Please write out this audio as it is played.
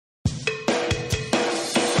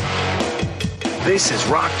This is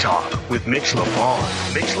Rock Talk with Mitch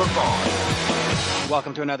Lafon. Mitch Lafon.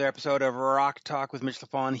 Welcome to another episode of Rock Talk with Mitch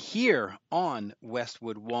Lafon here on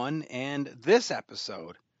Westwood One. And this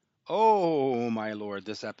episode, oh my lord,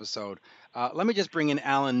 this episode. Let me just bring in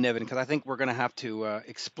Alan Niven because I think we're going to have to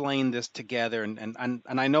explain this together. And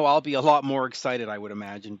I know I'll be a lot more excited, I would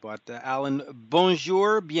imagine. But Alan,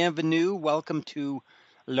 bonjour, bienvenue. Welcome to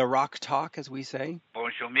Le Rock Talk, as we say.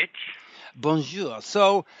 Bonjour, Mitch. Bonjour.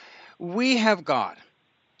 So we have got,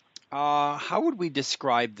 how would we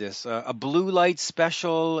describe this? A blue light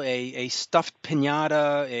special, a stuffed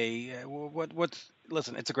piñata,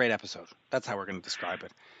 listen, it's a great episode. That's how we're going to describe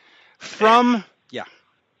it. It's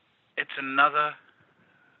another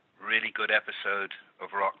really good episode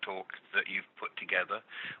of Rock Talk that you've put together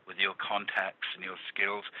with your contacts and your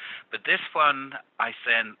skills. But this one, I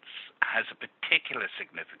sense, has a particular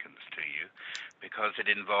significance to you because it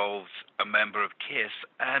involves a member of KISS.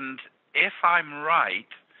 And if I'm right,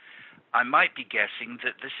 I might be guessing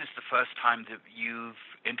that this is the first time that you've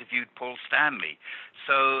interviewed Paul Stanley.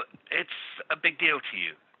 So it's a big deal to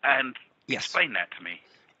you. And yes. Explain that to me.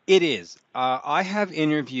 It is. I have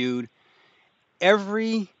interviewed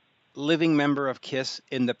every living member of KISS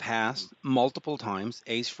in the past multiple times.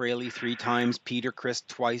 Ace Frehley 3 times, Peter Criss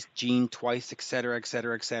twice, Gene twice, etc.,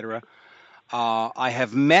 etc., etc. I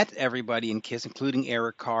have met everybody in KISS, including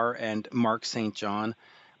Eric Carr and Mark St. John,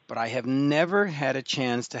 but I have never had a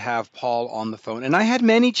chance to have Paul on the phone. And I had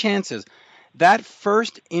many chances. That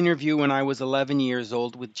first interview when I was 11 years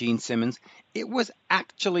old with Gene Simmons, it was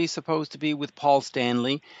actually supposed to be with Paul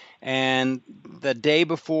Stanley. And the day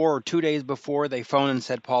before or 2 days before, they phoned and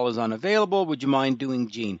said, Paul is unavailable. Would you mind doing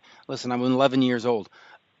Gene? Listen, I'm 11 years old.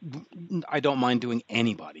 I don't mind doing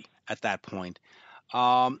anybody at that point.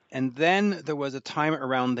 And then there was a time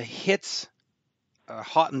around the Hits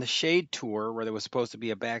Hot in the Shade tour where there was supposed to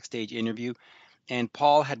be a backstage interview. And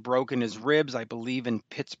Paul had broken his ribs, I believe, in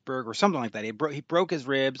Pittsburgh or something like that. He broke his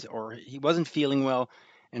ribs or he wasn't feeling well.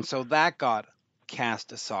 And so that got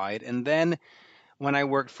cast aside. And then when I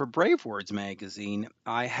worked for Brave Words magazine,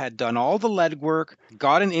 I had done all the legwork,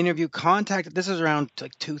 got an interview, contacted. This was around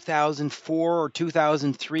like 2004 or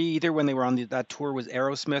 2003, either when they were on that tour with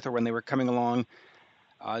Aerosmith or when they were coming along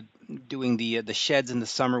doing the Sheds in the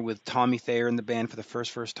summer with Tommy Thayer in the band for the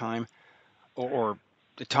first time, or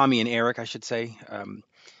Tommy and Eric, I should say.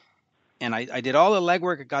 And I did all the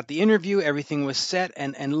legwork. I got the interview. Everything was set.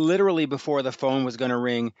 And literally before the phone was going to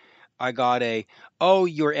ring, I got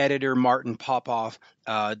your editor, Martin Popoff,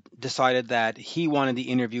 decided that he wanted the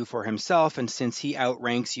interview for himself. And since he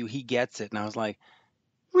outranks you, he gets it. And I was like,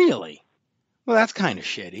 really? Well, that's kind of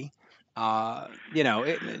shitty. Well,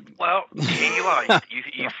 here you are.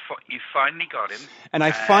 You finally got him. And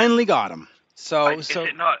I finally got him. So is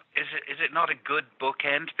it not a good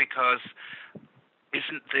bookend, because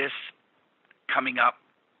isn't this coming up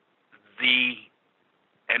the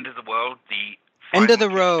end of the world, the end of the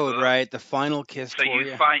road, tour? Right? The final KISS tour. So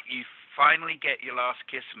you finally get your last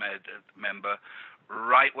KISS member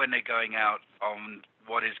right when they're going out on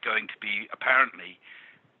what is going to be apparently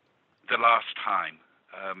the last time,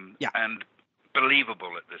 and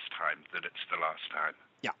believable at this time that it's the last time.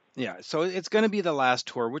 Yeah. So it's going to be the last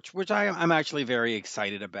tour, which I'm actually very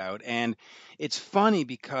excited about. And it's funny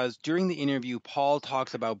because during the interview, Paul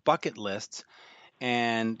talks about bucket lists,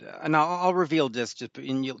 and I'll reveal this,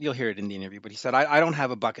 and you'll hear it in the interview. But he said, I don't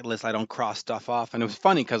have a bucket list. I don't cross stuff off. And it was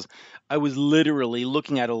funny because I was literally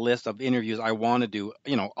looking at a list of interviews I want to do,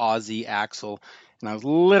 Ozzy, Axl, and I was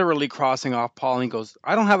literally crossing off Paul. And he goes,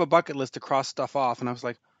 I don't have a bucket list to cross stuff off. And I was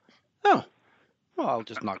like, oh. Well, I'll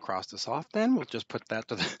just not cross this off then. We'll just put that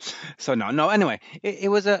to the... So no. Anyway,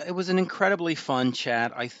 it was an incredibly fun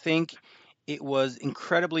chat. I think it was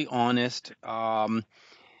incredibly honest. And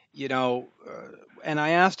I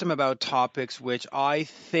asked him about topics which I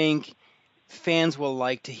think fans will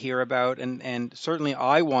like to hear about, and certainly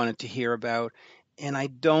I wanted to hear about. And I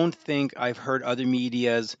don't think I've heard other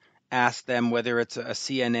medias ask them, whether it's a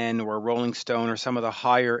CNN or a Rolling Stone or some of the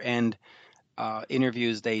higher end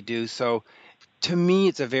interviews they do. So to me,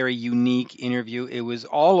 it's a very unique interview. It was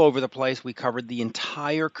all over the place. We covered the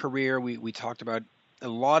entire career. We talked about a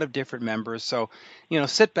lot of different members. So,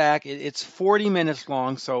 sit back. It's 40 minutes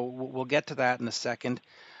long, so we'll get to that in a second.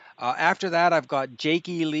 After that, I've got Jake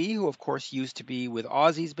E. Lee, who, of course, used to be with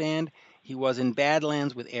Ozzy's band. He was in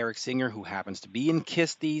Badlands with Eric Singer, who happens to be in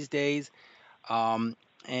KISS these days.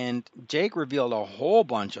 And Jake revealed a whole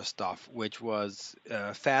bunch of stuff, which was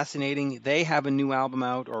fascinating. They have a new album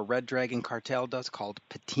out, or Red Dragon Cartel does, called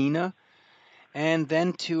Patina. And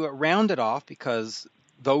then to round it off, because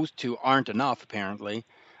those two aren't enough, apparently,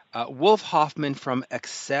 Wolf Hoffman from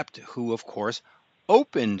Accept, who of course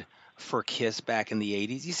opened for Kiss back in the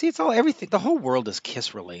 '80s. You see, it's all everything. The whole world is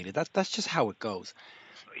Kiss related. That's just how it goes.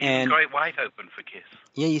 Even And Great White opened for Kiss.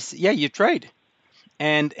 yeah, you tried.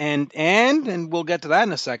 And we'll get to that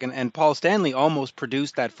in a second. And Paul Stanley almost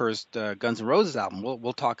produced that first Guns N' Roses album.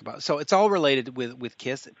 We'll talk about it. So it's all related with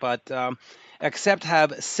Kiss, but except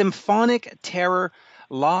have Symphonic Terror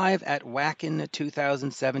live at Wacken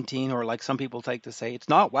 2017, or like some people like to say, it's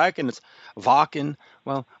not Wacken, it's Wacken.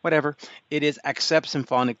 Well, whatever. It is Accept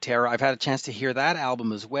Symphonic Terror. I've had a chance to hear that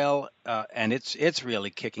album as well, and it's really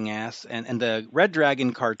kicking ass. And the Red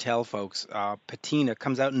Dragon Cartel, folks, Patina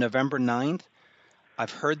comes out November 9th.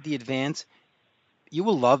 I've heard the advance. You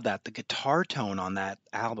will love that. The guitar tone on that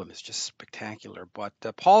album is just spectacular. But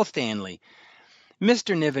Paul Stanley,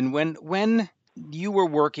 Mr. Niven, when you were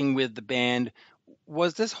working with the band,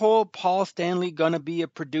 was this whole Paul Stanley gonna be a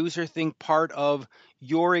producer thing part of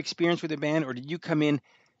your experience with the band, or did you come in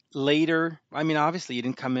later? I mean, obviously you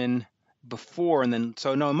didn't come in before, and then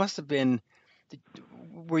so no, it must have been.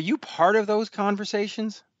 Were you part of those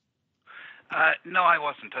conversations? No, I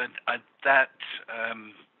wasn't. That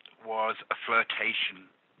was a flirtation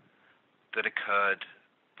that occurred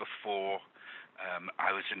before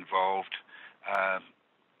I was involved.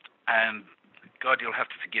 And God, you'll have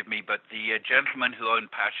to forgive me, but the gentleman who owned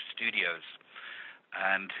Pasha Studios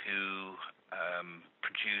and who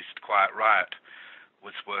produced Quiet Riot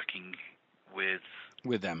was working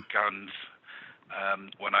with them. Guns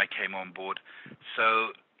when I came on board. So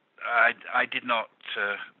I did not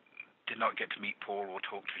get to meet Paul or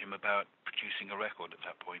talk to him about producing a record at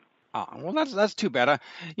that point. Well, that's too bad.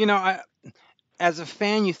 As a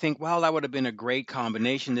fan, you think, well, that would have been a great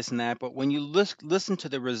combination, this and that. But when you listen to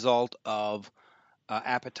the result of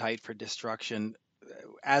Appetite for Destruction,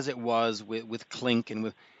 as it was with Clink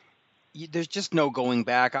and there's just no going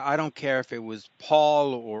back. I don't care if it was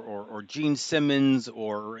Paul or Gene Simmons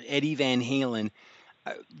or Eddie Van Halen.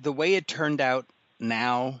 The way it turned out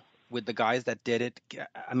now with the guys that did it,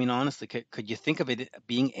 I mean, honestly, could you think of it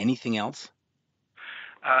being anything else?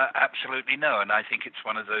 Absolutely no, and I think it's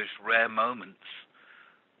one of those rare moments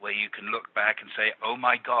where you can look back and say, oh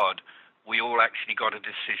my God, we all actually got a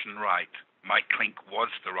decision right. Mike Clink was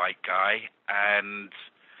the right guy, and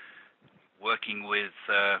working with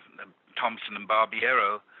Thompson and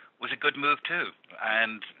Barbiero was a good move too.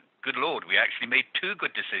 And good Lord, we actually made two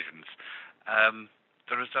good decisions.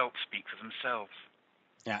 The results speak for themselves.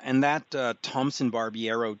 Yeah, and that Thompson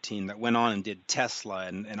Barbiero team that went on and did Tesla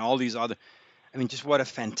and all these other, I mean, just what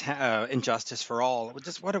a Injustice for All.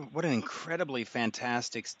 Just what an incredibly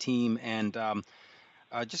fantastic team. And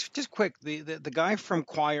just quick, the guy from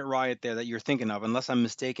Quiet Riot there that you're thinking of, unless I'm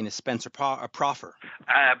mistaken, is Spencer Proffer.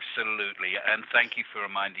 Absolutely, and thank you for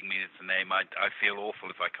reminding me of the name. I feel awful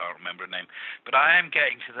if I can't remember a name. But I am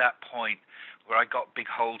getting to that point where I got big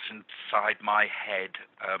holes inside my head,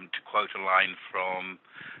 to quote a line from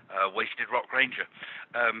Wasted Rock Ranger.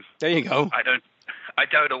 There you go. I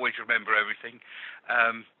don't always remember everything,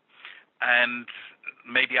 and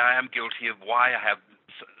maybe I am guilty of why I have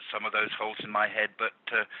some of those holes in my head, but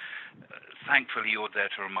thankfully you're there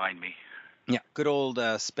to remind me. Yeah, good old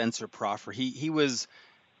Spencer Proffer. He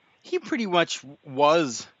pretty much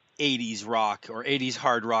was 80s rock or 80s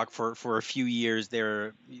hard rock for a few years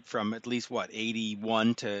there, from at least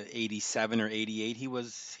 81 to 87 or 88. He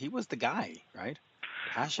was the guy, right?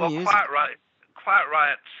 Passion music. Quiet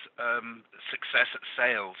Riot's success at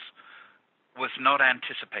sales was not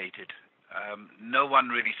anticipated. No one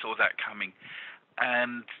really saw that coming.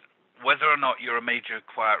 And whether or not you're a major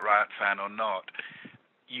Quiet Riot fan or not,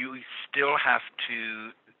 you still have to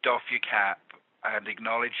doff your cap and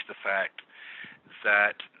acknowledge the fact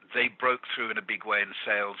that they broke through in a big way in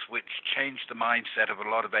sales, which changed the mindset of a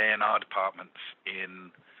lot of A&R departments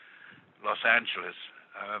in Los Angeles,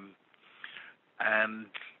 and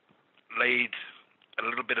laid a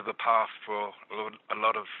little bit of a path for a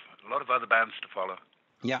lot of other bands to follow.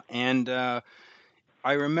 Yeah, and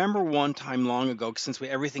I remember one time long ago, since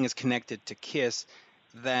everything is connected to Kiss,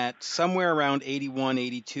 that somewhere around 81,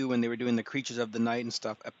 82, when they were doing the Creatures of the Night and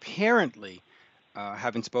stuff, apparently,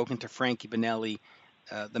 having spoken to Frankie Bonelli,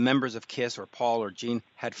 the members of Kiss, or Paul or Gene,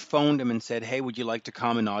 had phoned him and said, hey, would you like to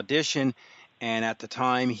come and audition? And at the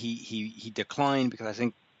time, he declined because I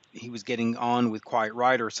think he was getting on with Quiet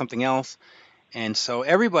Riot or something else. And so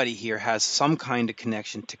everybody here has some kind of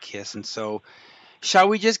connection to Kiss. And so shall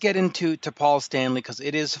we just get into Paul Stanley, because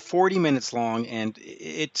it is 40 minutes long, and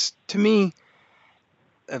it's, to me,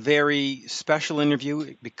 a very special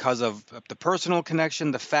interview because of the personal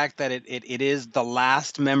connection, the fact that it is the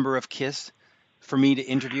last member of Kiss for me to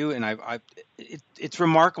interview, and it's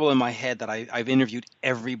remarkable in my head that I've interviewed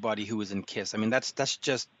everybody who was in Kiss. I mean, that's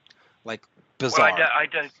just like Well, bizarre.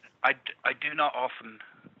 I do not often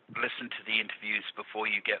listen to the interviews before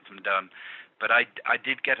you get them done, but I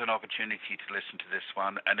did get an opportunity to listen to this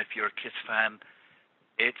one, and if you're a Kiss fan,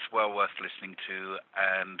 it's well worth listening to,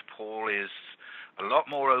 and Paul is a lot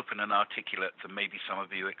more open and articulate than maybe some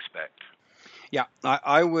of you expect. Yeah,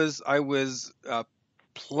 I was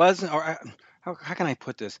pleasant, or how can I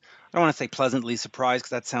put this? I don't want to say pleasantly surprised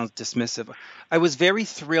because that sounds dismissive. I was very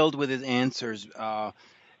thrilled with his answers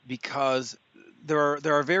because there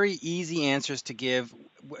are very easy answers to give,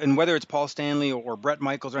 and whether it's Paul Stanley or Bret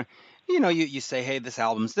Michaels, or you say, hey, this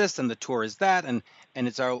album's this and the tour is that, and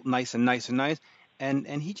it's all nice and nice and nice,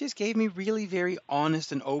 and he just gave me really very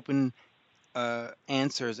honest and open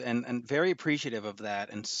answers, and very appreciative of that.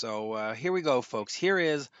 And so here we go, folks. Here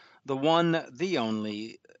is the one, the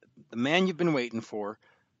only, the man you've been waiting for,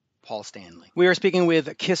 Paul Stanley. We are speaking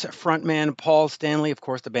with Kiss frontman Paul Stanley. Of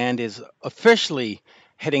course, the band is officially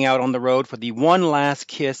heading out on the road for the One Last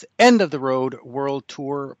Kiss End of the Road World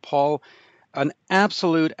Tour. Paul, an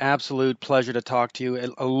absolute pleasure to talk to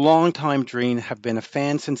you. A long time dream. Have been a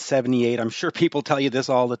fan since '78. I'm sure people tell you this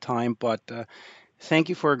all the time, but thank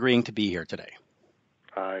you for agreeing to be here today.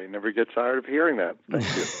 I never get tired of hearing that. Thank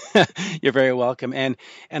you. You're very welcome. And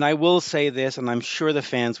I will say this, and I'm sure the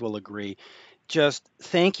fans will agree. Just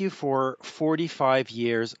thank you for 45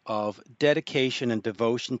 years of dedication and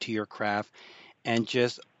devotion to your craft, and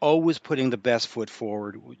just always putting the best foot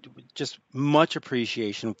forward. Just much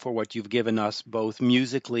appreciation for what you've given us, both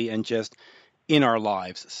musically and just in our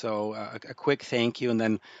lives. So a quick thank you, and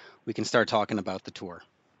then we can start talking about the tour.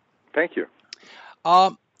 Thank you.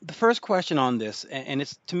 The first question on this, and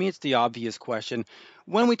it's to me, it's the obvious question.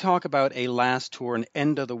 When we talk about a last tour, an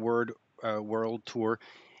end of the world tour,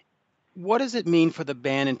 what does it mean for the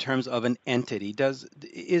band in terms of an entity?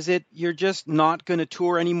 Is it you're just not going to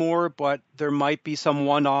tour anymore, but there might be some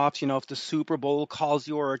one-offs, if the Super Bowl calls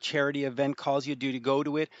you or a charity event calls you, to go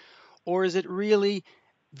to it? Or is it really,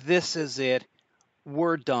 this is it,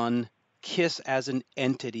 we're done, Kiss as an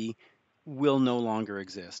entity will no longer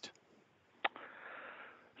exist?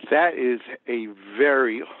 That is a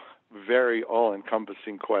very, very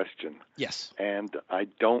all-encompassing question. Yes. And I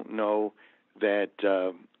don't know that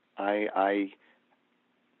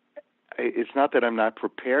it's not that I'm not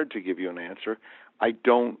prepared to give you an answer. I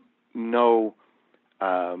don't know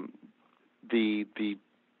the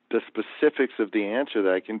specifics of the answer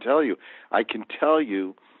that I can tell you. I can tell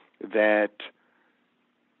you that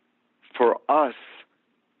for us,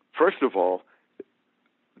 first of all,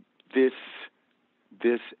 this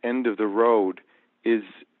end of the road is,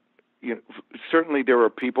 certainly there are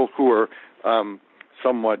people who are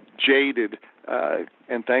somewhat jaded,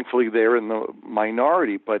 and thankfully they're in the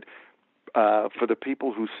minority, but for the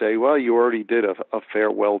people who say, well, you already did a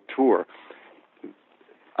farewell tour,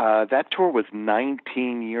 that tour was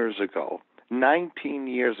 19 years ago. 19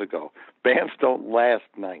 years ago. Bands don't last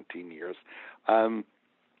 19 years. And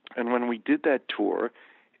when we did that tour,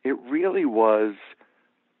 it really was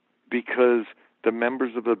because the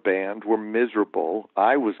members of the band were miserable.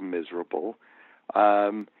 I was miserable.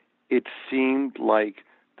 It seemed like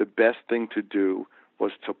the best thing to do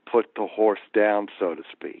was to put the horse down, so to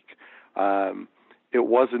speak. It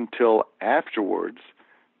wasn't until afterwards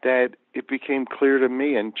that it became clear to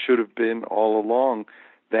me, and should have been all along,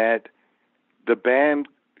 that the band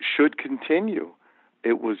should continue.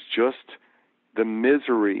 It was just the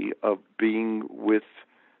misery of being with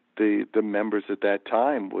the members at that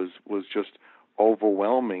time was just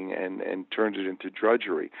overwhelming and turned it into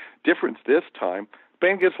drudgery. Difference this time,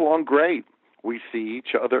 band gets along great. We see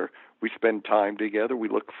each other. We spend time together. We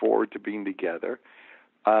look forward to being together.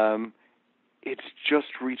 It's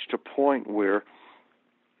just reached a point where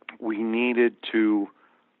we needed to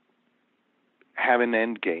have an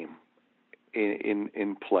end game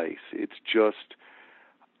in place. It's just,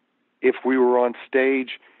 if we were on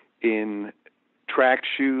stage in track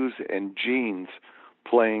shoes and jeans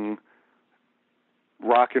playing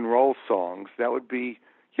rock and roll songs, that would be,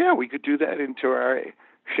 we could do that into our,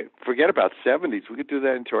 forget about 70s, we could do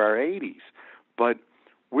that into our 80s. But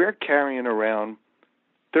we're carrying around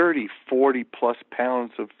 30, 40 plus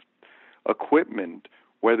pounds of equipment,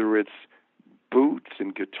 whether it's boots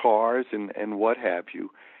and guitars and what have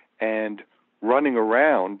you, and running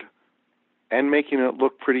around and making it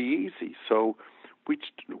look pretty easy. So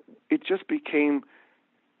it just became,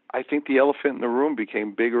 I think the elephant in the room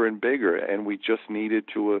became bigger and bigger, and we just needed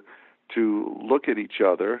to look at each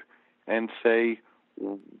other and say,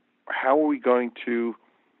 how are we going to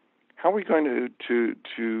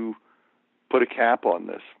put a cap on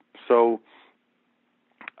this? So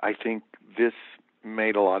I think this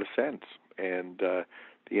made a lot of sense. And the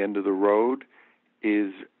end of the road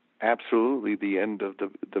is absolutely the end of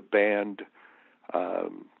the band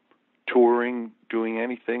touring, doing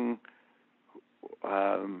anything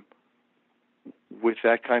with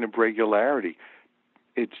that kind of regularity.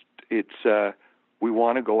 It's we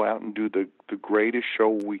want to go out and do the greatest show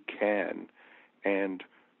we can, and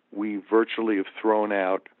we virtually have thrown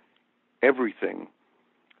out everything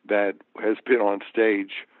that has been on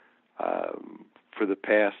stage for the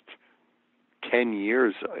past 10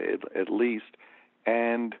 years at least,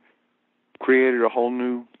 and created a whole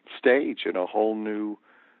new stage and a whole new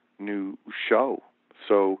show.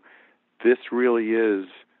 So this really is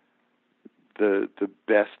the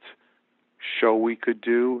best show we could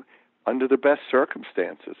do under the best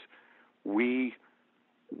circumstances. We're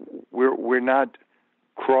not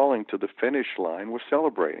crawling to the finish line. We're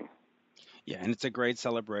celebrating. Yeah, and it's a great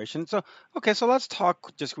celebration. So, okay, so let's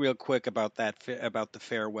talk just real quick about that, about the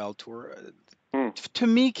farewell tour. To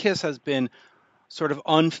me, Kiss has been sort of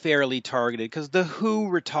unfairly targeted because The Who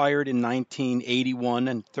retired in 1981,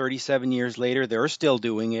 and 37 years later, they're still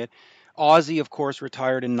doing it. Ozzy, of course,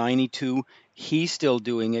 retired in 92. He's still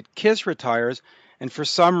doing it. Kiss retires, and for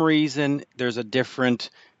some reason, there's a different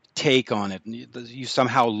take on it. You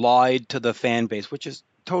somehow lied to the fan base, which is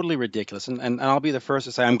totally ridiculous. And I'll be the first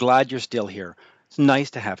to say, I'm glad you're still here. It's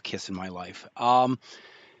nice to have Kiss in my life. Talk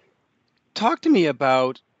to me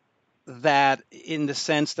about that in the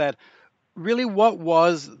sense that really what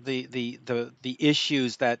was the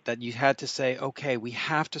issues that you had to say, okay, we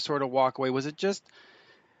have to sort of walk away? Was it just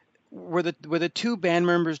were the two band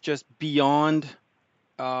members just beyond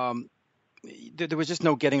there was just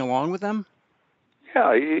no getting along with them?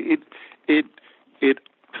 Yeah, it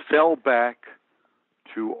fell back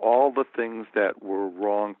to all the things that were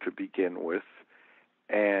wrong to begin with,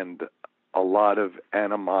 and a lot of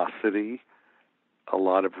animosity, a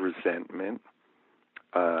lot of resentment.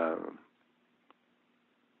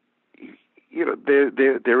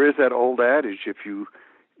 There is that old adage: if you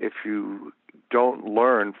don't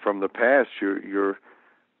learn from the past, you're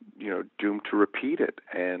doomed to repeat it.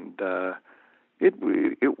 And it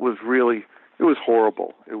was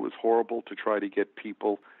horrible. It was horrible to try to get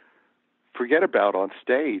people, forget about on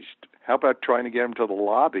stage. How about trying to get them to the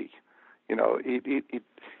lobby?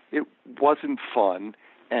 It wasn't fun,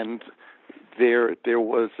 and there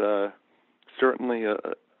was certainly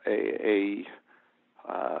a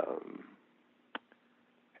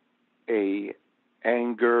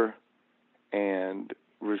anger and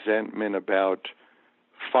resentment about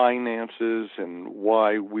finances and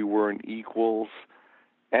why we weren't equals.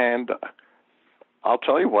 And I'll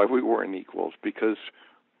tell you why we weren't equals, because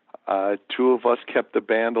two of us kept the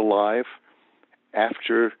band alive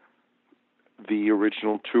after the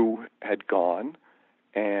original two had gone,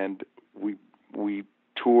 and we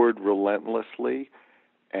toured relentlessly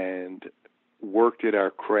and worked at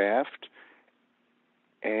our craft.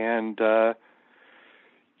 And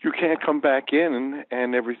you can't come back in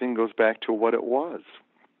and everything goes back to what it was.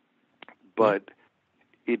 But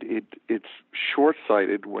it's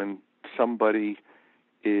short-sighted when somebody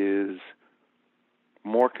is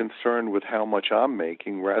more concerned with how much I'm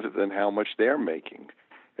making rather than how much they're making,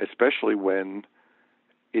 especially when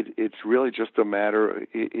it's really just a matter,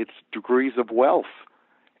 it's degrees of wealth.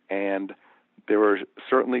 And there are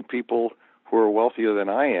certainly people who are wealthier than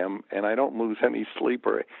I am, and I don't lose any sleep,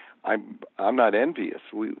 or I'm not envious.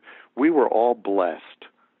 We were all blessed,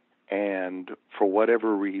 and for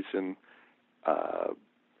whatever reason,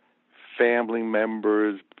 family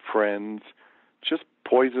members, friends, just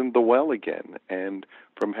poisoned the well again. And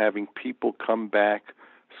from having people come back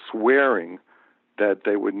swearing that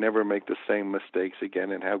they would never make the same mistakes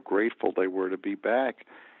again and how grateful they were to be back,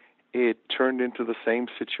 it turned into the same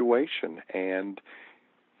situation. And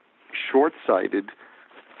short-sighted,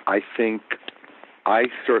 I think I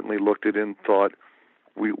certainly looked at it and thought,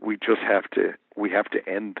 we have to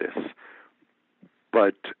end this.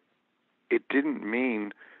 But it didn't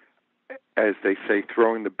mean, as they say,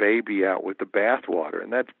 throwing the baby out with the bathwater,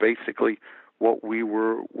 and that's basically what we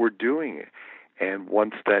were doing. And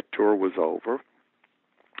once that tour was over,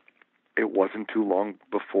 it wasn't too long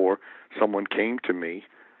before someone came to me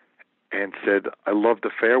and said, I love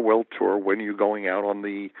the farewell tour. When are you going out on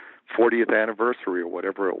the 40th anniversary or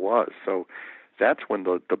whatever it was? So that's when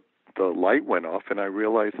the light went off, and I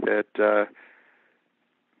realized that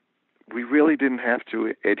we really didn't have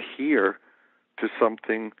to adhere to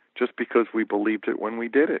something just because we believed it when we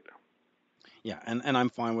did it. Yeah, and I'm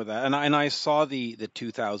fine with that. And I saw the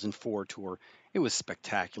 2004 tour, It was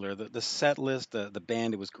spectacular. The set list, the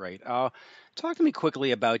band, it was great. Talk to me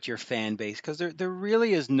quickly about your fan base, because there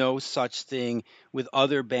really is no such thing with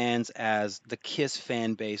other bands as the Kiss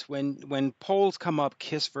fan base. When polls come up,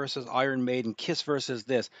 Kiss versus Iron Maiden, Kiss versus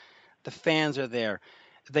this, the fans are there.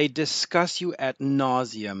 They discuss you at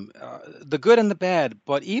nauseum, the good and the bad.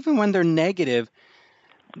 But even when they're negative,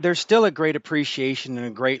 there's still a great appreciation and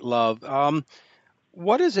a great love.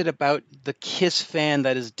 What is it about the Kiss fan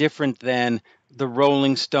that is different than the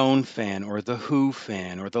Rolling Stone fan or the Who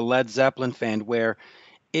fan or the Led Zeppelin fan, where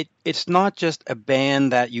it's not just a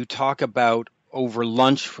band that you talk about over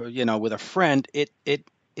lunch, with a friend. It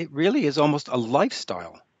really is almost a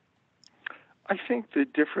lifestyle. I think the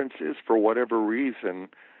difference is, for whatever reason,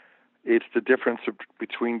 it's the difference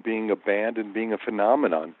between being a band and being a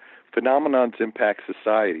phenomenon. Phenomenons impact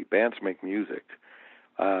society. Bands make music.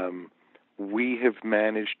 We have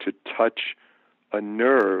managed to touch a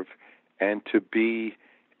nerve and to be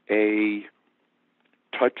a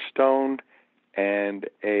touchstone and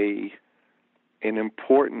an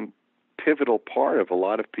important, pivotal part of a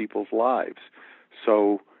lot of people's lives.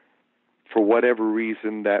 So, for whatever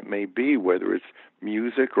reason that may be, whether it's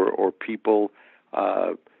music or people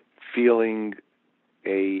feeling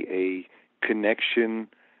a connection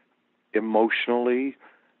emotionally,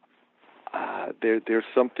 there's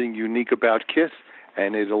something unique about Kiss,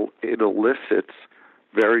 and it elicits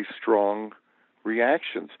very strong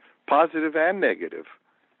reactions, positive and negative.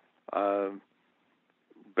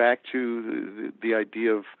 Back to the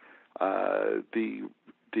idea of the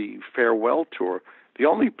farewell tour. The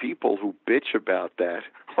only people who bitch about that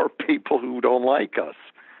are people who don't like us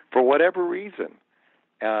for whatever reason.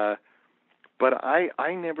 But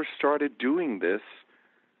I never started doing this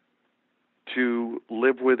to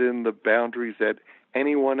live within the boundaries that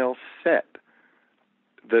anyone else set.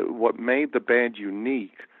 What made the band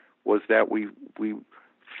unique was that we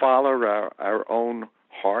followed our own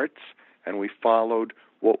hearts, and we followed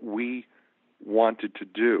what we wanted to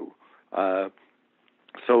do.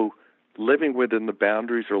 So living within the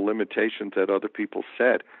boundaries or limitations that other people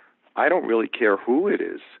set, I don't really care who it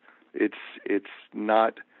is. It's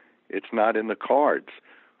not in the cards.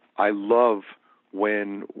 I love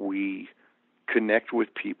when we connect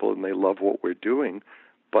with people and they love what we're doing,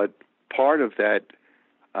 but part of that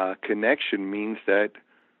connection means that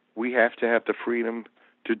we have to have the freedom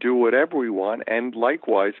to do whatever we want, and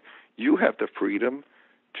likewise, you have the freedom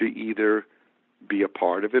to either be a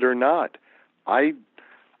part of it or not. I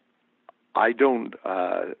don't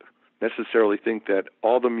necessarily think that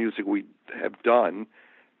all the music we have done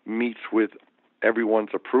meets with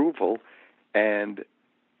everyone's approval, and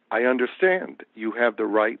I understand you have the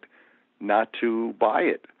right not to buy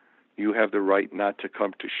it. You have the right not to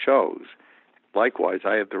come to shows. Likewise,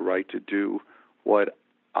 I have the right to do what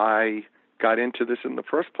I got into this in the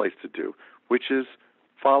first place to do, which is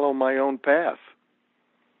follow my own path.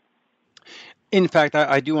 In fact,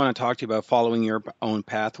 I do want to talk to you about following your own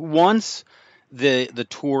path. Once the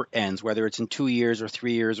tour ends, whether it's in 2 years or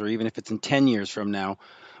 3 years, or even if it's in 10 years from now,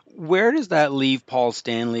 where does that leave Paul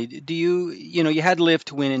Stanley? Do you had Live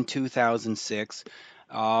to Win in 2006.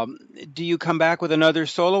 Do you come back with another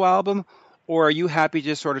solo album, or are you happy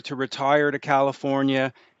just sort of to retire to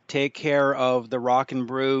California, take care of the rock and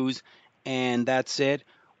brews, and that's it?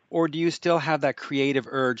 Or do you still have that creative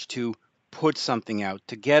urge to put something out,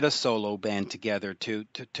 to get a solo band together, to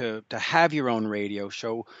have your own radio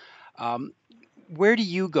show? Where do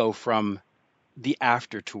you go from the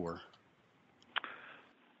after tour?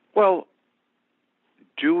 Well,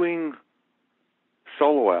 doing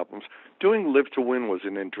solo albums, doing Live to Win was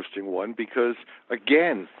an interesting one because,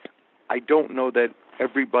 again, I don't know that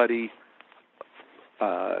everybody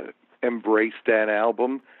embraced that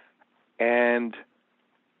album, and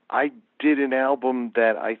I did an album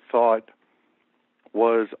that I thought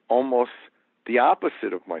was almost the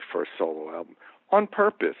opposite of my first solo album on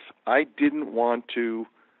purpose. I didn't want to.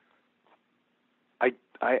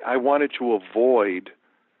 I wanted to avoid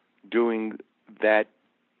doing that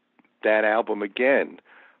album again.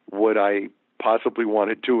 Would I possibly want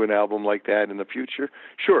to do an album like that in the future?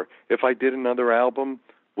 Sure. If I did another album,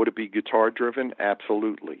 would it be guitar driven?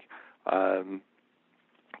 Absolutely.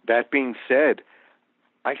 That being said,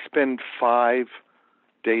 I spend 5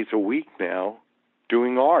 days a week now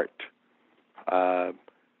doing art. The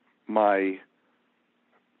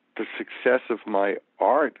success of my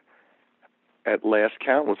art at last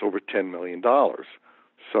count was over $10 million.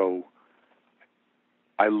 So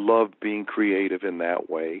I love being creative in that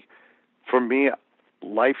way. For me,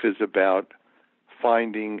 life is about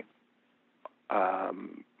finding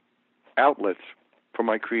outlets for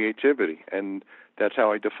my creativity, and that's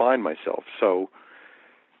how I define myself. So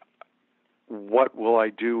what will I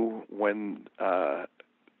do when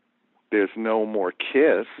there's no more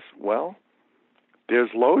Kiss? Well, there's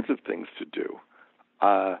loads of things to do.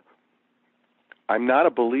 I'm not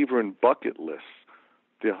a believer in bucket lists.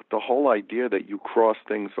 The whole idea that you cross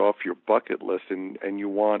things off your bucket list and you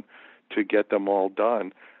want to get them all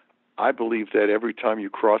done, I believe that every time you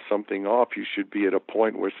cross something off, you should be at a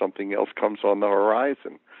point where something else comes on the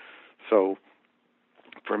horizon. So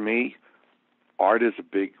for me, art is a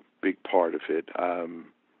big part of it.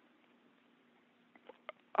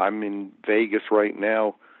 I'm in Vegas right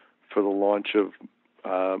now for the launch of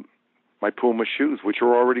my Puma shoes, which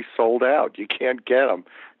are already sold out. You can't get them.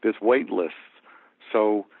 There's wait lists.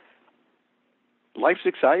 So life's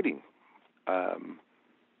exciting.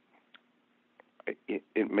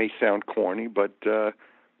 It may sound corny, but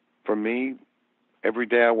for me, every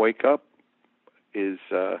day I wake up is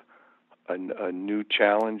a new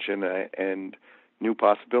challenge and new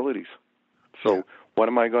possibilities. So what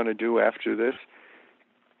am I going to do after this?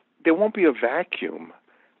 There won't be a vacuum.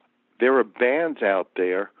 There are bands out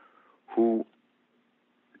there who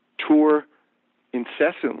tour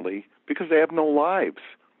incessantly because they have no lives,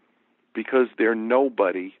 because they're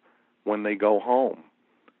nobody when they go home,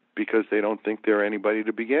 because they don't think they're anybody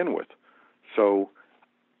to begin with. So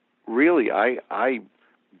really, I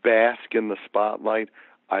bask in the spotlight.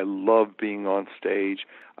 I love being on stage.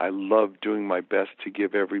 I love doing my best to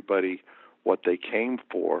give everybody what they came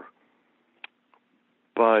for.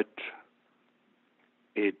 But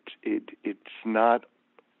it's not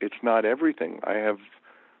everything. I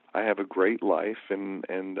have a great life and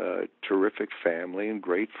a terrific family and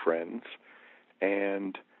great friends,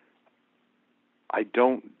 and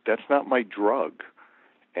that's not my drug.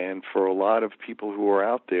 And for a lot of people who are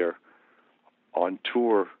out there on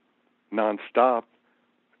tour nonstop,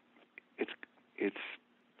 it's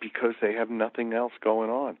because they have nothing else going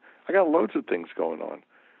on. I got loads of things going on.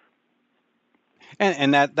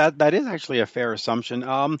 And that is actually a fair assumption.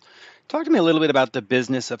 Talk to me a little bit about the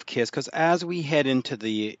business of Kiss, because as we head into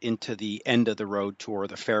the end of the road tour,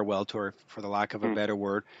 the farewell tour, for the lack of a better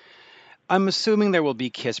word, I'm assuming there will be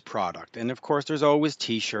Kiss product, and of course, there's always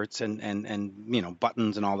T-shirts and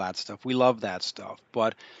buttons and all that stuff. We love that stuff,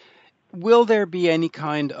 but will there be any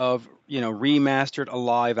kind of remastered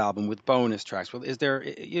alive album with bonus tracks? Well, is there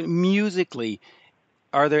musically?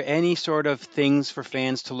 Are there any sort of things for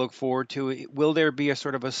fans to look forward to? Will there be a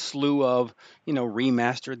sort of a slew of,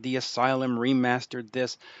 remastered The Asylum, remastered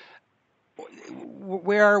this?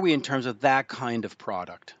 Where are we in terms of that kind of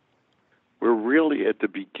product? We're really at the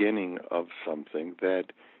beginning of something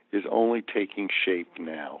that is only taking shape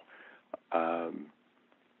now.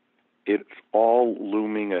 It's all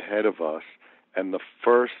looming ahead of us, and the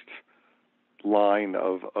first line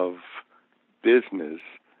of business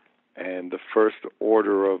and the first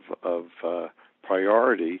order of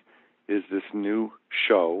priority is this new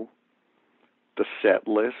show, the set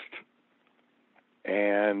list,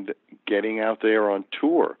 and getting out there on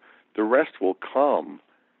tour. The rest will come,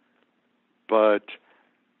 but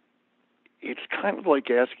it's kind of like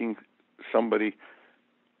asking somebody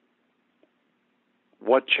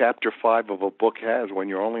what chapter 5 of a book has when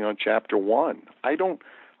you're only on chapter 1. I don't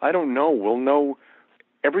know. We'll know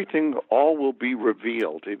everything. All will be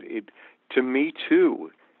revealed. To me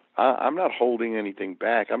too. I'm not holding anything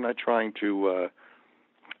back. I'm not trying to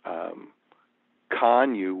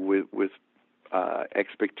con you with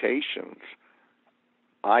expectations.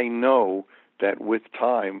 I know that with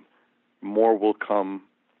time, more will come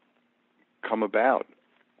about.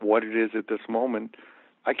 What it is at this moment,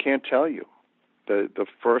 I can't tell you. The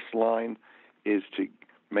first line is to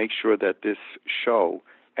make sure that this show,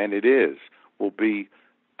 and it is, will be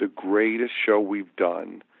the greatest show we've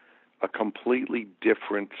done, a completely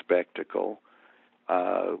different spectacle,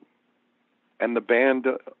 and the band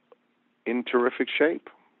in terrific shape.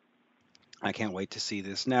 I can't wait to see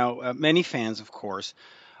this. Now, many fans, of course,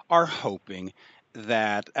 are hoping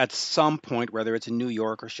that at some point, whether it's in New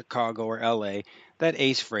York or Chicago or LA, that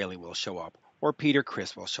Ace Frehley will show up, or Peter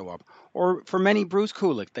Criss will show up, or for many, Bruce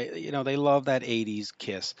Kulick. They love that '80s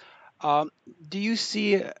Kiss. Do you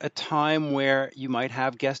see a time where you might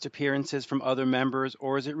have guest appearances from other members,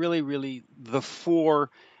 or is it really the four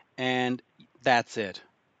and that's it?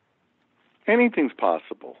 Anything's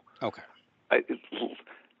possible. Okay.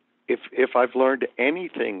 If I've learned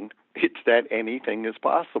anything, it's that anything is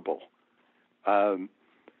possible.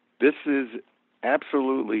 This is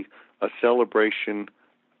absolutely a celebration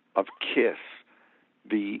of Kiss,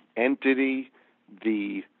 the entity,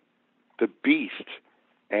 the beast,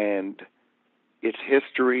 and its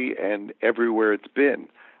history and everywhere it's been.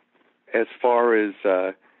 as far as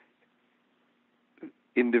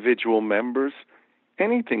individual members,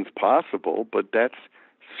 anything's possible, but that's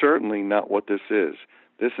certainly not what this is.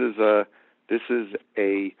 This is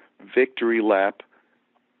a victory lap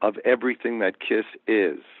of everything that Kiss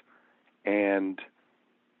is, and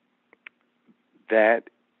that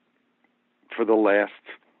for the last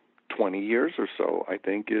 20 years or so, I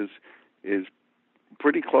think is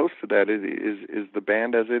pretty close to that. It is the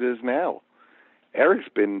band as it is now.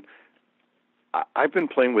 I've been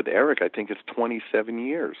playing with Eric, I think it's 27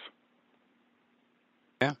 years.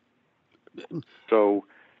 Yeah. So,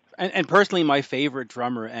 and personally, my favorite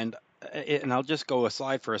drummer, and I'll just go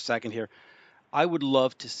aside for a second here. I would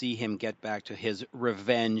love to see him get back to his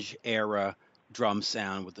Revenge era drum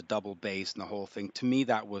sound with the double bass and the whole thing. To me,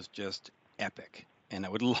 that was just epic, and I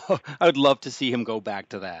would love to see him go back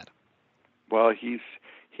to that. Well, he's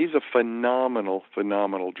a phenomenal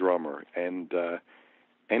drummer, and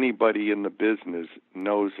anybody in the business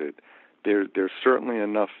knows it. There's certainly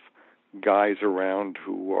enough guys around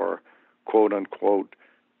who are quote unquote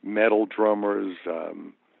metal drummers.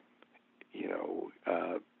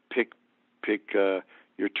 Pick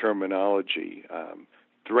your terminology.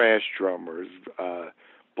 Thrash drummers,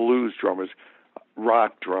 blues drummers,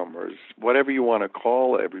 rock drummers, whatever you want to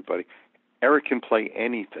call everybody. Eric can play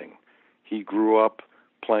anything. He grew up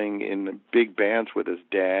playing in big bands with his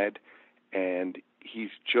dad, and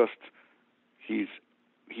he's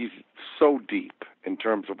so deep in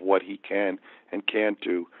terms of what he can and can't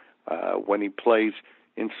do. When he plays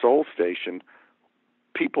in Soul Station,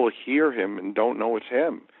 people hear him and don't know it's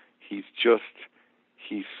him. He's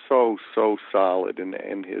so solid,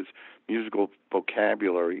 and his musical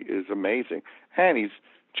vocabulary is amazing. And he's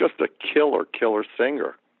just a killer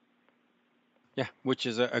singer. Yeah, which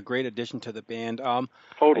is a great addition to the band.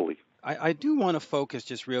 Totally. I do want to focus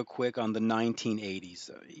just real quick on the 1980s.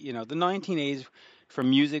 The 1980s, from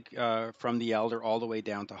music from the Elder all the way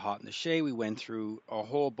down to Hot in the Shade, we went through a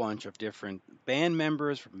whole bunch of different band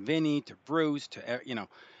members, from Vinny to Bruce to,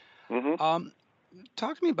 Mm-hmm.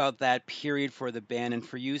 Talk to me about that period for the band, and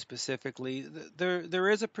for you specifically. There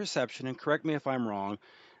is a perception, and correct me if I'm wrong,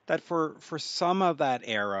 that for some of that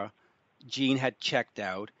era, Gene had checked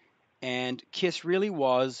out, and Kiss really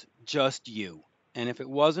was just you. And if it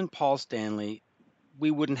wasn't Paul Stanley,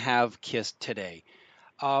 we wouldn't have Kiss today.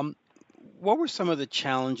 What were some of the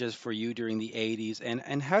challenges for you during the 80s,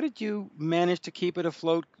 and how did you manage to keep it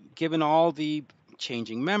afloat given all the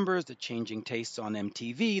changing members, the changing tastes on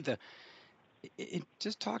MTV?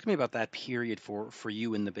 Just talk to me about that period for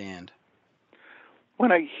you in the band.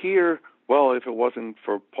 When I hear, well, if it wasn't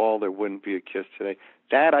for Paul, there wouldn't be a Kiss today.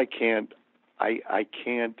 That I can't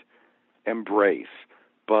embrace.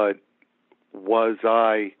 But was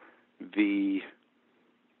I the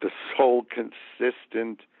sole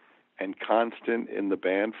consistent and constant in the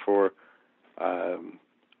band for a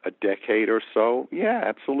decade or so? Yeah,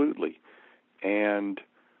 absolutely. And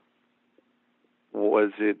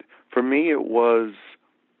was it, for me, it was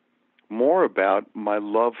more about my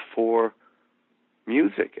love for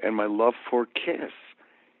music and my love for Kiss.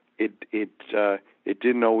 It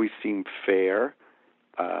didn't always seem fair.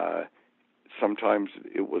 Sometimes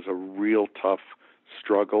it was a real tough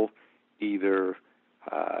struggle, either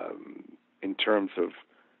in terms of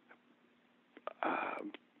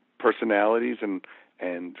personalities and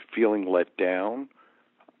feeling let down,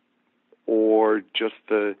 or just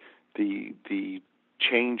the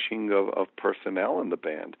changing of personnel in the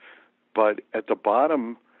band. But at the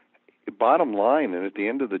bottom line, and at the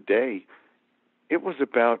end of the day, it was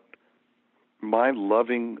about my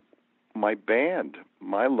loving my band,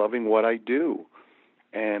 my loving what I do.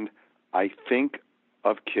 And I think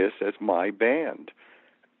of Kiss as my band.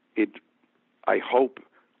 I hope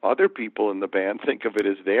other people in the band think of it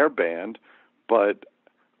as their band, but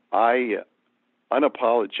I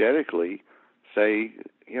unapologetically say,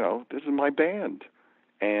 this is my band.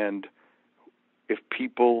 And if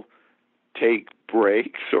people take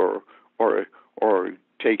breaks or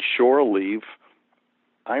take shore leave,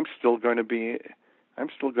 I'm still going to be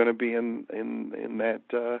in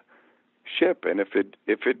that ship. And if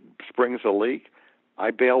it springs a leak,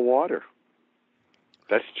 I bail water.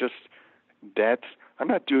 I'm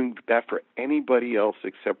not doing that for anybody else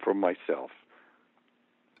except for myself.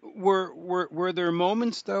 Were there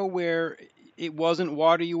moments though where it wasn't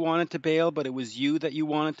water you wanted to bail, but it was you that you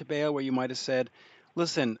wanted to bail, where you might have said,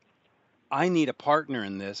 listen, I need a partner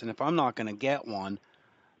in this, and if I'm not going to get one,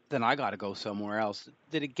 then I got to go somewhere else?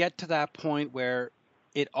 Did it get to that point where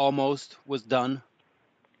it almost was done?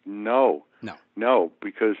 No,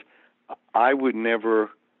 because I would never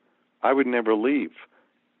leave.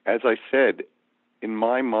 As I said, in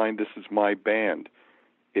my mind, this is my band.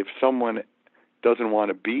 If someone doesn't want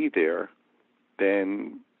to be there,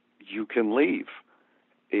 then you can leave.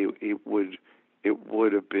 It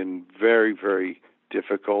would have been very, very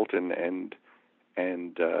difficult and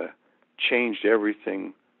changed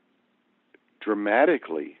everything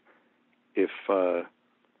dramatically if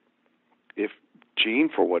Gene,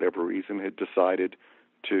 for whatever reason, had decided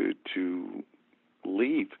to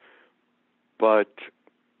leave. But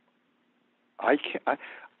I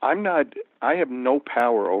have no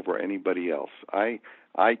power over anybody else. I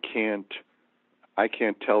can't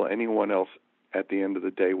tell anyone else at the end of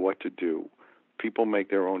the day what to do. People make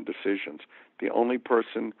their own decisions. The only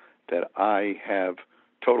person that I have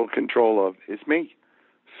total control of is me.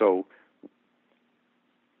 So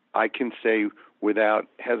I can say without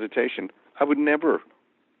hesitation, I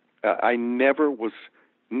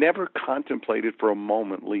never contemplated for a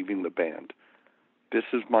moment leaving the band. This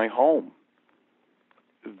is my home.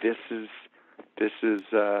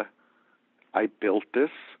 I built this,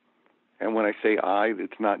 and when I say I,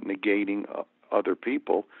 it's not negating other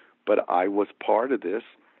people, but I was part of this,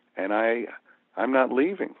 and I'm not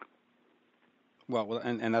leaving. Well,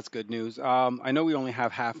 and that's good news. I know we only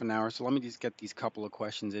have half an hour, so let me just get these couple of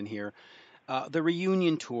questions in here. The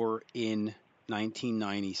reunion tour in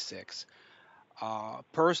 1996.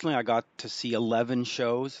 Personally, I got to see 11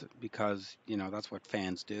 shows because, that's what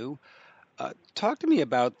fans do. Talk to me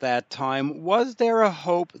about that time. Was there a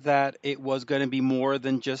hope that it was going to be more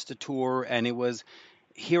than just a tour and it was,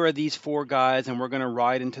 here are these four guys and we're going to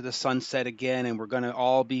ride into the sunset again and we're going to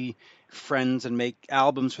all be friends and make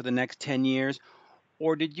albums for the next 10 years?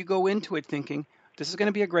 Or did you go into it thinking, this is going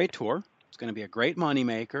to be a great tour, it's going to be a great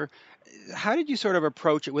moneymaker? How did you sort of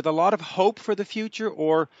approach it? With a lot of hope for the future,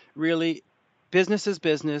 or really business is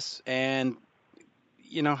business? And,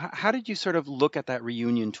 how did you sort of look at that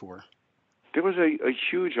reunion tour? There was a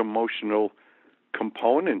huge emotional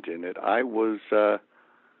component in it. I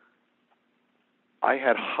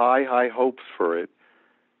had high hopes for it,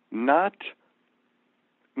 not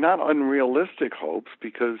unrealistic hopes,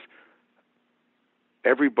 because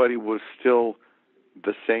everybody was still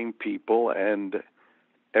the same people, and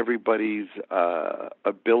everybody's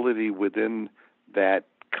ability within that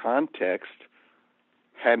context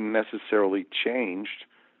hadn't necessarily changed,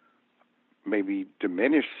 maybe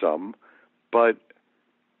diminished some, but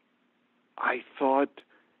I thought,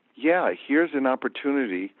 here's an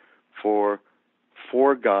opportunity for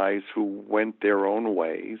four guys who went their own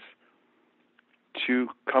ways to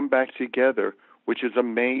come back together, which is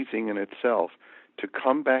amazing in itself, to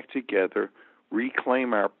come back together,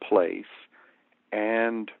 reclaim our place,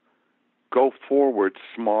 and go forward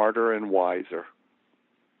smarter and wiser.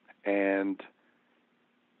 And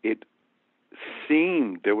it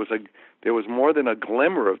seemed there was more than a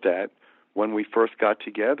glimmer of that when we first got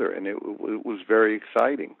together, and it was very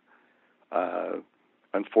exciting.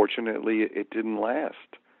 Unfortunately, it didn't last.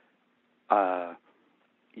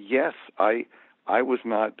 Yes, I was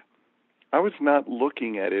not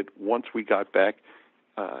looking at it once we got back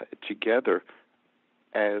together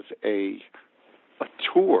as a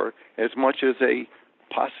tour as much as a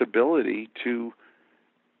possibility to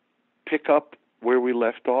pick up where we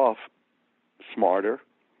left off smarter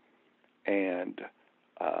and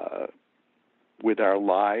with our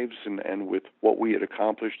lives and with what we had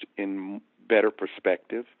accomplished in better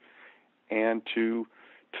perspective, and to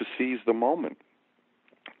seize the moment.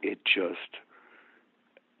 It just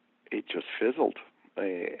fizzled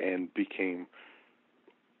and became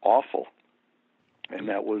awful, and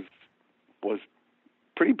that was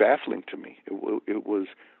pretty baffling to me. It was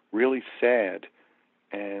really sad,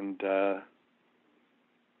 and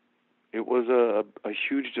it was a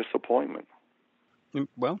huge disappointment.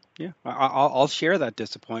 Well, yeah, I'll share that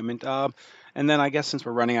disappointment. And then I guess since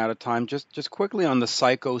we're running out of time, just quickly on the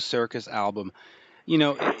Psycho Circus album,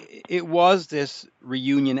 it was this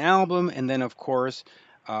reunion album, and then of course,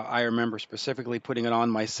 I remember specifically putting it on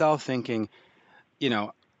myself, thinking,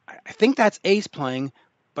 I think that's Ace playing,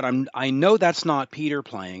 but I know that's not Peter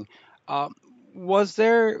playing. Was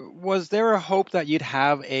there a hope that you'd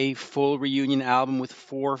have a full reunion album with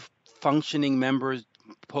four functioning members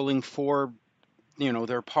pulling four,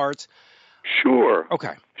 their parts? Sure.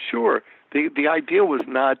 Okay. Sure. The idea was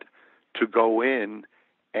not to go in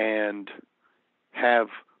and have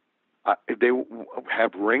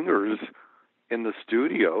ringers in the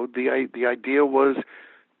studio. The idea was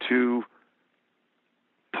to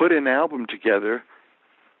put an album together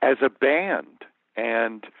as a band,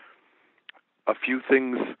 and a few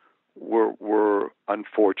things were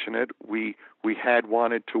unfortunate. We had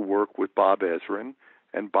wanted to work with Bob Ezrin,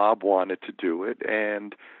 and Bob wanted to do it,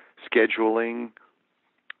 and scheduling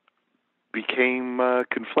became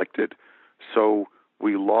conflicted. So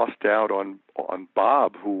we lost out on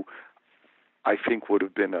Bob, who I think would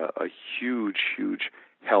have been a huge, huge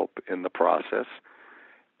help in the process.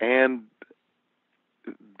 And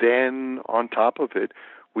then on top of it,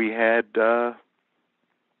 we had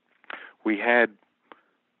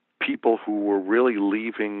people who were really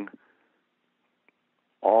leaving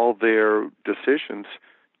all their decisions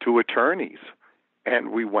to attorneys,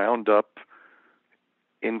 and we wound up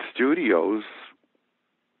in studios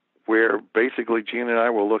where basically Gene and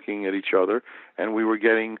I were looking at each other, and we were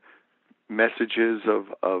getting messages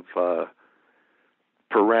of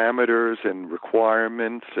parameters and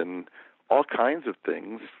requirements and all kinds of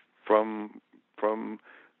things from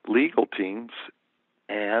legal teams.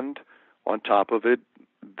 And on top of it,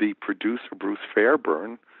 the producer, Bruce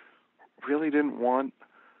Fairburn, really didn't want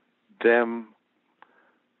them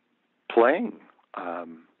playing,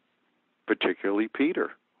 particularly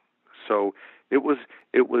Peter. So it was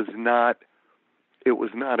not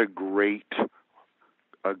a great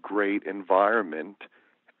environment.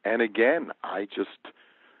 And again, I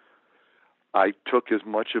took as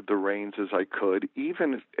much of the reins as I could,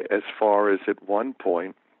 even as far as at one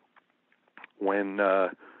point when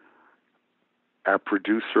our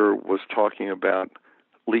producer was talking about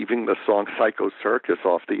leaving the song Psycho Circus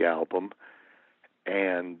off the album,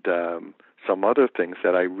 and some other things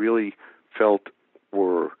that I really felt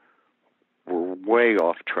were way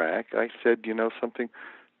off track. I said, you know something,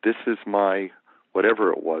 this is my,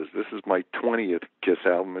 whatever it was, this is my 20th Kiss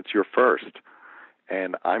album, it's your first,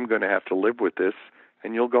 and I'm going to have to live with this,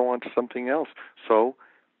 and you'll go on to something else. So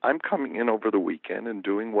I'm coming in over the weekend and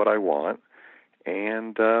doing what I want,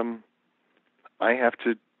 and I have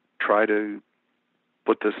to try to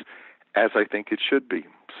put this as I think it should be.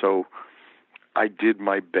 So I did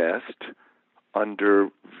my best under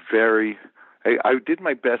I did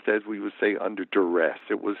my best, as we would say, under duress.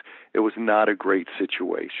 It was not a great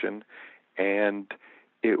situation, and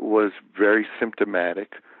it was very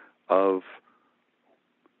symptomatic of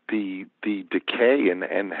the decay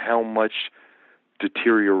and how much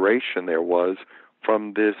deterioration there was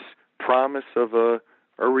from this promise of a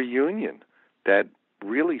reunion that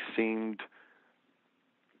really seemed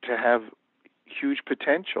to have huge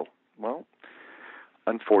potential. Well,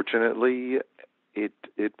 unfortunately, it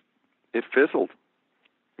fizzled.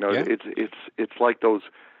 You know, Yeah. it's like those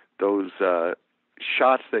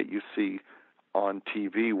shots that you see on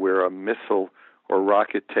TV where a missile or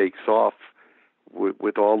rocket takes off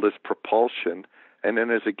with all this propulsion, and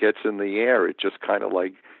then as it gets in the air, it just kind of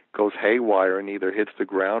like goes haywire and either hits the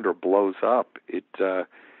ground or blows up. It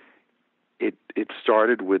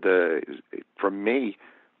started with for me,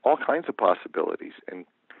 all kinds of possibilities,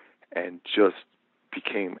 and just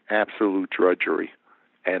became absolute drudgery,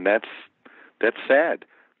 and that's sad.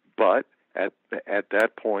 But at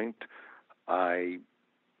that point, I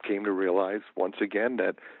came to realize once again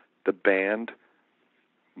that the band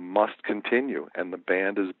must continue, and the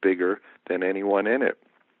band is bigger than anyone in it.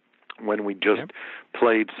 When we just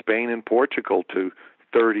played Spain and Portugal to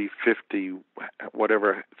 30, 50,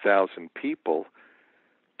 whatever thousand people,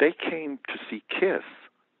 they came to see Kiss.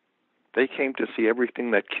 They came to see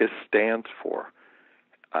everything that Kiss stands for.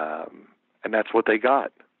 And that's what they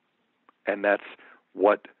got. And that's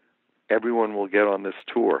what everyone will get on this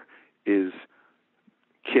tour is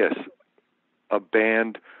Kiss, a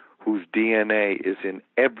band whose DNA is in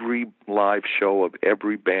every live show of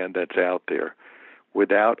every band that's out there.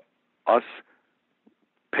 Without us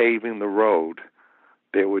paving the road,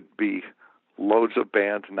 there would be loads of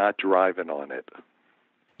bands not driving on it.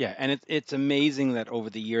 Yeah, and it's amazing that over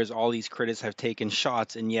the years all these critics have taken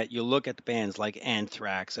shots, and yet you look at the bands like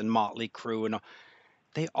Anthrax and Motley Crue, and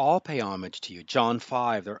they all pay homage to you. John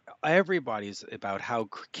Five, everybody's about how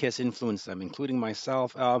Kiss influenced them, including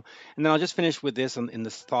myself. And then I'll just finish with this in the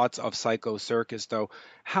thoughts of Psycho Circus, though.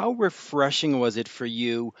 How refreshing was it for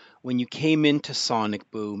you when you came into Sonic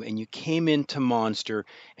Boom and you came into Monster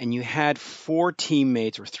and you had 4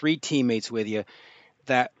 teammates or 3 teammates with you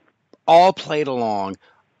that all played along,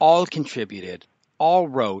 all contributed, all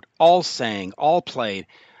wrote, all sang, all played.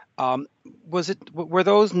 Were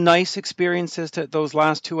those nice experiences to those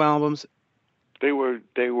last 2 albums? They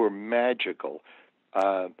were magical.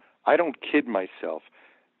 I don't kid myself.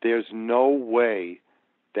 There's no way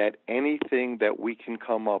that anything that we can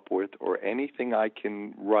come up with or anything I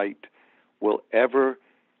can write will ever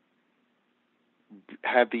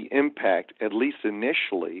have the impact, at least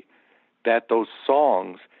initially, that those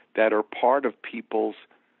songs that are part of people's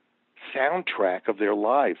soundtrack of their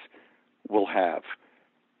lives will have.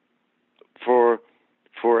 For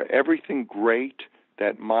everything great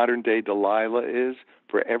that Modern Day Delilah is,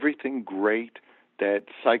 for everything great that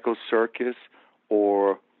Psycho Circus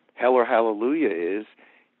or Hell or Hallelujah is,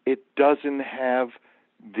 it doesn't have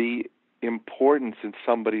the importance in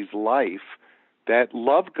somebody's life that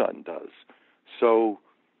Love Gun does. So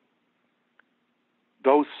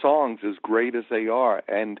those songs, as great as they are,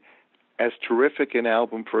 and as terrific an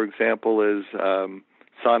album, for example, as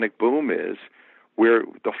Sonic Boom is, where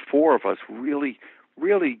the four of us really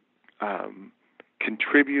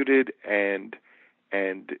contributed and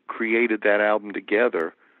created that album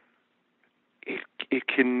together, it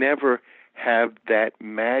can never have that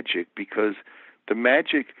magic, because the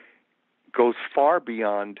magic goes far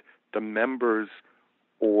beyond the members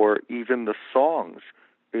or even the songs.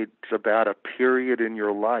 It's about a period in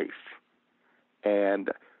your life, and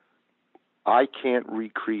I can't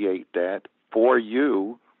recreate that for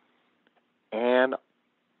you, and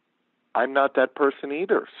I'm not that person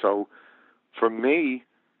either. So for me,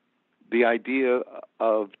 the idea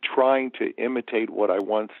of trying to imitate what I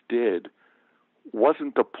once did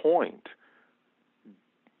wasn't the point.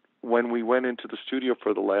 When we went into the studio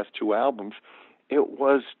for the last two albums, it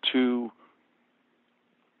was to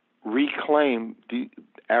reclaim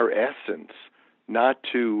our essence, not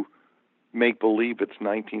to make believe it's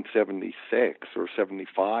 1976 or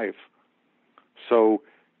 75. So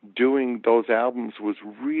doing those albums was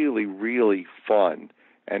really, really fun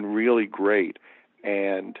and really great,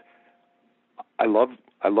 and I love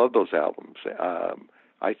those albums.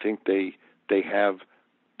 I think they have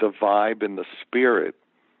the vibe and the spirit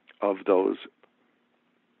of those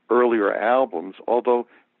earlier albums, although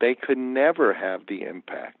they could never have the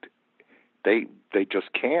impact. They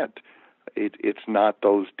just can't. It's not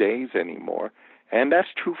those days anymore, and that's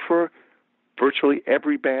true for virtually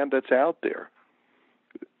every band that's out there.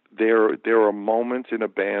 There are moments in a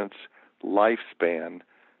band's lifespan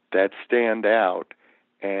that stand out,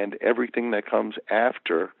 and everything that comes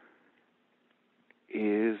after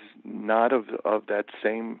is not of that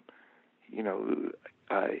same,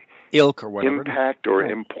 ilk or whatever, impact or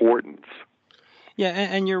importance. Yeah,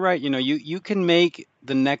 and you're right. You can make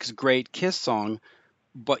the next great Kiss song,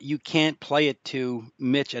 but you can't play it to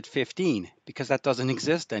Mitch at 15 because that doesn't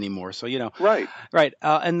exist anymore. So Right. right.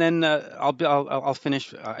 And then I'll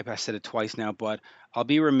finish. I said it twice now, but I'll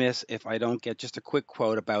be remiss if I don't get just a quick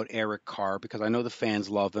quote about Eric Carr, because I know the fans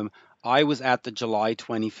love him. I was at the July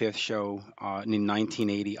 25th show in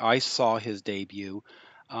 1980. I saw his debut.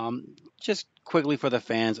 Just quickly for the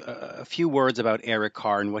fans, a few words about Eric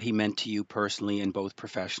Carr and what he meant to you personally and both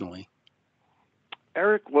professionally.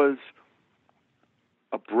 Eric was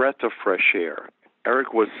a breath of fresh air.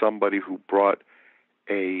 Eric was somebody who brought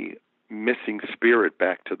a missing spirit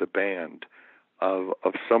back to the band, of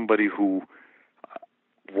somebody who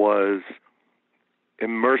was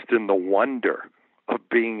immersed in the wonder of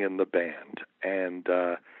being in the band and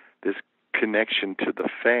this connection to the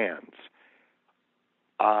fans.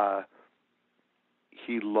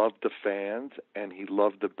 He loved the fans and he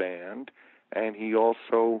loved the band, and he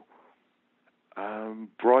also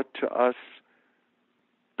brought to us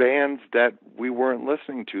bands that we weren't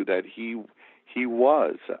listening to, that he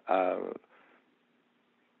was.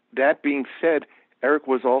 That being said, Eric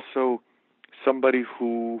was also somebody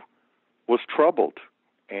who was troubled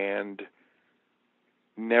and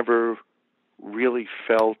never really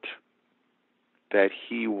felt that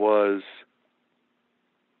he was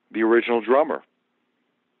the original drummer.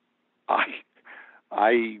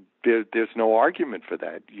 There's no argument for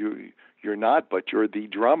that. You're not, but you're the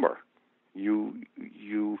drummer. You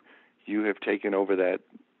have taken over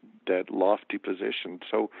that lofty position.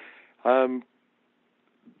 So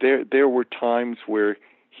there were times where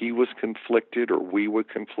he was conflicted or we were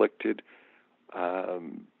conflicted.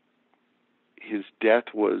 His death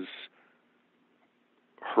was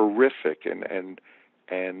horrific and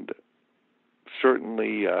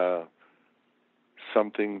certainly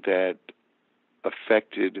something that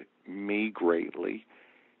affected me greatly,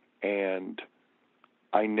 and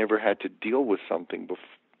I never had to deal with something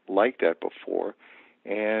like that before.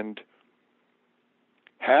 And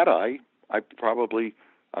had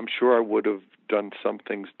I'm sure I would have done some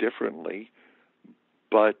things differently,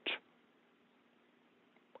 but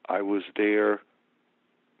I was there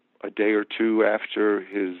a day or two after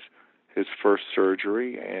his first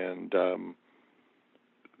surgery, and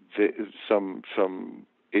some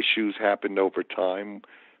issues happened over time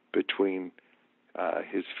between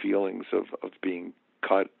his feelings of being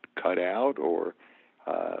cut out, or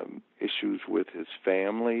issues with his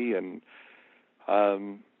family, and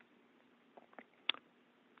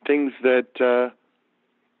things that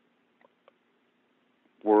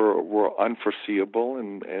were unforeseeable,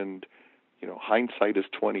 and hindsight is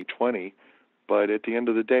 20/20. But at the end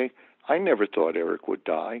of the day, I never thought Eric would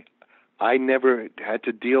die. I never had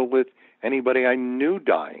to deal with anybody I knew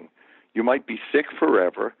dying. You might be sick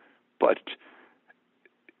forever, but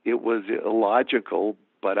it was illogical.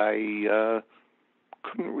 But I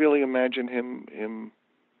couldn't really imagine him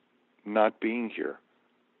not being here.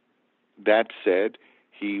 That said,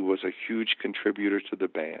 he was a huge contributor to the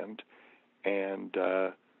band, and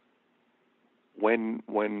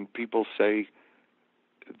when people say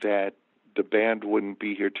that the band wouldn't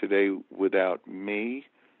be here today without me,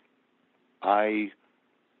 I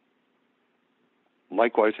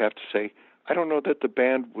likewise have to say I don't know that the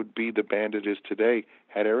band would be the band it is today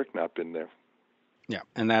had Eric not been there. Yeah,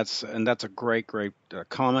 and that's a great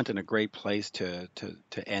comment and a great place to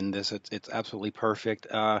end this. It's absolutely perfect.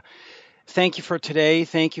 Thank you for today.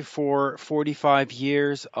 Thank you for 45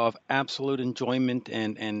 years of absolute enjoyment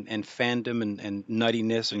and fandom and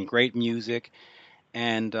nuttiness and great music.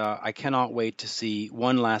 And I cannot wait to see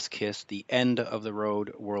One Last Kiss, the end of the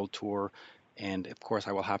road world tour. And of course,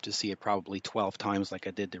 I will have to see it probably 12 times like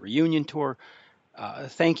I did the reunion tour.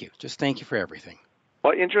 Thank you. Just thank you for everything.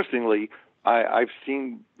 Well, interestingly, I've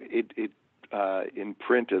seen it in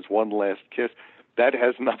print as One Last Kiss. That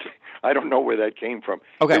has nothing. I don't know where that came from.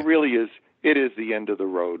 Okay. It really is. It is the end of the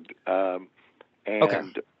road, and okay.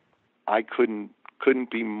 I couldn't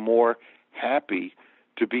be more happy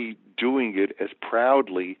to be doing it as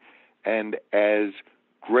proudly and as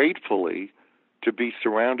gratefully to be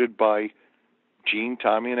surrounded by Gene,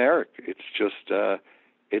 Tommy, and Eric. It's just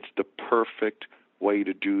it's the perfect way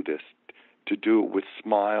to do this. To do it with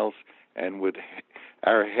smiles and with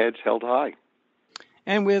our heads held high.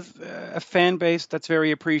 And with a fan base that's very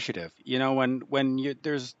appreciative. When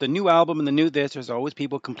there's the new album and the new this, there's always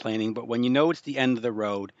people complaining. But when you know it's the end of the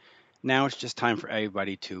road, now it's just time for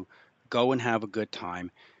everybody to go and have a good time,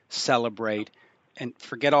 celebrate, and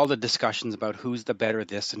forget all the discussions about who's the better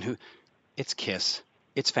this and who. It's Kiss.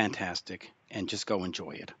 It's fantastic. And just go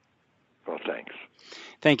enjoy it. Well, thanks.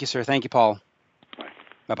 Thank you, sir. Thank you, Paul. Bye.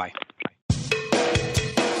 Bye-bye.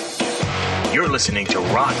 You're listening to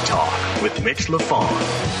Rock Talk with Mitch Lafon.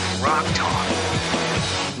 Rock Talk.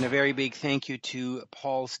 And a very big thank you to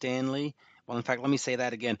Paul Stanley. Well, in fact, let me say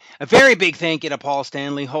that again. A very big thank you to Paul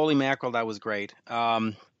Stanley. Holy mackerel, that was great.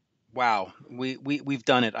 Wow, we've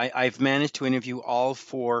done it. I've managed to interview all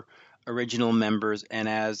 4 original members, and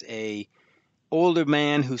as a older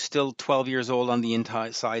man who's still 12 years old on the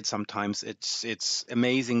inside sometimes, it's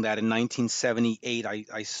amazing that in 1978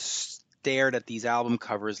 I stared at these album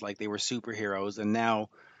covers like they were superheroes, and now,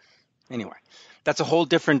 anyway, that's a whole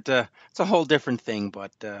different thing.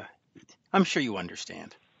 But I'm sure you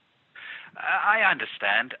understand. I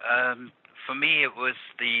understand. For me, it was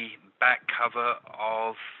the back cover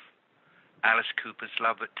of Alice Cooper's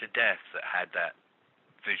 "Love It to Death" that had that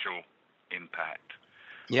visual impact.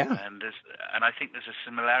 Yeah, and I think there's a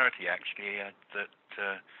similarity actually that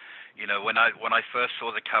when I first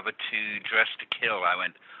saw the cover to "Dress to Kill," I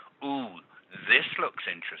went, ooh, this looks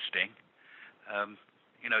interesting. A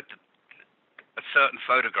certain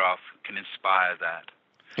photograph can inspire that.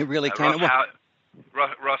 It really can.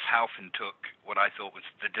 Ross Halfin took what I thought was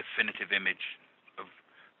the definitive image of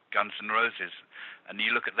Guns N' Roses, and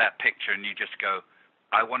you look at that picture and you just go,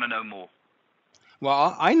 I want to know more.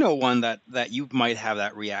 Well, I know one that you might have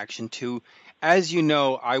that reaction to. As you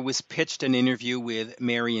know, I was pitched an interview with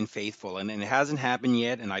Marian Faithfull, and it hasn't happened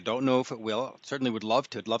yet, and I don't know if it will. Certainly would love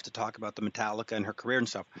to. I'd love to talk about the Metallica and her career and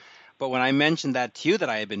stuff. But when I mentioned that to you, that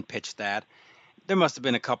I had been pitched that, there must have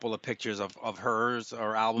been a couple of pictures of hers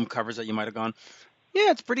or album covers that you might have gone,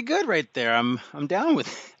 yeah, it's pretty good right there. I'm down with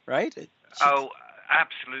it, right? Oh,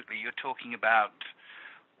 absolutely. You're talking about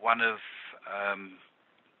one of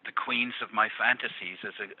the queens of my fantasies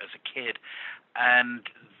as a kid. And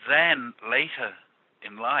then later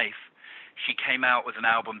in life, she came out with an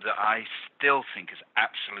album that I still think is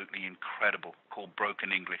absolutely incredible called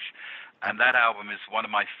Broken English. And that album is one of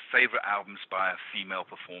my favorite albums by a female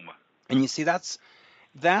performer. And you see, that's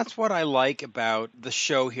what I like about the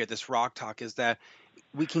show here, this Rock Talk, is that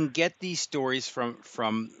we can get these stories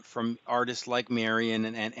from artists like Marian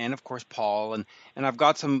and of course Paul, and I've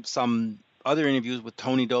got some other interviews with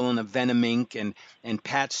Tony Dolan of Venom Inc. and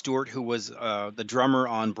Pat Stewart, who was the drummer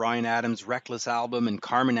on Bryan Adams' Reckless album, and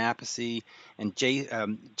Carmen Appice and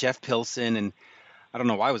Jeff Pilson, and I don't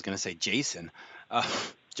know why I was going to say Jason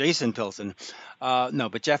Pilson, no,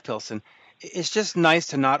 but Jeff Pilson. It's just nice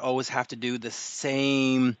to not always have to do the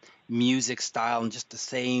same music style and just the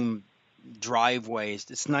same driveways.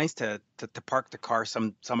 It's nice to park the car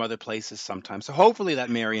some other places sometimes. So hopefully that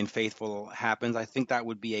Marian Faithfull happens. I think that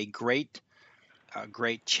would be a great a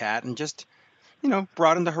great chat and just,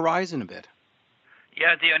 broaden the horizon a bit.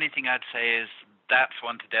 Yeah, the only thing I'd say is that's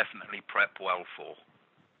one to definitely prep well for.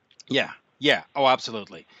 Yeah. Oh,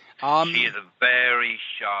 absolutely. She is a very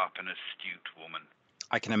sharp and astute woman.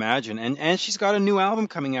 I can imagine. And she's got a new album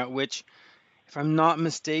coming out, which, if I'm not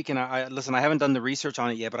mistaken, I haven't done the research on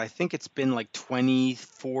it yet, but I think it's been like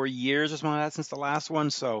 24 years or something like that since the last one.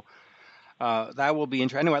 So that will be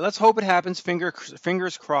interesting. Anyway, let's hope it happens.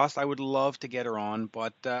 Fingers crossed. I would love to get her on,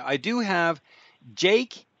 but I do have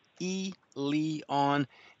Jake E. Lee on.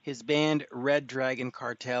 His band Red Dragon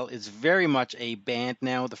Cartel is very much a band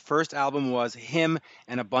now. The first album was him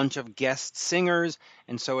and a bunch of guest singers,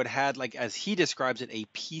 and so it had, like, as he describes it, a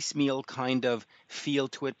piecemeal kind of feel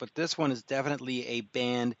to it. But this one is definitely a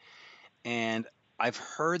band, and I've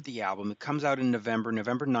heard the album. It comes out in November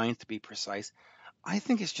 9th to be precise. I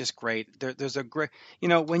think it's just great. There's a great,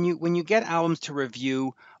 when you get albums to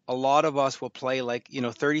review, a lot of us will play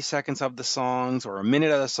 30 seconds of the songs or a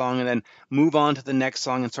minute of the song and then move on to the next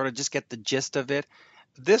song and sort of just get the gist of it.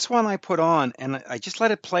 This one I put on and I just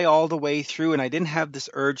let it play all the way through, and I didn't have this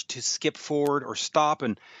urge to skip forward or stop,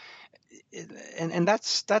 and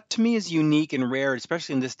that to me is unique and rare,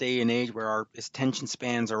 especially in this day and age where our attention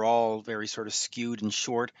spans are all very sort of skewed and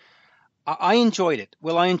short. I enjoyed it.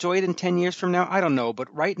 Will I enjoy it in 10 years from now? I don't know.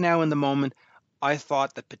 But right now in the moment, I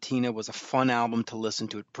thought that Patina was a fun album to listen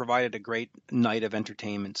to. It provided a great night of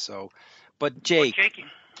entertainment. But Jake. Well, Jakey,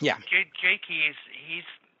 yeah. Jakey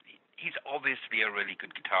he's obviously a really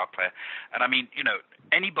good guitar player. And I mean,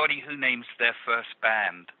 anybody who names their first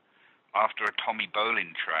band after a Tommy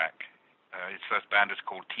Bolin track, his first band is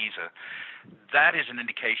called Teaser, that is an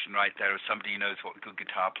indication right there of somebody who knows what good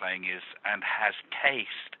guitar playing is and has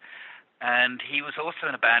taste. And he was also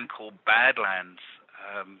in a band called Badlands,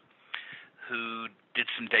 who did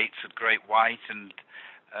some dates with Great White, and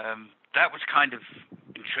that was kind of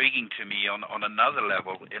intriguing to me on another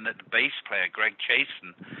level, in that the bass player, Greg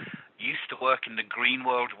Chasen, used to work in the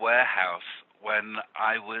Greenworld warehouse when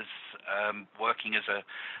I was working as a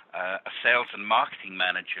sales and marketing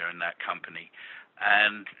manager in that company.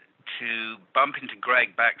 And to bump into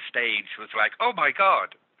Greg backstage was like, oh my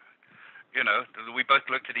God. We both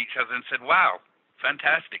looked at each other and said, wow,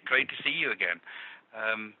 fantastic, great to see you again.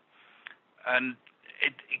 And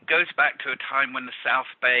it goes back to a time when the South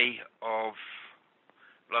Bay of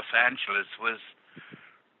Los Angeles was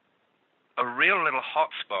a real little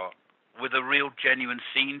hotspot with a real genuine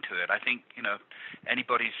scene to it. I think,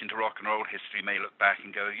 anybody who's into rock and roll history may look back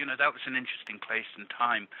and go, that was an interesting place and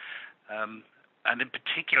time. And in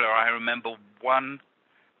particular, I remember one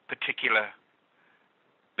particular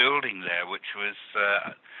building there, which was,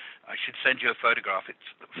 I should send you a photograph. It's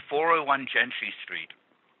 401 Gentry Street.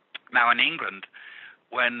 Now, in England,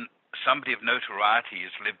 when somebody of notoriety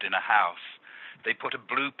has lived in a house, they put a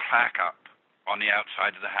blue plaque up on the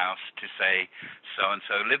outside of the house to say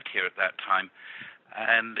so-and-so lived here at that time.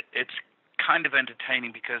 And it's kind of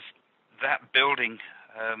entertaining because that building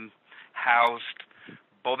housed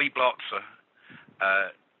Bobby Blotzer.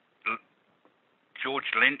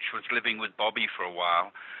 George Lynch was living with Bobby for a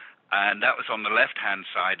while, and that was on the left-hand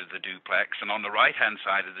side of the duplex. And on the right-hand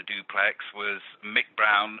side of the duplex was Mick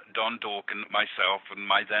Brown, Don Dorkin, myself, and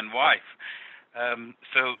my then wife.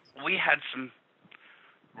 So we had some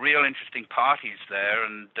real interesting parties there,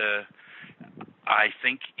 and I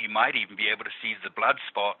think you might even be able to see the blood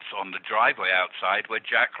spots on the driveway outside where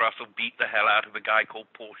Jack Russell beat the hell out of a guy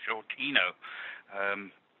called Paul Shortino,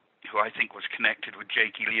 who I think was connected with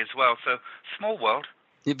Jakey Lee as well. So, small world.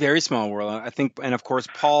 Very small world, I think. And of course,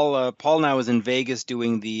 Paul now is in Vegas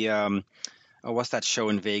doing the what's that show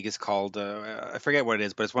in Vegas called? I forget what it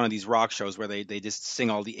is, but it's one of these rock shows where they just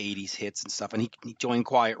sing all the 80s hits and stuff. And he joined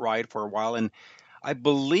Quiet Riot for a while, and I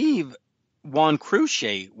believe Juan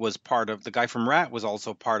Cruce was part of, the guy from Rat was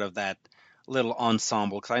also part of that little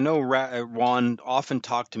ensemble, because I know Juan often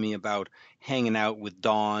talked to me about hanging out with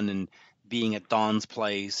Don and being at Don's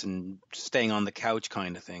place and staying on the couch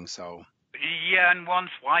kind of thing. So yeah, and Juan's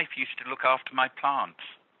wife used to look after my plants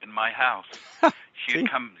in my house. She'd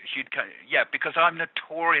come, yeah, because I'm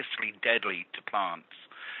notoriously deadly to plants,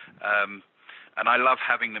 and I love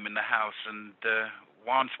having them in the house. And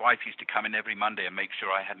Juan's wife used to come in every Monday and make sure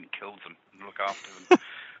I hadn't killed them and look after them.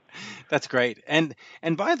 That's great. And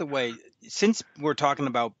by the way, since we're talking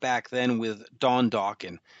about back then with Don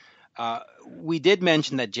Dokken, we did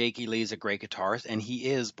mention that Jakey Lee is a great guitarist, and he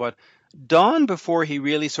is, but Don, before he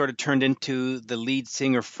really sort of turned into the lead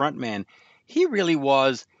singer frontman, he really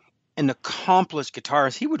was an accomplished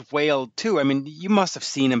guitarist. He would wail too. I mean, you must have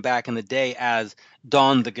seen him back in the day as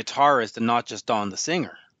Don the guitarist and not just Don the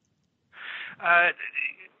singer.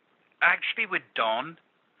 actually, with Don,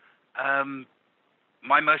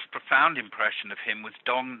 my most profound impression of him was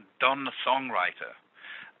Don the songwriter.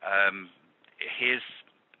 His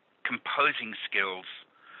composing skills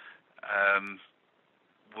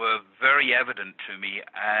were very evident to me,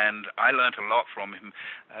 and I learned a lot from him.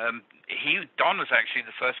 Don was actually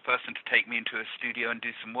the first person to take me into a studio and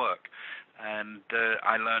do some work, and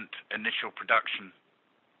I learned initial production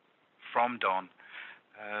from Don.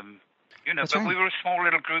 That's but right. we were a small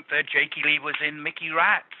little group there. Jakey Lee was in Mickey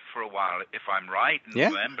Rat for a while, if I'm right in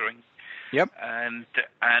remembering. Yep. And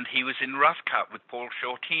he was in Rough Cut with Paul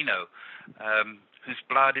Shortino, whose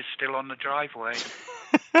blood is still on the driveway.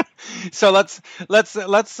 So let's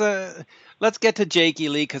get to Jakey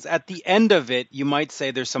Lee, because at the end of it, you might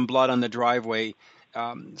say there's some blood on the driveway.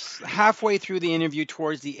 Halfway through the interview,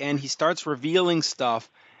 towards the end, he starts revealing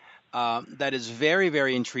stuff that is very,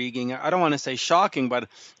 very intriguing. I don't want to say shocking, but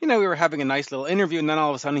we were having a nice little interview, and then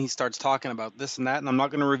all of a sudden he starts talking about this and that, and I'm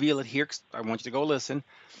not going to reveal it here because I want you to go listen.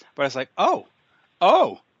 But it's like, oh.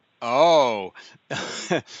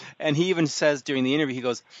 And he even says during the interview, he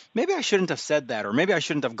goes, maybe I shouldn't have said that, or maybe I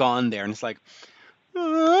shouldn't have gone there. And it's like,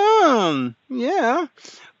 yeah.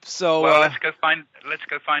 So let's go find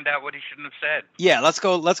out what he shouldn't have said. Yeah, let's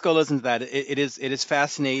go listen to that. It is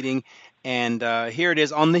fascinating. And here it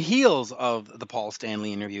is on the heels of the Paul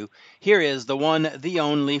Stanley interview. Here is the one, the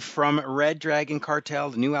only, from Red Dragon Cartel.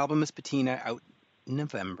 The new album is Patina, out in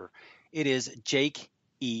November. It is Jake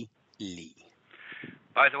E. Lee.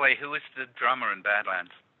 By the way, who is the drummer in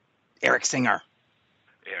Badlands? Eric Singer.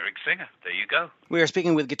 Eric Singer. There you go. We are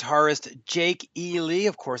speaking with guitarist Jake E. Lee.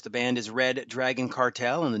 Of course, the band is Red Dragon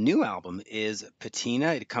Cartel, and the new album is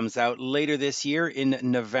Patina. It comes out later this year in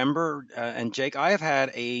November. And Jake, I have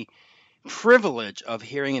had a privilege of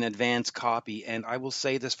hearing an advance copy, and I will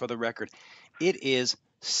say this for the record, it is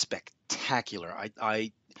spectacular.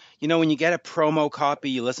 I when you get a promo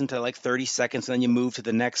copy, you listen to like 30 seconds and then you move to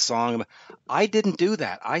the next song. I didn't do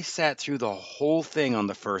that. I sat through the whole thing on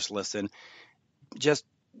the first listen. Just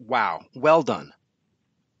wow, well done.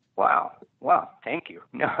 Wow, thank you.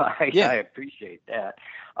 No, I appreciate that.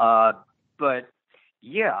 But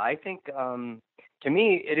yeah, I think to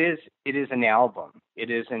me it is an album.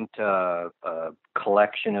 It isn't a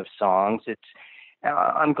collection of songs.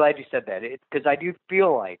 I'm glad you said that, because I do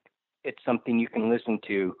feel like it's something you can listen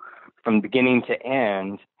to from beginning to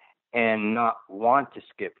end and not want to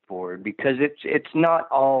skip forward, because it's not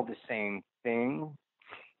all the same thing.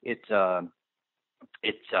 It's okay.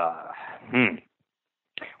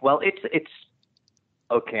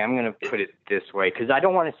 I'm going to put it this way, because I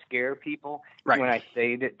don't want to scare people when I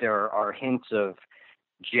say that there are hints of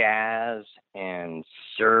jazz and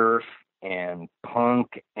surf and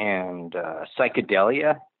punk and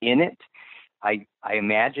psychedelia in it. I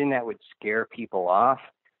imagine that would scare people off,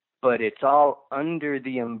 but it's all under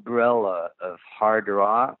the umbrella of hard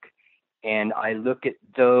rock. And I look at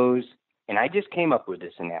those, and I just came up with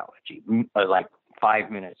this analogy like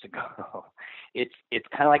 5 minutes ago. It's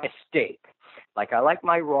kind of like a steak. Like I like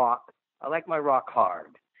my rock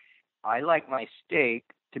hard. I like my steak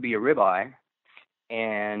to be a ribeye,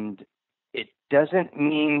 and it doesn't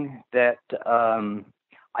mean that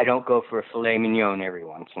I don't go for a filet mignon every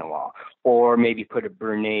once in a while, or maybe put a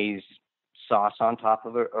béarnaise sauce on top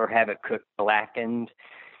of it, or have it cooked blackened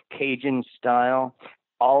Cajun style.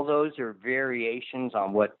 All those are variations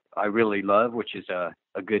on what I really love, which is a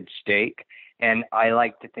good steak. And I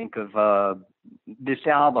like to think of this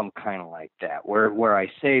album kind of like that, where I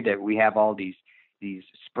say that we have all these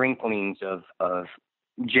sprinklings of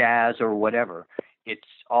jazz or whatever. It's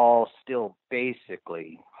all still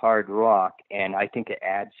basically hard rock, and I think it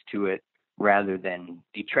adds to it rather than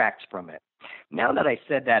detracts from it. Now that I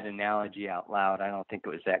said that analogy out loud, I don't think it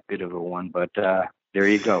was that good of a one, but there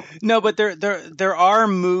you go. No, but there are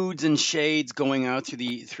moods and shades going out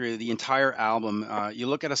through the entire album. You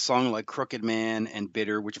look at a song like Crooked Man and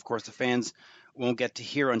Bitter, which of course the fans won't get to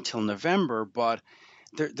hear until November, but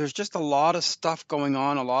there's just a lot of stuff going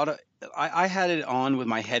on. I had it on with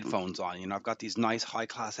my headphones on. I've got these nice high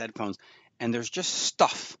class headphones, and there's just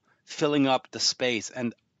stuff filling up the space,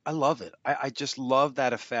 and I love it. I just love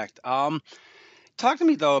that effect. Talk to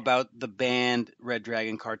me though about the band Red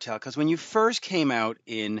Dragon Cartel, because when you first came out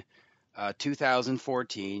in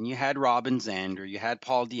 2014, you had Robin Zander, you had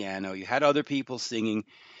Paul Di'Anno, you had other people singing,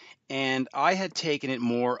 and I had taken it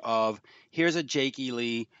more of, here's a Jakey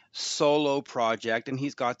Lee solo project, and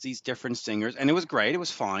he's got these different singers, and it was great, it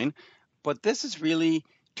was fine, but this is really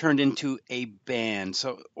turned into a band.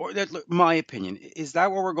 So, my opinion, is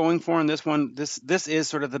that what we're going for in this one? This is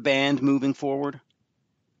sort of the band moving forward.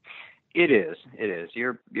 It is.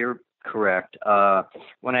 You're Correct.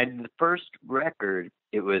 When I did the first record,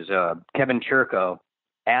 it was Kevin Churko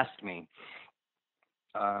asked me,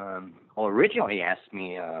 originally asked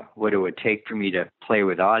me what it would take for me to play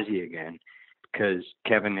with Ozzy again, because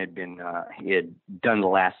Kevin had been,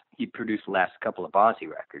 he produced the last couple of Ozzy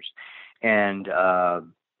records. And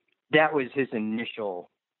that was his initial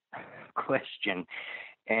question.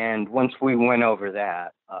 And once we went over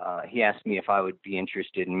that, he asked me if I would be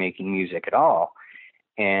interested in making music at all.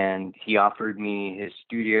 And he offered me his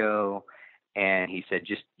studio, and he said,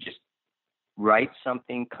 just write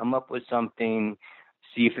something, come up with something,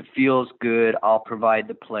 see if it feels good. I'll provide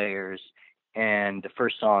the players. And the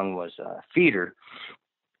first song was Feeder,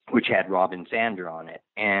 which had Robin Zander on it.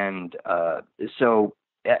 And so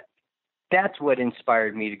that's what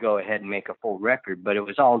inspired me to go ahead and make a full record. But it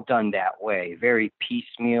was all done that way, very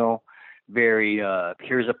piecemeal, very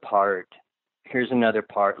here's a part, here's another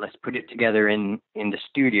part. Let's put it together in the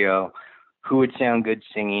studio. Who would sound good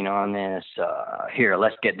singing on this? Here,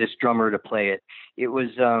 let's get this drummer to play it. It was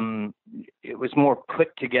more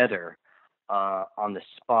put together on the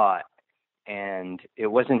spot. And it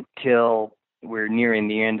wasn't till we're nearing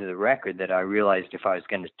the end of the record that I realized if I was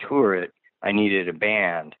going to tour it, I needed a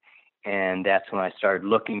band. And that's when I started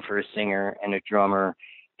looking for a singer and a drummer.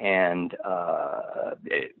 And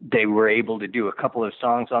they were able to do a couple of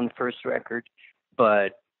songs on the first record.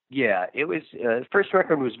 But yeah, it was the first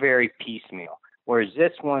record was very piecemeal, whereas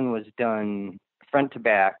this one was done front to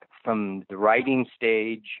back from the writing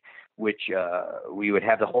stage, which we would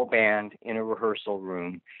have the whole band in a rehearsal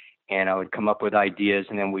room, and I would come up with ideas,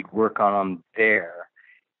 and then we'd work on them there.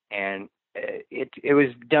 And it was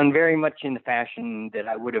done very much in the fashion that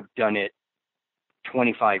I would have done it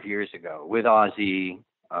 25 years ago with Ozzy,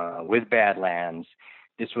 with Badlands.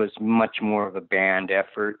 This was much more of a band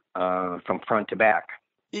effort from front to back.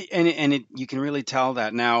 And you can really tell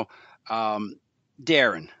that now.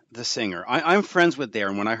 Darren, the singer, I'm friends with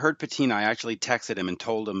Darren. When I heard Patina, I actually texted him and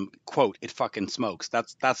told him, quote, "It fucking smokes."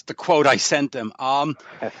 That's the quote I sent him.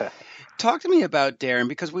 Talk to me about Darren,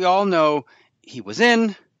 because we all know he was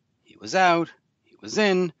in, he was out, he was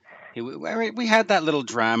in. We had that little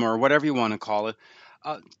drama, or whatever you want to call it.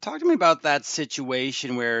 Talk to me about that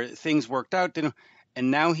situation where things worked out, and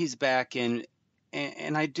now he's back in.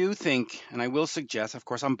 And I do think, and I will suggest, of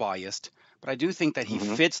course I'm biased, but I do think that he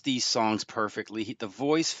fits these songs perfectly. The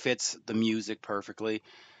voice fits the music perfectly.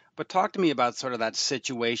 But talk to me about sort of that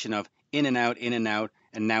situation of in and out,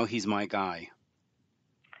 and now he's my guy.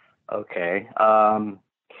 Okay.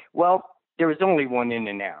 Well, there was only one in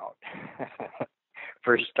and out.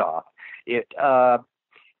 First off, he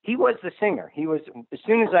was the singer. He was, as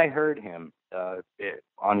soon as I heard him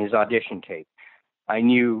on his audition tape, I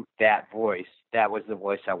knew that voice. That was the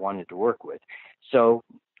voice I wanted to work with. So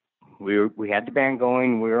we had the band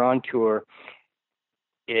going. We were on tour.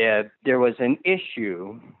 There was an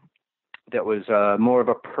issue that was more of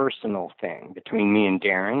a personal thing between me and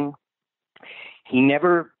Darren. He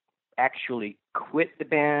never actually quit the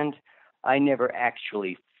band. I never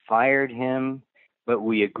actually fired him, but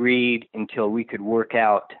we agreed until we could work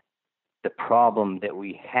out the problem that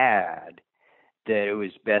we had, that it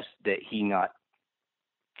was best that he not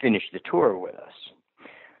finish the tour with us.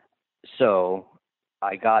 So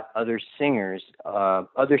I got other singers.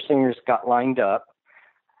 Other singers got lined up.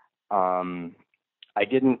 I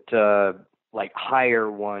didn't hire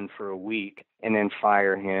one for a week and then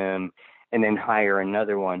fire him and then hire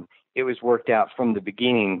another one. It was worked out from the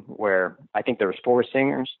beginning, where I think there was 4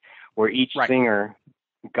 singers, where each singer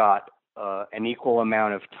got an equal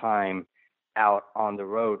amount of time out on the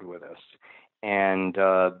road with us. And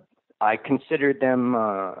I considered them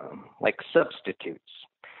like substitutes.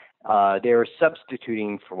 They were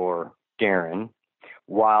substituting for Darren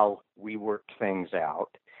while we worked things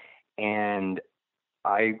out, and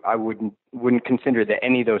I wouldn't consider that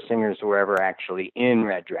any of those singers were ever actually in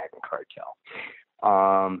Red Dragon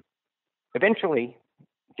Cartel. Eventually,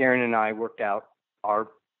 Darren and I worked out our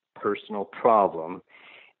personal problem,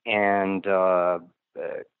 and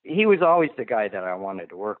he was always the guy that I wanted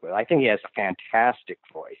to work with. I think he has a fantastic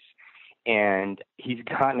voice. And he's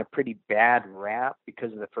gotten a pretty bad rap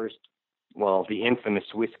because of the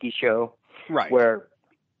infamous Whiskey Show, where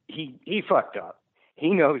he fucked up.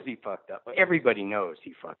 He knows he fucked up. Everybody knows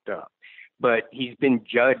he fucked up. But he's been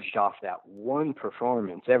judged off that one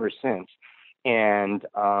performance ever since. And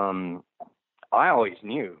I always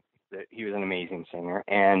knew that he was an amazing singer,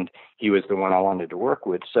 and he was the one I wanted to work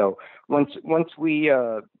with. So once we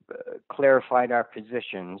clarified our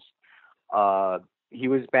positions, he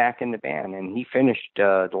was back in the band, and he finished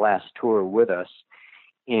the last tour with us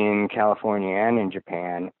in California and in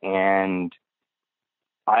Japan. And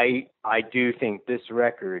I do think this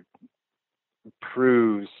record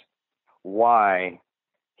proves why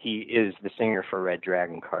he is the singer for Red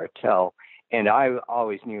Dragon Cartel, and I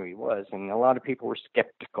always knew he was, and a lot of people were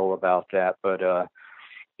skeptical about that, but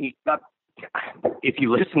if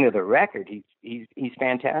you listen to the record, he's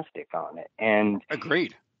fantastic on it, and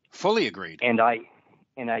agreed, fully agreed, and I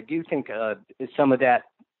do think some of that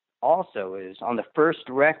also is on the first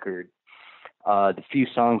record. The few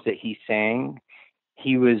songs that he sang,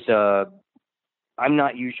 he was. I'm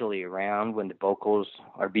not usually around when the vocals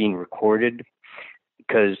are being recorded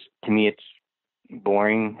because to me it's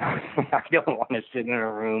boring. I don't want to sit in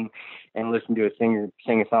a room and listen to a singer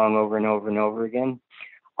sing a song over and over and over again.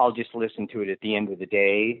 I'll just listen to it at the end of the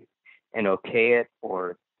day and okay it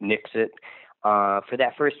or nix it. For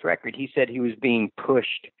that first record, he said he was being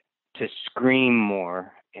pushed to scream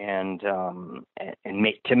more and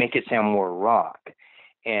make it sound more rock.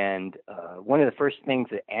 And one of the first things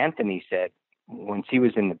that Anthony said once he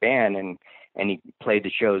was in the band and he played the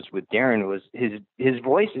shows with Darren was his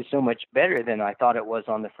voice is so much better than I thought it was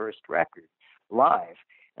on the first record live.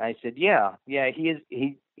 And I said, yeah, he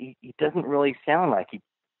doesn't really sound like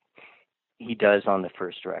he does on the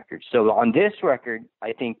first record. So on this record,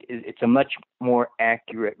 I think it's a much more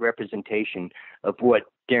accurate representation of what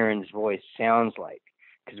Darren's voice sounds like,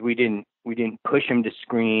 because we didn't push him to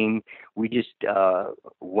scream. We just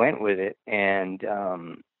went with it, and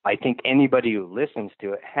I think anybody who listens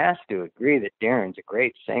to it has to agree that Darren's a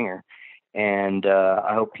great singer, and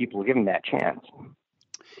I hope people give him that chance.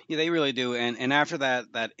 Yeah, they really do. And after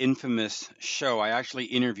that infamous show, I actually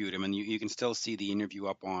interviewed him, and you can still see the interview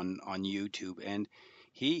up on YouTube. And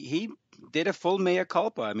he did a full mea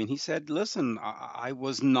culpa. I mean, he said, "Listen, I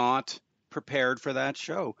was not prepared for that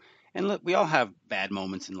show." And look, we all have bad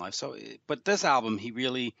moments in life. So, but this album, he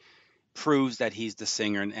really proves that he's the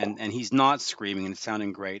singer, and he's not screaming, and it's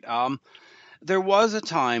sounding great. There was a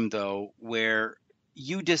time though where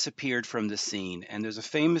you disappeared from the scene, and there's a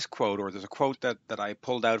famous quote, or there's a quote that I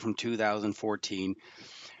pulled out from 2014,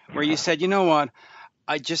 where you said, "You know what?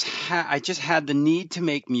 I just had the need to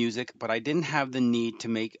make music, but I didn't have the need to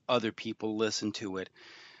make other people listen to it."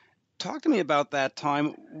 Talk to me about that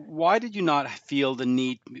time. Why did you not feel the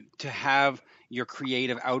need to have your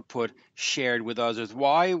creative output shared with others?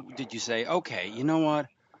 Why did you say, "Okay, you know what?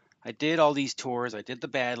 I did all these tours. I did the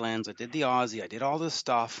Badlands. I did the Ozzy. I did all this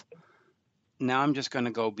stuff. Now I'm just going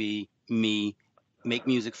to go be me, make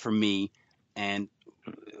music for me." And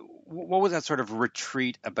what was that sort of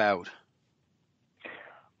retreat about?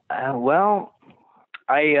 Well,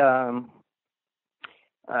 I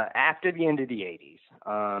after the end of the 80s,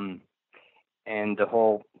 and the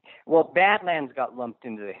whole, Badlands got lumped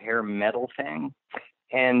into the hair metal thing,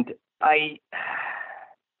 and I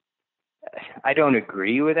don't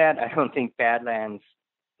agree with that. I don't think Badlands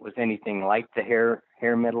was anything like the hair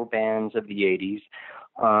metal bands of the 80s,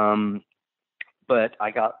 but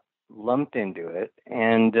I got lumped into it,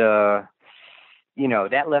 and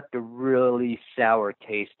that left a really sour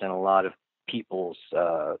taste in a lot of people's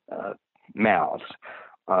mouths.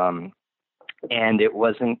 And it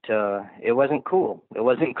wasn't cool. It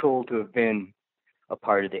wasn't cool to have been a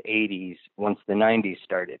part of the 80s once the 90s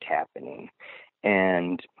started happening.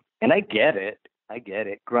 And I get it.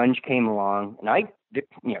 Grunge came along, and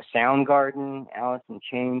Soundgarden, Alice in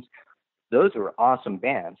Chains, those were awesome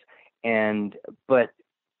bands. But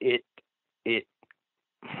it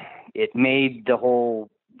made the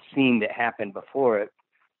whole scene that happened before it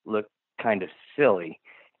look kind of silly.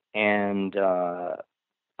 And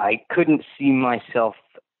I couldn't see myself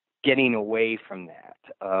getting away from that.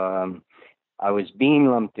 I was being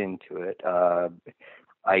lumped into it.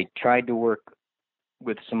 I tried to work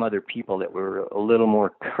with some other people that were a little more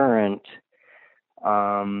current,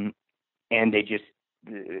 and they just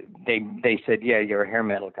they said, "Yeah, you're a hair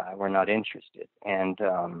metal guy. We're not interested." And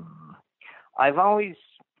I've always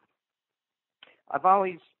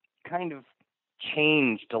kind of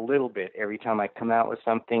changed a little bit every time I come out with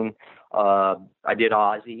something. I did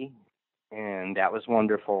Ozzy, and that was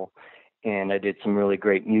wonderful, and I did some really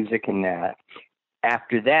great music in that.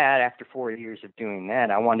 After 4 years of doing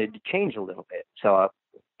that, I wanted to change a little bit, so I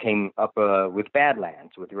came up with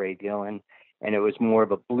Badlands with Ray Gillen, and it was more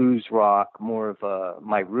of a blues rock, more of a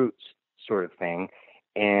my roots sort of thing,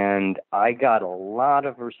 and I got a lot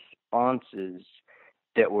of responses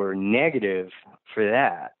that were negative for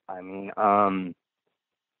that. I mean,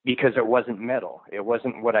 because it wasn't metal. It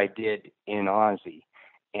wasn't what I did in Ozzy.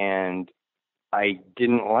 And I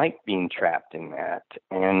didn't like being trapped in that.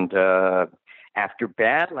 And after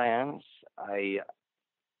Badlands, I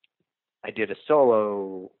did a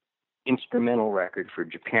solo instrumental record for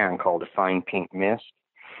Japan called A Fine Pink Mist.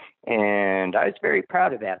 And I was very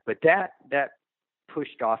proud of that. But that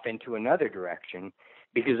pushed off into another direction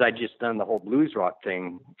because I'd just done the whole blues rock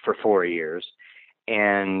thing for 4 years.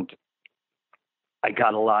 And I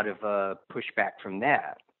got a lot of pushback from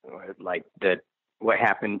that. Like that, what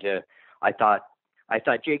happened to, I thought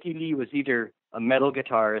Jakey Lee was either a metal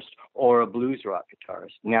guitarist or a blues rock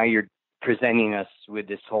guitarist. Now you're presenting us with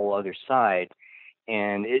this whole other side.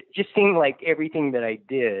 And it just seemed like everything that I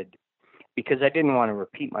did, because I didn't want to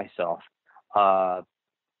repeat myself, I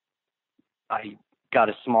got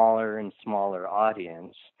a smaller and smaller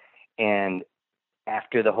audience. And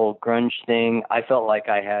after the whole grunge thing, I felt like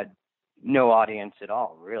I had no audience at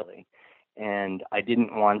all, really. And I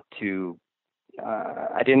didn't want to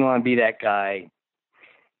be that guy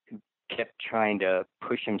who kept trying to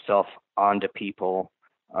push himself onto people.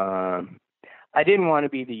 I didn't want to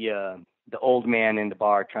be the old man in the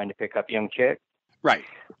bar trying to pick up young chicks. Right.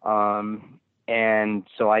 And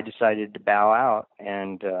so I decided to bow out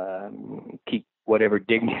and keep whatever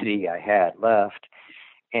dignity I had left.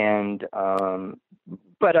 And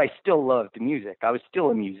but I still loved the music. I was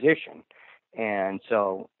still a musician. And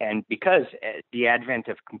because the advent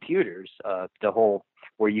of computers, the whole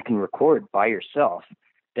where you can record by yourself,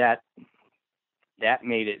 that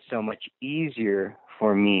made it so much easier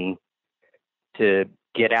for me to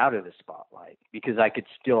get out of the spotlight, because I could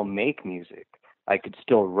still make music. I could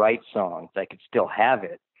still write songs. I could still have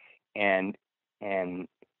it, and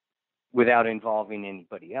without involving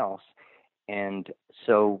anybody else. And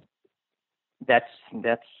so that's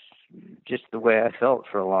just the way I felt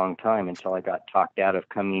for a long time, until I got talked out of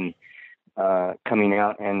coming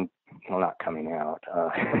out, and well, not coming out.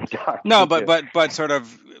 No, but sort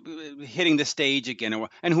of hitting the stage again,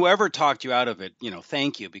 and whoever talked you out of it,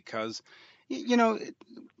 thank you, because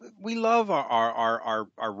we love our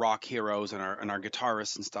rock heroes and our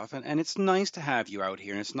guitarists and stuff, and it's nice to have you out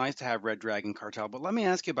here, and it's nice to have Red Dragon Cartel. But let me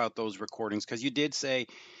ask you about those recordings, because you did say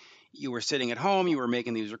you were sitting at home, you were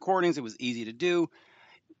making these recordings, it was easy to do.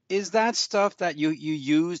 Is that stuff that you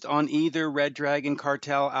used on either Red Dragon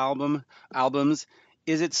Cartel albums?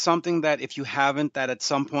 Is it something that if you haven't, that at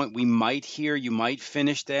some point we might hear, you might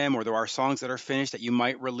finish them, or there are songs that are finished that you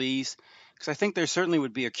might release? Because I think there certainly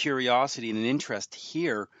would be a curiosity and an interest to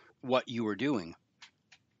hear what you were doing.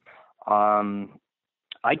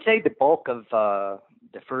 I'd say the bulk of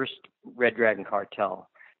the first Red Dragon Cartel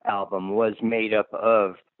album was made up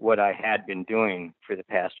of what I had been doing for the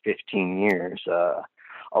past 15 years.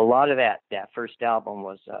 A lot of that first album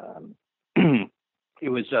was,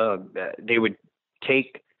 they would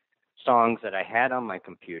take songs that I had on my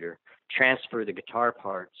computer, transfer the guitar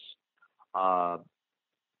parts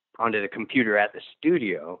onto the computer at the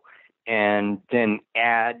studio, and then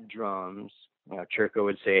add drums. Churko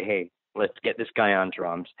would say, "Hey, let's get this guy on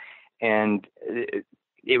drums," and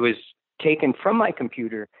it was taken from my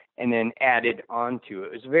computer and then added onto it.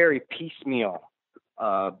 It was a very piecemeal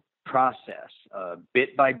process,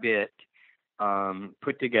 bit by bit,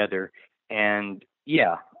 put together. And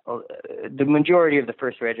the majority of the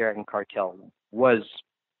first Red Dragon Cartel was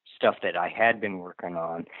stuff that I had been working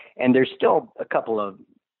on, and there's still a couple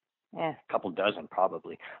dozen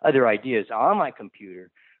probably other ideas on my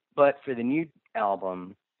computer. But for the new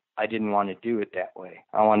album, I didn't want to do it that way.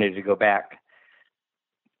 I wanted to go back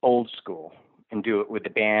old school and do it with the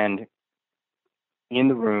band in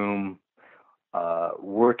the room,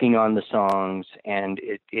 working on the songs, and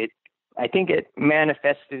I think it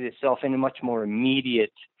manifested itself in a much more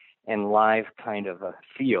immediate and live kind of a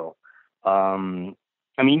feel.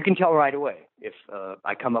 You can tell right away if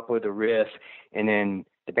I come up with a riff and then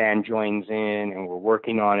the band joins in and we're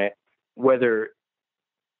working on it, whether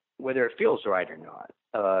it feels right or not.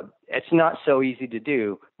 It's not so easy to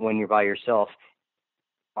do when you're by yourself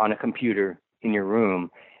on a computer in your room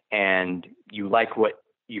and you like what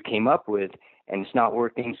you came up with and it's not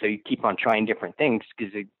working, so you keep on trying different things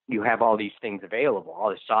because you have all these things available,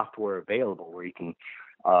 all the software available where you can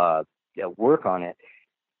work on it.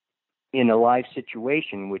 In a live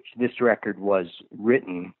situation, which this record was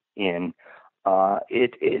written in,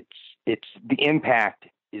 it's the impact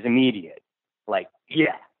is immediate. Like,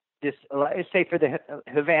 let's say for the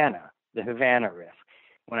Havana riff,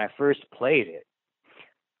 when I first played it,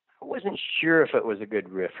 I wasn't sure if it was a good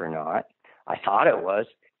riff or not. I thought it was.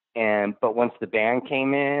 But once the band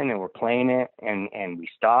came in and we're playing it and we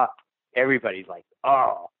stopped, everybody's like,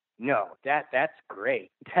 "Oh no, that's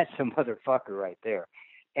great. That's a motherfucker right there."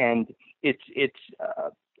 And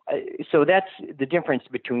so that's the difference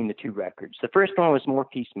between the two records. The first one was more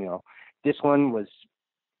piecemeal. This one was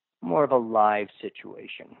more of a live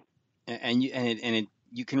situation. And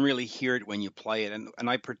you can really hear it when you play it, and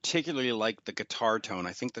I particularly like the guitar tone.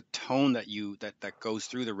 I think the tone that goes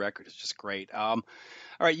through the record is just great. All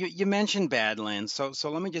right, you mentioned Badlands,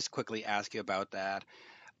 so let me just quickly ask you about that.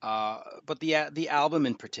 But the album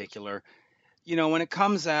in particular, when it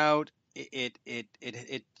comes out, it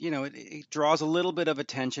draws a little bit of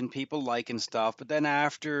attention. People like and stuff, but then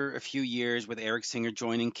after a few years with Eric Singer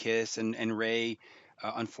joining Kiss and Ray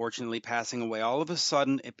unfortunately passing away, all of a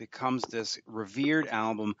sudden it becomes this revered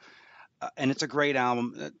album, and it's a great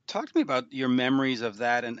album. Talk to me about your memories of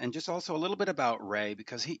that, and just also a little bit about Ray,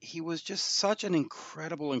 because he was just such an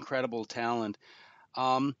incredible talent.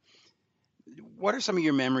 Um, what are some of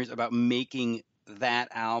your memories about making that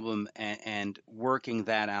album and working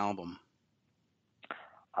that album?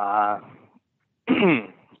 Uh,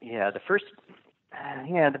 yeah, the first,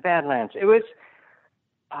 the Badlands. It was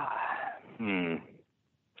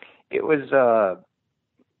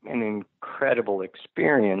an incredible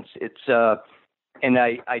experience. And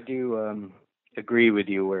I do agree with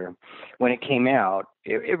you where when it came out,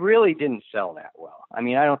 it really didn't sell that well. I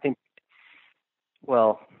mean, I don't think.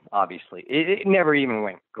 Well, obviously, it never even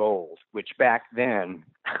went gold, which back then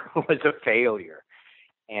was a failure,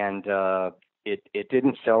 and it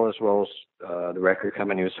didn't sell as well as the record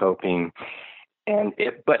company was hoping.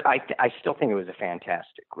 But I still think it was a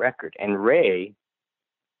fantastic record. And Ray,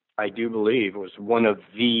 I do believe, was one of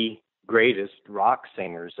the greatest rock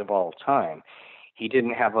singers of all time. He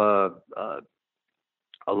didn't have a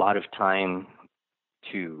lot of time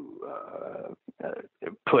to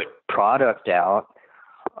put product out,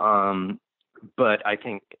 but I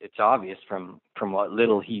think it's obvious from what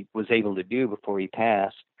little he was able to do before he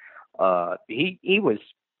passed. He was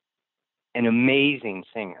an amazing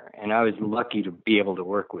singer, and I was lucky to be able to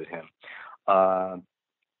work with him. I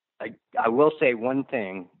will say one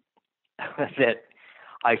thing that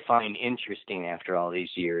I find interesting after all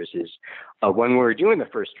these years is when we were doing the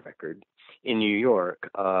first record in New York,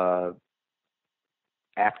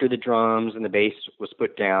 after the drums and the bass was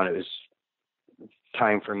put down, it was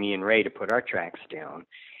time for me and Ray to put our tracks down.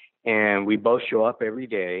 And we both show up every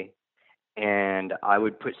day, and I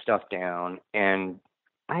would put stuff down. And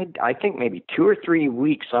I think maybe 2 or 3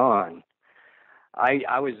 weeks on,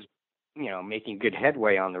 I was, making good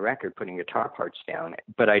headway on the record, putting guitar parts down.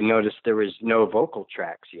 But I noticed there was no vocal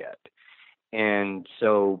tracks yet. And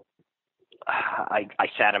so I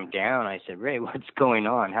sat him down. I said, Ray, what's going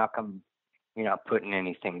on? How come you're not putting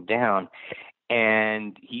anything down?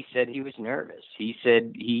 And he said he was nervous. He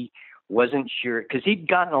said he wasn't sure, because he'd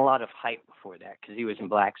gotten a lot of hype before that, because he was in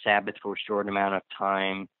Black Sabbath for a short amount of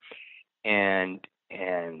time, and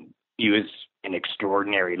he was an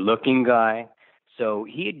extraordinary looking guy. So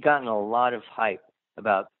he had gotten a lot of hype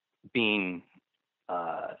about being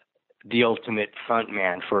the ultimate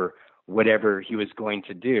frontman for whatever he was going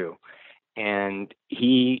to do. And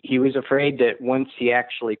he was afraid that once he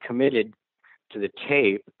actually committed to the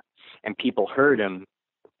tape and people heard him,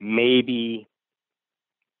 maybe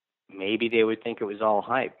they would think it was all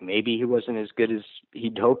hype. Maybe he wasn't as good as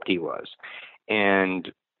he'd hoped he was.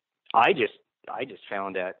 And I just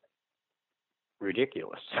found that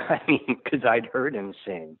ridiculous. I mean, because I'd heard him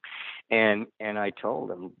sing, and I told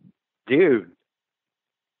him, dude,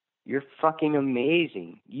 you're fucking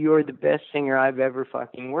amazing. You're the best singer I've ever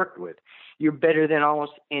fucking worked with. You're better than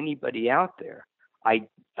almost anybody out there.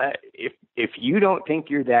 If you don't think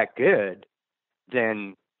you're that good,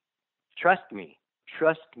 then trust me.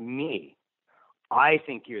 I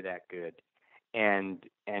think you're that good, and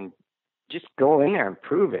just go in there and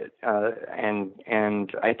prove it.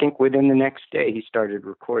 And I think within the next day he started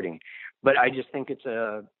recording. But I just think it's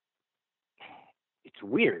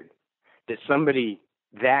weird that somebody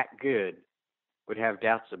that good would have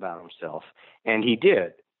doubts about himself, and he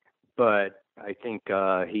did. But I think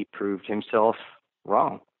he proved himself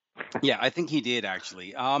wrong. Yeah, I think he did,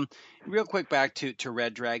 actually. Real quick, back to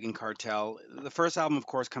Red Dragon Cartel. The first album, of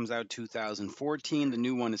course, comes out 2014. The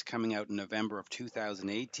new one is coming out in November of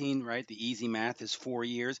 2018, right? The easy math is 4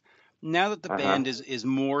 years. Now that the band is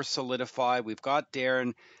more solidified, we've got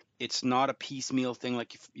Darren. It's not a piecemeal thing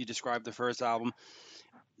like you described the first album.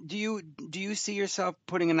 Do you see yourself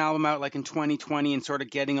putting an album out like in 2020 and sort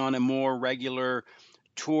of getting on a more regular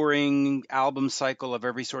touring album cycle of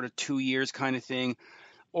every sort of 2 years kind of thing?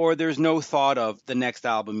 Or there's no thought of the next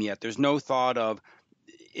album yet? There's no thought of,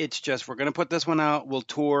 it's just, we're going to put this one out, we'll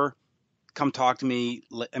tour, come talk to me.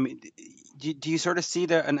 I mean, do you sort of see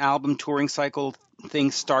an album touring cycle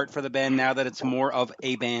thing start for the band now that it's more of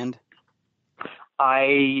a band?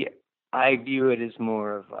 I view it as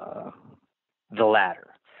more of the latter.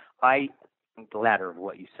 The latter of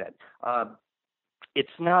what you said.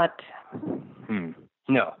 It's not.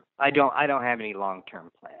 No, I don't have any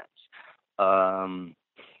long-term plans.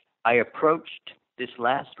 I approached this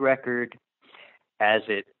last record as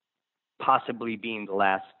it possibly being the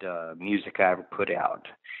last music I ever put out,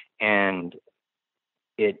 and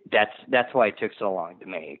that's why it took so long to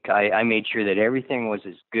make. I made sure that everything was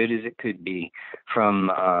as good as it could be, from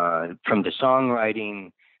the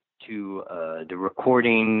songwriting to the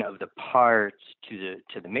recording of the parts to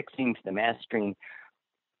the mixing to the mastering.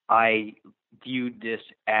 I viewed this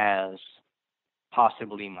as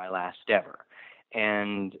possibly my last ever,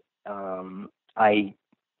 and I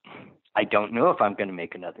don't know if I'm going to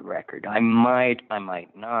make another record. I might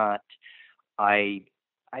not. I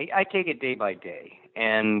take it day by day,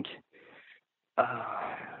 and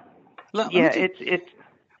it's.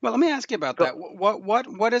 Well, let me ask you about that.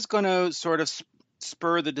 What is going to sort of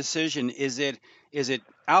spur the decision? Is it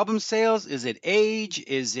album sales? Is it age?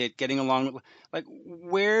 Is it getting along? Like,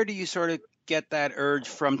 where do you sort of get that urge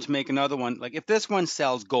from to make another one? Like, if this one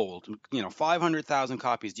sells gold, 500,000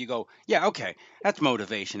 copies, do you go, yeah, okay, that's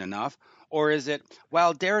motivation enough? Or is it,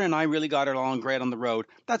 well, Darren and I really got it along great on the road.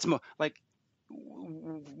 That's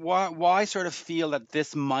why sort of feel that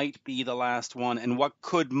this might be the last one, and what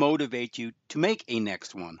could motivate you to make a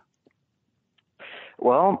next one?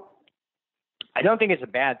 Well, I don't think it's a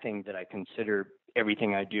bad thing that I consider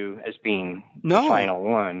everything I do as being the final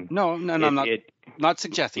one. No, I'm not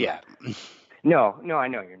suggesting that. No, I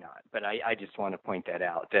know you're not, but I just want to point that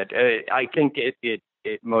out, that I think it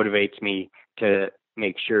motivates me to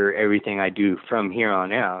make sure everything I do from here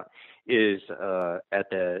on out is at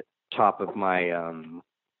the top of my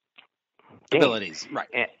abilities,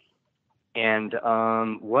 right? And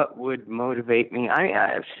what would motivate me?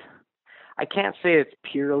 I can't say it's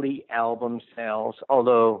purely album sales,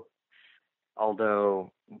 although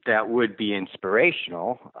that would be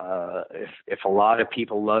inspirational. If a lot of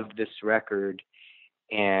people loved this record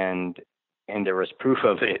and there was proof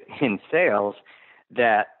of it in sales,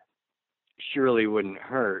 that surely wouldn't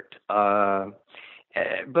hurt. But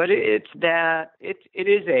it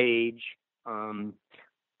is age.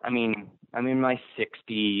 I mean, I'm in my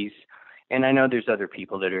 60s, and I know there's other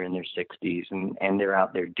people that are in their 60s and they're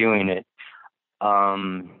out there doing it.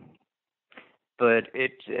 But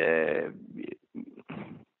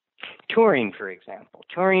touring, for example,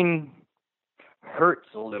 hurts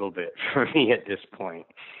a little bit for me at this point,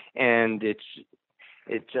 and it's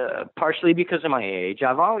partially because of my age.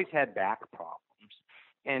 I've always had back problems,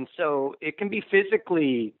 and so it can be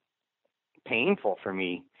physically painful for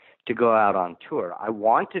me to go out on tour. I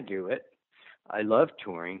want to do it. I love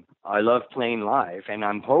touring. I love playing live, and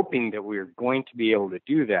I'm hoping that we're going to be able to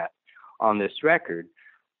do that on this record.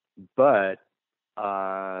 But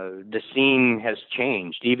the scene has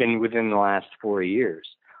changed, even within the last 4 years.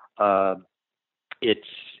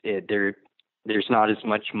 There's not as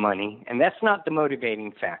much money, and that's not the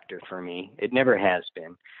motivating factor for me. It never has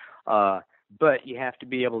been. But you have to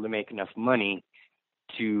be able to make enough money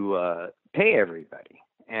to pay everybody,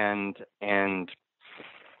 and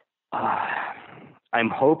I'm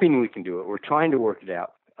hoping we can do it. We're trying to work it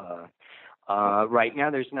out. Right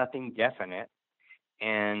now, there's nothing definite,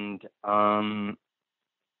 and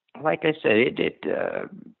like I said,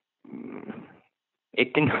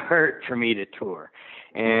 it can hurt for me to tour,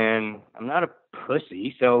 and I'm not a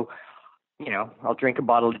pussy, so I'll drink a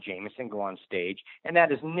bottle of Jameson, go on stage, and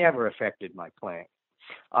that has never affected my playing.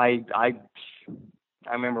 I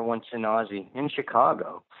remember once in Ozzy in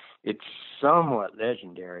Chicago. It's somewhat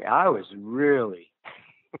legendary. I was really,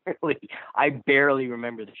 I barely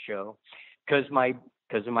remember the show because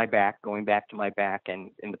of my back, going back to my back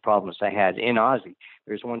and the problems I had in Ozzy.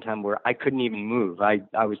 There was one time where I couldn't even move. I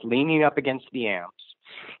was leaning up against the amps.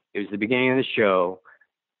 It was the beginning of the show.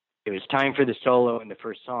 It was time for the solo in the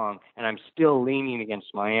first song, and I'm still leaning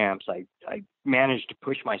against my amps. I managed to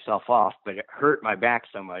push myself off, but it hurt my back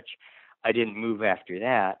so much I didn't move after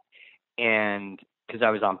that, and because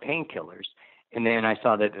I was on painkillers. And then I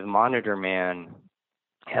saw that the monitor man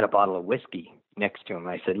had a bottle of whiskey next to him.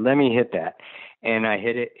 I said, let me hit that. And I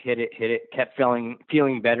hit it, kept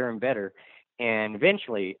feeling better and better. And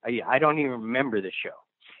eventually, I don't even remember the show,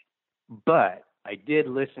 but I did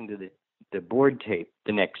listen to the board tape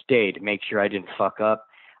the next day to make sure I didn't fuck up.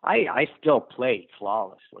 I still played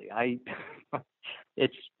flawlessly. I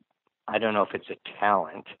don't know if it's a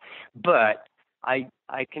talent, but I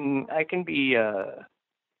can be.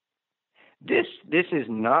 This is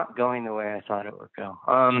not going the way I thought it would go.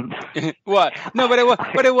 What? No, but it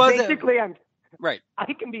was basically. I'm right.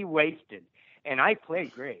 I can be wasted, and I play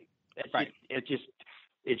great. Right. It's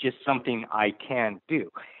just something I can do,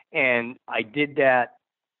 and I did that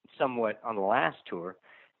somewhat on the last tour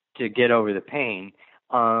to get over the pain.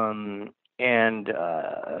 And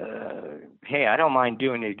hey, I don't mind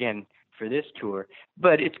doing it again for this tour,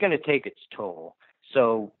 but it's going to take its toll.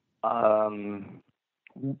 So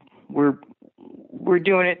we're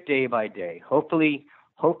doing it day by day. Hopefully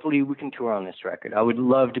we can tour on this record. I would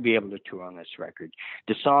love to be able to tour on this record.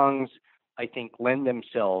 The songs, I think, lend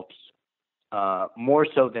themselves more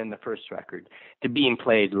so than the first record to being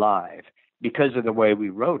played live because of the way we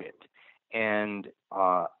wrote it. And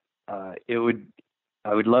I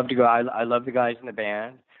would love to go. I love the guys in the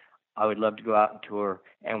band. I would love to go out and tour,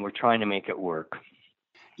 and we're trying to make it work.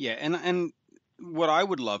 Yeah, and what I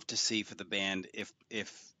would love to see for the band, if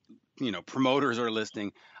promoters are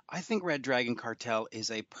listening, I think Red Dragon Cartel is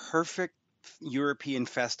a perfect European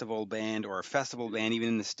festival band, or a festival band even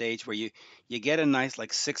in the States, where you get a nice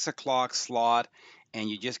like 6 o'clock slot and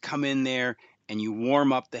you just come in there and you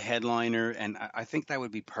warm up the headliner, and I think that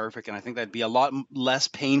would be perfect, and I think that'd be a lot less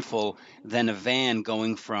painful than a van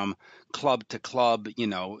going from club to club,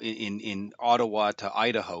 in Ottawa to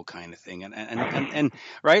Idaho kind of thing, and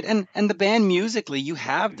right, and the band musically, you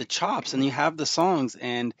have the chops and you have the songs,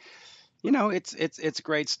 and it's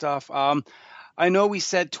great stuff. I know we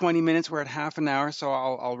said 20 minutes. We're at half an hour, so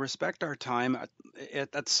I'll respect our time.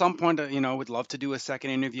 At some point, would love to do a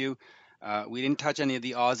second interview. We didn't touch any of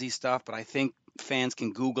the Ozzy stuff, but I think fans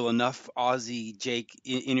can Google enough Ozzy Jake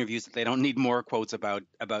interviews that they don't need more quotes about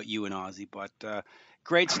you and Ozzy. But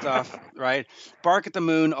great stuff, right? Bark at the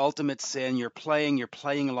Moon, Ultimate Sin. You're playing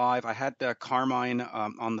live. I had Carmine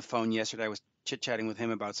on the phone yesterday. I was chit-chatting with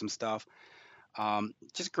him about some stuff.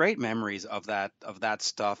 Just great memories of that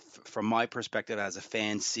stuff from my perspective as a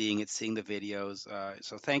fan, seeing the videos.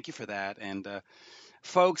 So thank you for that. And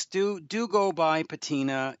folks, do go buy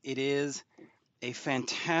Patina. It is a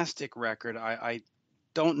fantastic record. I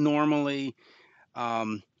don't normally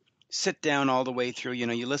sit down all the way through.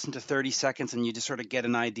 You listen to 30 seconds and you just sort of get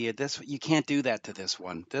an idea. You can't do that to this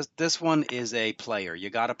one. This one is a player. You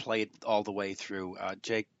got to play it all the way through.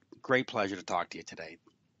 Jake, great pleasure to talk to you today.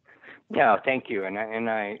 Yeah, thank you, and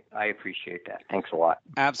I appreciate that. Thanks a lot.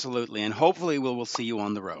 Absolutely, and hopefully we'll see you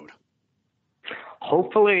on the road.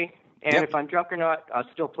 Hopefully, and If I'm drunk or not, I'll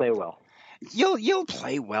still play well. You'll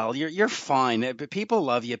play well. You're fine. People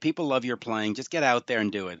love you. People love your playing. Just get out there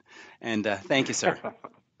and do it. And thank you, sir.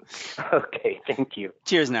 Okay, thank you.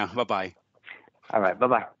 Cheers now. Bye-bye. All right,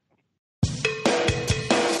 bye-bye.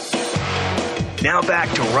 Now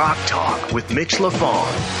back to Rock Talk with Mitch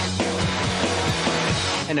Lafon.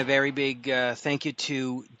 And a very big thank you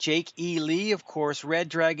to Jake E. Lee, of course, Red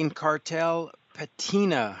Dragon Cartel,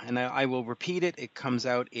 Patina. And I will repeat it. It comes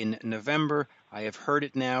out in November. I have heard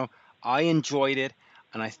it now. I enjoyed it.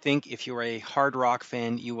 And I think if you're a hard rock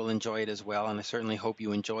fan, you will enjoy it as well. And I certainly hope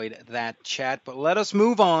you enjoyed that chat. But let us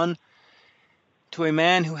move on to a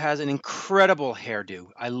man who has an incredible hairdo.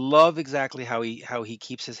 I love exactly how he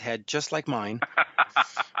keeps his head just like mine.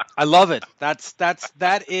 I love it. That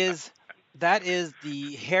is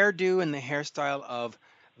the hairdo and the hairstyle of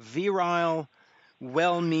virile,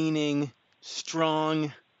 well-meaning,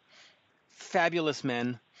 strong, fabulous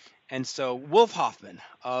men. And so Wolf Hoffman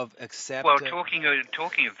of Sept. Well, talking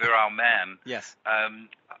of virile man, yes.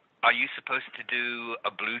 Are you supposed to do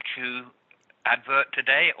a Blue Chew advert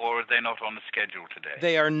today, or are they not on the schedule today?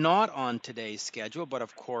 They are not on today's schedule, but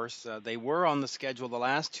of course they were on the schedule the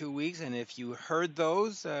last 2 weeks. And if you heard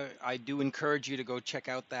those, I do encourage you to go check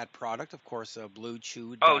out that product. Of course,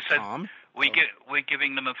 bluechew.com. Oh, so we're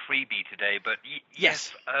giving them a freebie today, but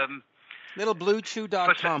yes. Little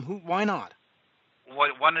bluechew.com. Why not?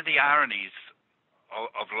 One of the ironies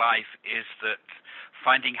of life is that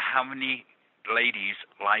finding how many ladies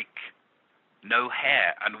like no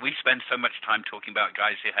hair, and we spend so much time talking about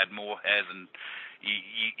guys who had more hair than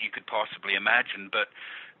you could possibly imagine, but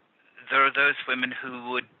there are those women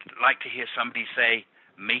who would like to hear somebody say,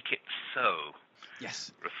 "Make it so."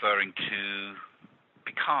 Yes. Referring to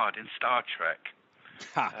Picard in Star Trek.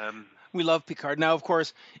 We love Picard. Now, of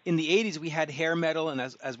course, in the 80s we had hair metal, and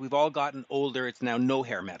as we've all gotten older, it's now no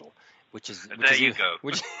hair metal, which is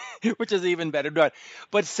even better.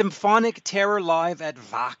 But Symphonic Terror live at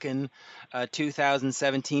Wacken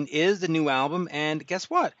 2017 is the new album, and guess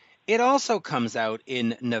what? It also comes out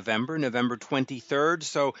in November 23rd.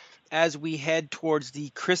 So as we head towards the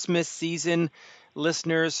Christmas season,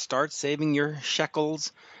 listeners, start saving your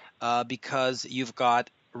shekels because you've got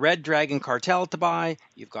Red Dragon Cartel to buy,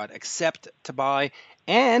 you've got Sept to buy,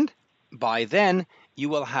 and by then you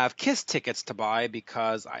will have Kiss tickets to buy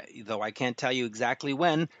because, though I can't tell you exactly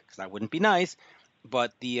when, because that wouldn't be nice,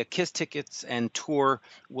 but the Kiss tickets and tour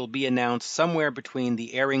will be announced somewhere between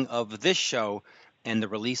the airing of this show and the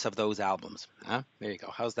release of those albums. There you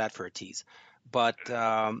go. How's that for a tease? But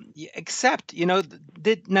Accept,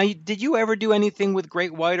 did you ever do anything with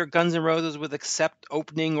Great White or Guns N' Roses with Accept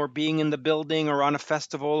opening or being in the building or on a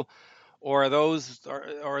festival, or are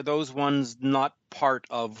those ones not part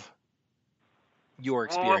of your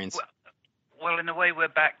experience? Well, in a way, we're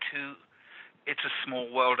back to it's a small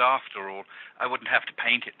world after all. I wouldn't have to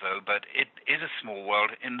paint it though, but it is a small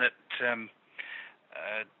world in that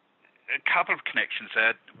a couple of connections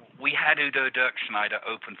there. We had Udo Dirkschneider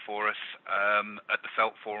open for us at the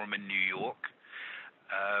Felt Forum in New York.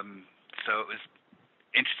 So it was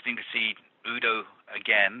interesting to see Udo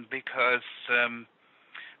again because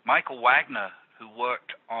Michael Wagner, who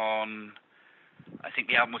worked on, I think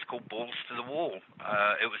the album was called Balls to the Wall.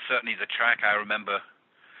 It was certainly the track I remember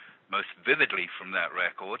most vividly from that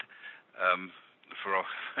record, for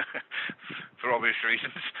for obvious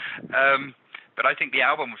reasons. But I think the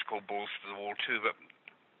album was called Balls to the Wall too. But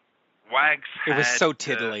Wags had, it was so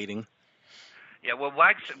titillating. Yeah, well,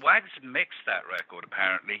 Wags had mixed that record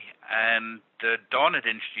apparently, and Don had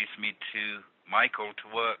introduced me to Michael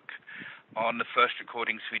to work on the first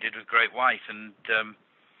recordings we did with Great White. And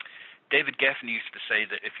David Geffen used to say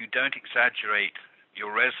that if you don't exaggerate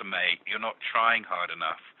your resume, you're not trying hard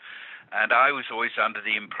enough. And I was always under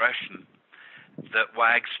the impression that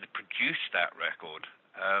Wags had produced that record,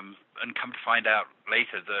 and come to find out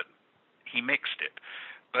later that he mixed it.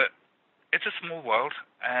 But it's a small world,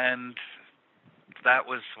 and that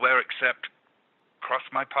was where Accept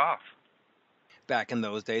crossed my path. Back in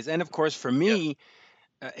those days. And of course, for me,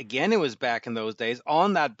 again, it was back in those days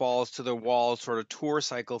on that Balls to the Wall sort of tour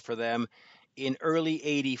cycle for them. In early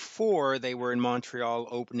 '84, they were in Montreal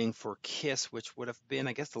opening for Kiss, which would have been,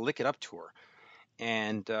 I guess, the Lick It Up tour.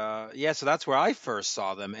 And so that's where I first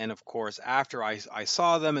saw them. And of course, after I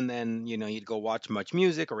saw them, and then you'd go watch Much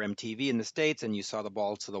Music or MTV in the States, and you saw the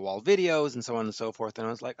Balls to the Wall videos and so on and so forth. And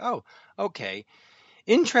I was like, oh, okay,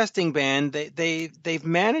 interesting band. They've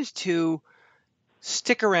managed to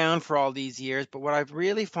stick around for all these years. But what I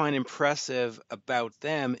really find impressive about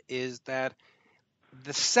them is that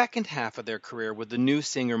the second half of their career with the new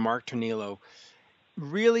singer Mark Tornillo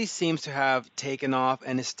really seems to have taken off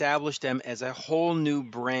and established them as a whole new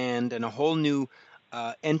brand and a whole new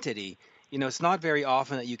entity. It's not very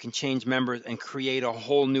often that you can change members and create a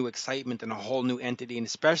whole new excitement and a whole new entity, and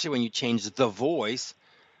especially when you change the voice.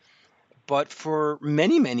 But for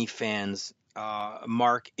many, many fans,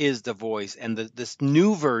 Mark is the voice, and this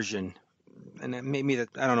new version, and maybe that,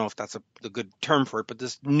 I don't know if that's the good term for it, but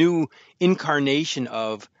this new incarnation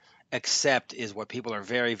of Accept is what people are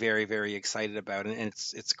very, very, very excited about, and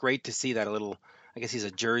it's great to see that a little. I guess he's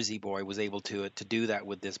a Jersey boy, was able to do that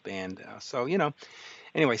with this band.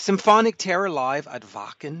 Anyway, Symphonic Terror live at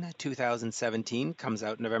Wacken 2017 comes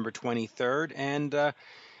out November 23rd, and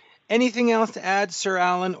anything else to add, Sir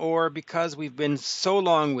Alan, or because we've been so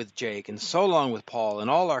long with Jake and so long with Paul and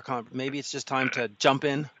all our maybe it's just time to jump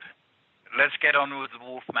in. Let's get on with the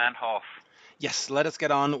Wolfman Hoff. Yes, let us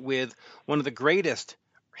get on with one of the greatest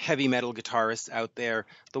heavy metal guitarists out there,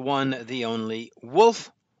 the one, the only, Wolf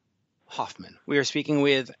Hoffman. We are speaking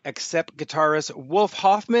with Accept guitarist Wolf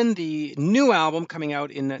Hoffman. The new album coming out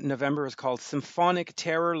in November is called Symphonic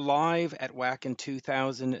Terror live at Wacken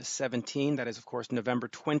 2017. That is, of course, November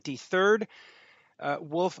 23rd.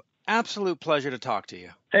 Wolf, absolute pleasure to talk to you.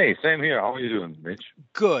 Hey, same here. How are you doing, Mitch?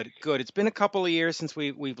 Good. It's been a couple of years since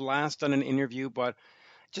we've last done an interview, but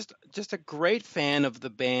just a great fan of the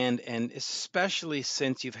band, and especially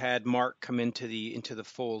since you've had Mark come into the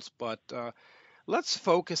folds. But let's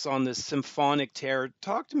focus on this Symphonic Terror.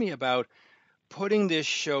 Talk to me about putting this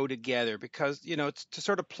show together, because it's to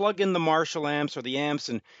sort of plug in the Marshall amps or the amps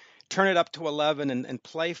and turn it up to 11 and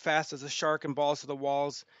play fast as a shark and balls to the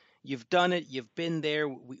walls. You've done it. You've been there.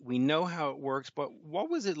 We know how it works. But what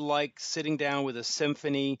was it like sitting down with a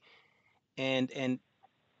symphony and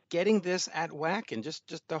getting this at Wacken?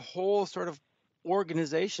 Just the whole sort of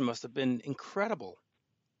organization must have been incredible.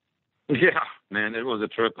 Yeah, man, it was a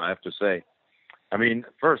trip, I have to say. I mean,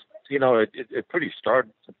 first, it pretty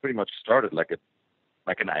much started like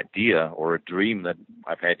an idea or a dream that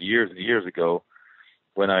I've had years and years ago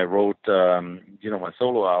when I wrote, my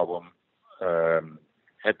solo album,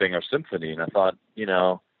 Headbangers Symphony, and I thought,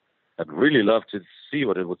 I'd really love to see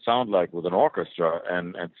what it would sound like with an orchestra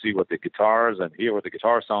and see what the guitars and hear what the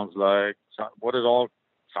guitar sounds like, what it all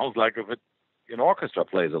sounds like if an orchestra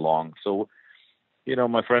plays along. So,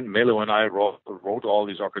 my friend Milo and I wrote all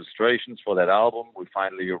these orchestrations for that album. We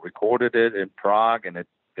finally recorded it in Prague, and it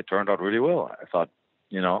turned out really well. I thought,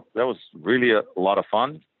 that was really a lot of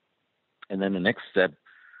fun. And then the next step,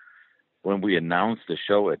 when we announced the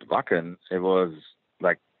show at Wacken, it was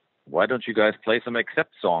like why don't you guys play some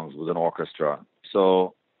Accept songs with an orchestra?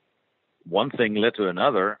 So one thing led to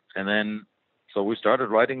another, and then so we started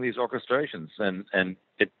writing these orchestrations, and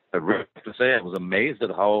I really have to say I was amazed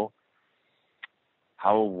at how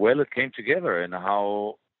well it came together and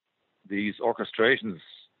how these orchestrations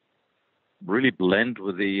really blend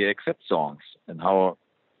with the Accept songs, and how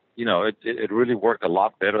it really worked a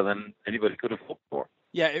lot better than anybody could have hoped for.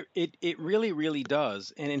 Yeah, it really, really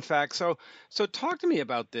does. And in fact, so talk to me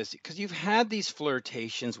about this, because you've had these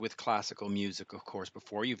flirtations with classical music, of course,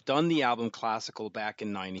 before. You've done the album Classical back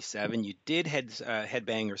in '97. You did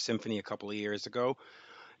Headbangers Symphony a couple of years ago.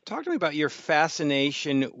 Talk to me about your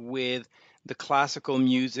fascination with the classical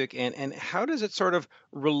music, and how does it sort of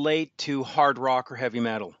relate to hard rock or heavy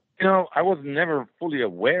metal? I was never fully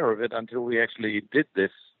aware of it until we actually did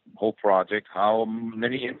this whole project, how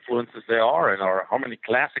many influences there are, and how many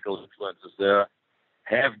classical influences there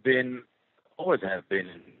always have been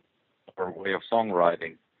in our way of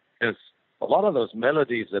songwriting. There's a lot of those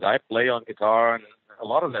melodies that I play on guitar, and a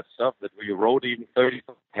lot of that stuff that we wrote even 30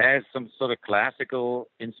 has some sort of classical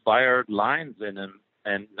inspired lines in them.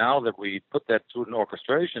 And now that we put that to an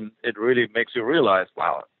orchestration, it really makes you realize,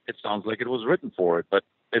 wow, it sounds like it was written for it, but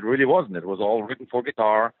it really wasn't. It was all written for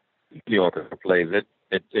guitar. The orchestra plays it.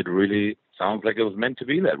 It really sounds like it was meant to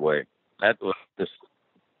be that way. That was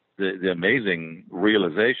the amazing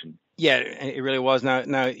realization. Yeah, it really was.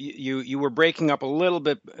 Now you were breaking up a little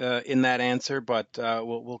bit in that answer, but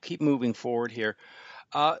we'll keep moving forward here.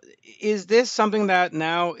 Is this something that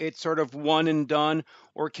now it's sort of one and done,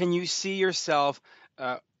 or can you see yourself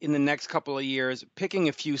in the next couple of years picking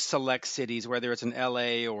a few select cities, whether it's in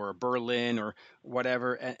LA or Berlin or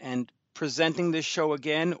whatever, and presenting this show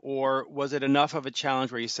again? Or was it enough of a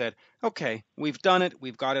challenge where you said, okay, we've done it,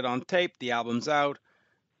 we've got it on tape, the album's out,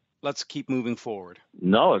 let's keep moving forward?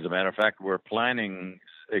 No, as a matter of fact, we're planning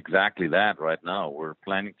exactly that right now. We're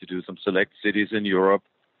planning to do some select cities in Europe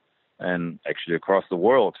and actually across the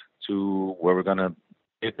world, to where we're going to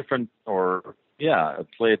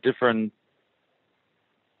play a different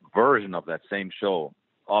version of that same show.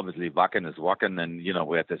 Obviously, Wacken is Wacken, and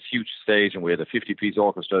we had this huge stage, and we had a 50-piece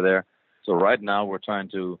orchestra there. So right now we're trying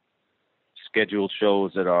to schedule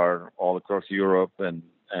shows that are all across Europe, and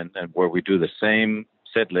where we do the same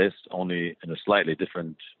set list, only in a slightly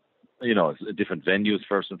different, different venues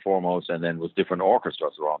first and foremost, and then with different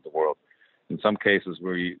orchestras around the world. In some cases,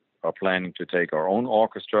 we are planning to take our own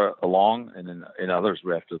orchestra along, and in others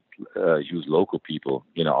we have to use local people.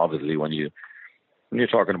 Obviously, when you're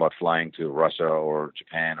talking about flying to Russia or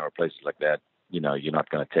Japan or places like that, you're not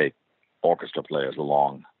going to take orchestra players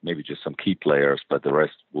along, maybe just some key players, but the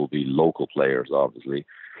rest will be local players, obviously.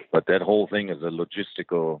 But that whole thing is a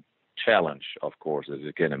logistical challenge, of course, as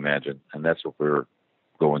you can imagine, and that's what we're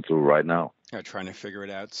going through right now. Yeah, trying to figure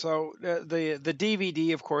it out. So the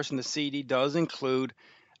DVD, of course, and the CD does include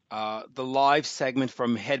the live segment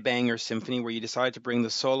from Headbangers Symphony, where you decided to bring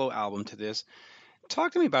the solo album to this.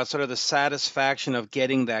 Talk to me about sort of the satisfaction of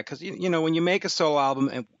getting that, because when you make a solo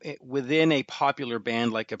album within a popular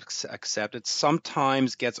band like Accept, it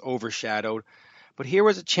sometimes gets overshadowed. But here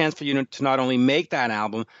was a chance for you to not only make that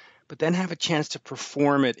album, but then have a chance to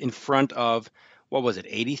perform it in front of, what was it,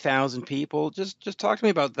 80,000 people? Just talk to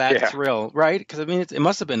me about that thrill, right? Because it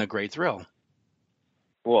must have been a great thrill.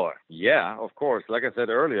 Well, yeah, of course. Like I said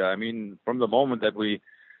earlier, from the moment that we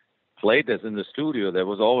played this in the studio, there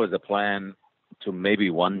was always a plan to maybe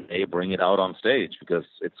one day bring it out on stage, because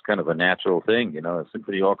it's kind of a natural thing. A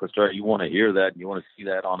symphony orchestra, you want to hear that, and you want to see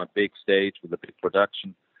that on a big stage with a big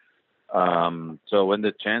production. So when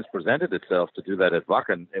the chance presented itself to do that at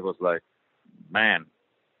Wacken, it was like, man,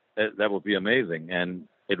 that would be amazing. And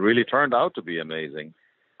it really turned out to be amazing.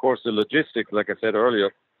 Of course, the logistics, like I said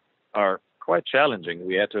earlier, are quite challenging.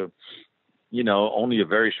 We had to, only a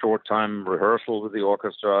very short time rehearsal with the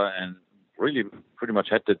orchestra, and really pretty much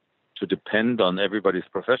had to depend on everybody's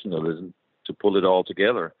professionalism to pull it all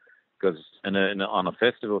together. Because on a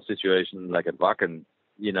festival situation like at Wacken,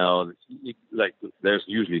 there's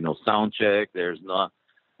usually no sound check. There's not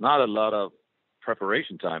a lot of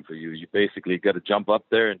preparation time for you. You basically got to jump up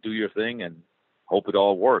there and do your thing and hope it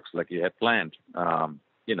all works like you had planned. And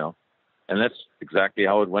that's exactly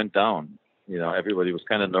how it went down. Everybody was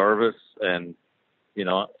kind of nervous, and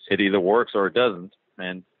it either works or it doesn't,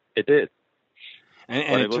 and it did.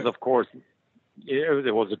 But it was, of course,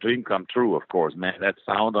 it was a dream come true, of course, man. That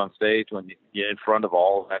sound on stage when you're in front of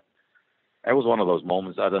all that, that was one of those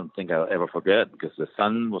moments I don't think I'll ever forget, because the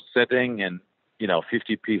sun was setting and,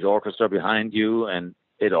 50-piece orchestra behind you, and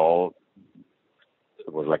it all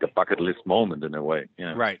like a bucket list moment in a way.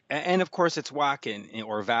 Yeah. Right. And of course, it's Wacken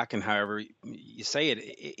or Wacken, however you say it.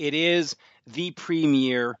 It is the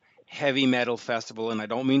premier heavy metal festival. And I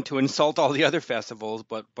don't mean to insult all the other festivals,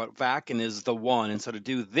 but Wacken is the one. And so to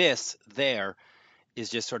do this there is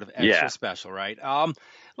just sort of extra special, right?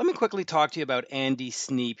 Let me quickly talk to you about Andy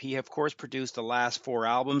Sneap. He, of course, produced the last 4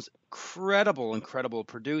 albums. Incredible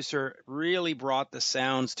producer. Really brought the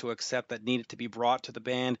sounds to Accept that needed to be brought to the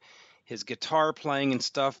band. His guitar playing and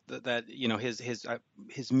stuff that you know,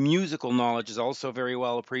 his musical knowledge is also very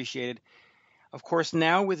well appreciated. Of course,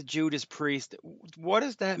 now with Judas Priest, what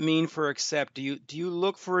does that mean for Accept? Do you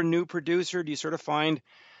look for a new producer? Do you sort of find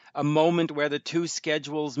a moment where the two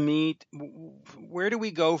schedules meet? Where do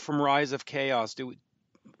we go from Rise of Chaos?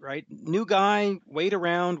 Right? New guy, wait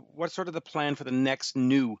around. What's sort of the plan for the next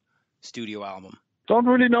new studio album? Don't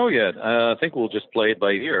really know yet. I think we'll just play it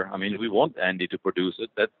by ear. I mean, we want Andy to produce it.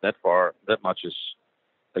 That much is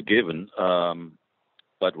a given.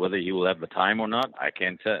 But whether he will have the time or not, I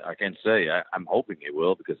can't say. I'm hoping he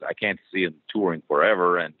will, because I can't see him touring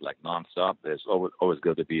forever and like nonstop. There's always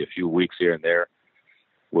going to be a few weeks here and there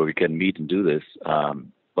where we can meet and do this.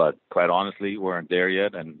 But quite honestly, we aren't there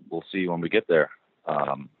yet, and we'll see when we get there.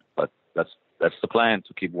 But that's the plan,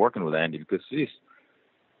 to keep working with Andy, because he's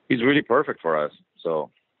really perfect for us.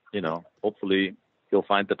 So, hopefully he'll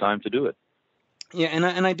find the time to do it. Yeah,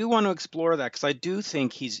 and I do want to explore that, because I do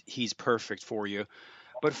think he's perfect for you.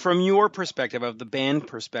 But from your perspective, of the band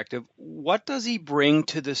perspective, what does he bring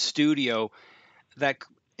to the studio that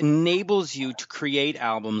enables you to create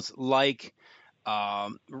albums like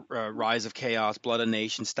Rise of Chaos, Blood of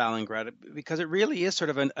Nations, Stalingrad? Because it really is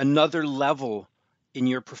sort of another level in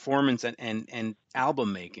your performance and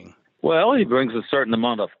album making. Well, he brings a certain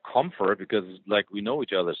amount of comfort, because we know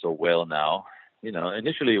each other so well now.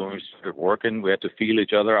 Initially when we started working, we had to feel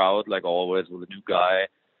each other out, like always, with a new guy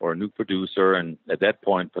or a new producer. And at that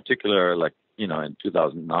point, particular, in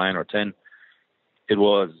 2009 or 10, he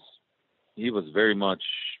was very much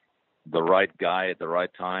the right guy at the right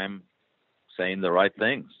time, saying the right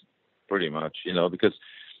things, pretty much, because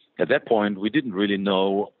at that point we didn't really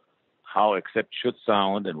know how Accept should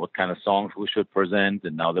sound and what kind of songs we should present.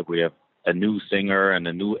 And now that we have a new singer and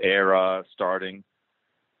a new era starting,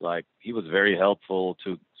 he was very helpful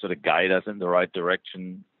to sort of guide us in the right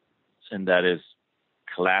direction. And that is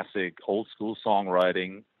classic old school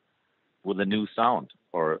songwriting with a new sound,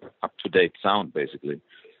 or up-to-date sound, basically.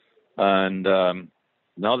 And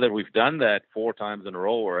now that we've done that 4 times in a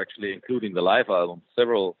row, or actually including the live album,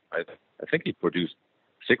 I think he produced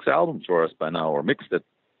 6 albums for us by now, or mixed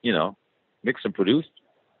and produced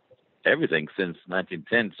everything since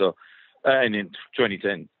 1910. So, and in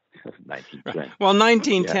 2010, 1910. Well,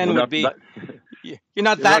 1910 would be. You're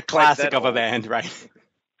not that classic of a band, right?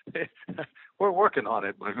 We're working on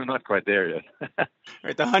it, but we're not quite there yet.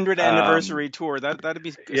 Right, the 100th anniversary tour. That'd be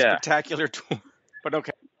a spectacular tour. But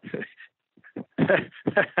okay.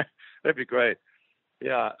 That'd be great.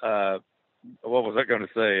 Yeah. What was I going to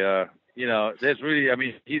say? There's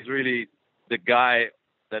really, he's really the guy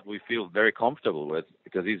that we feel very comfortable with,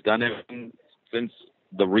 because he's done everything since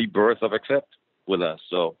the rebirth of Accept with us.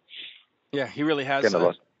 So yeah, he really has.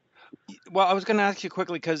 Well, I was going to ask you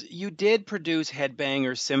quickly, because you did produce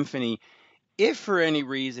Headbangers Symphony. If for any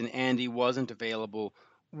reason Andy wasn't available,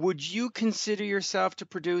 would you consider yourself to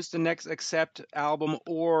produce the next Accept album,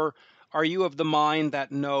 or are you of the mind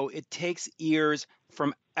that no, it takes ears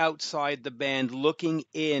from outside the band looking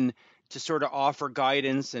in to sort of offer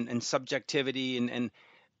guidance and subjectivity,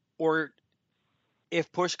 or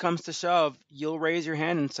if push comes to shove, you'll raise your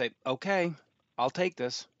hand and say, okay, I'll take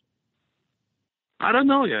this? I don't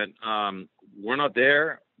know yet. We're not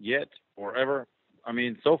there yet or ever. I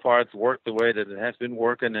mean, so far it's worked the way that it has been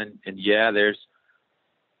working. And yeah, there's,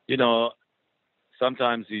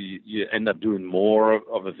 sometimes you end up doing more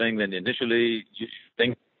of a thing than initially you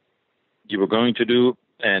think you were going to do.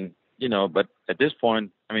 And, but at this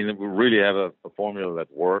point, I mean, we really have a formula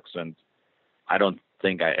that works. And I don't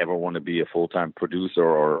think I ever want to be a full-time producer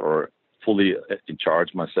or fully in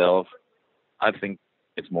charge myself. I think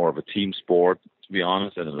it's more of a team sport, to be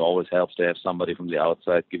honest, and it always helps to have somebody from the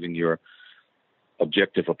outside giving your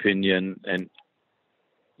objective opinion. And,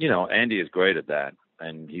 Andy is great at that,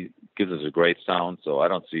 and he gives us a great sound, so I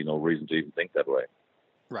don't see no reason to even think that way.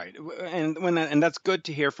 Right, and that's good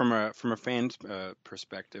to hear from a fan's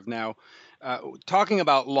perspective. Now, talking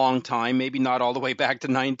about long time, maybe not all the way back to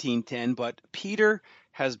 1910, but Peter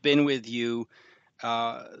has been with you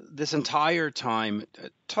this entire time.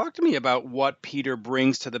 Talk to me about what Peter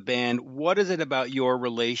brings to the band. What is it about your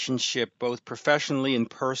relationship, both professionally and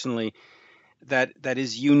personally, that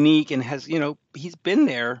is unique and has, he's been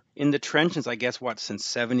there in the trenches, I guess, since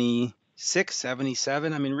 76,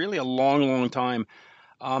 77. I mean, really a long, long time.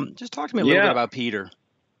 Just talk to me a little bit about Peter.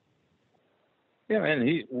 Yeah, man,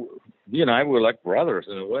 he and I were like brothers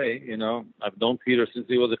in a way. I've known Peter since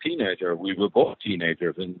he was a teenager. We were both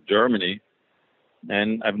teenagers in Germany,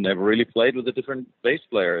 and I've never really played with a different bass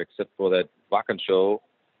player except for that Wacken show,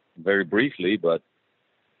 very briefly. But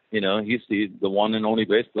he's the one and only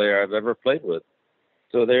bass player I've ever played with.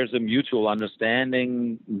 So there's a mutual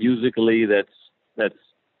understanding musically that's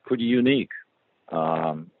pretty unique,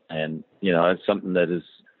 and it's something that is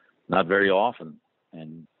not very often,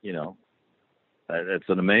 and it's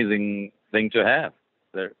an amazing thing to have.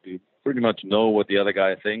 You pretty much know what the other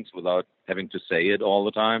guy thinks without having to say it all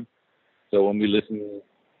the time. So when we listen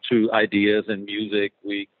to ideas and music,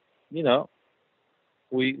 we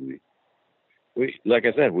like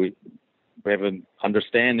I said, we have an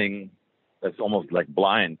understanding that's almost like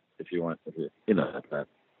blind, if you want, like that.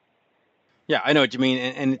 Yeah, I know what you mean,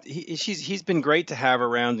 and he's been great to have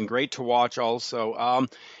around and great to watch also.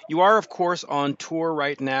 You are, of course, on tour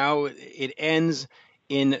right now. It ends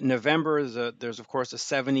in November. There's of course, a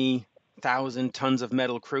 70,000 tons of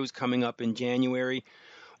metal cruise coming up in January.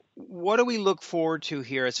 What do we look forward to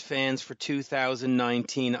here as fans for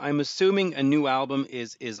 2019? I'm assuming a new album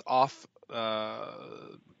is off,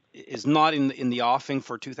 is not in the offing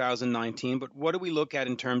for 2019, but what do we look at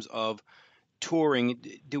in terms of touring?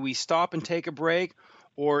 Do we stop and take a break,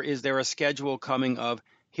 or is there a schedule coming of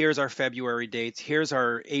here's our February dates, here's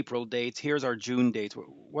our April dates, here's our June dates?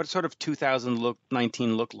 What sort of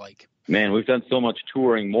 2019 look like? Man, we've done so much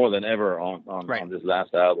touring, more than ever on this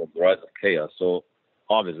last album, Rise of Chaos. So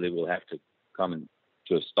obviously we'll have to come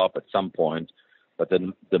to a stop at some point. But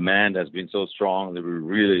the demand has been so strong that we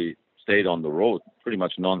really stayed on the road pretty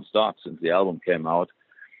much nonstop since the album came out.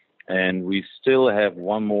 And we still have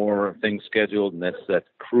one more thing scheduled, and that's that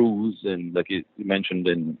cruise, and like you mentioned,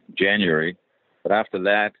 in January. But after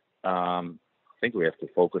that, I think we have to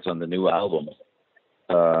focus on the new album.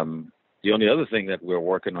 The only other thing that we're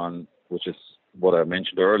working on, which is what I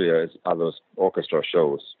mentioned earlier, are those orchestra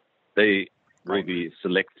shows. They will be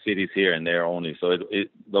select cities here and there only, so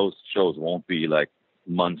those shows won't be like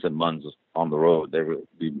months and months on the road. They will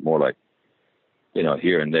be more like,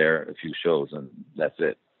 here and there, a few shows, and that's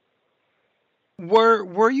it.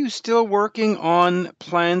 Were you still working on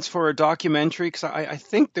plans for a documentary? Because I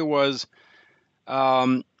think there was,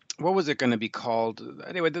 what was it going to be called?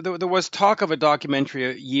 Anyway, there was talk of a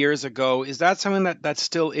documentary years ago. Is that something that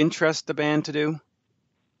still interests the band to do?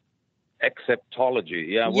 Acceptology,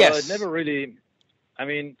 yeah. Well, yes. It never really, I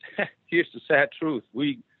mean, here's the sad truth.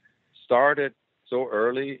 We started so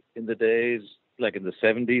early in the days, like in the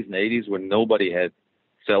 70s and 80s, when nobody had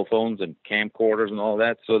cell phones and camcorders and all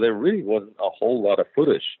that. So there really wasn't a whole lot of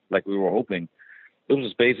footage like we were hoping. It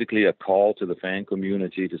was basically a call to the fan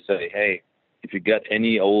community to say, hey, if you got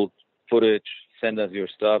any old footage, send us your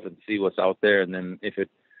stuff and see what's out there. And then if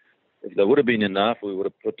there would have been enough, we would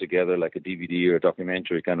have put together like a DVD or a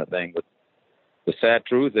documentary kind of thing. But the sad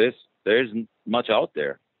truth is there isn't much out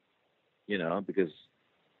there, because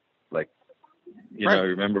like,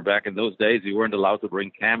 remember back in those days, you weren't allowed to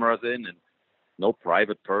bring cameras in, and no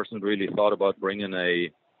private person really thought about bringing a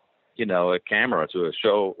camera to a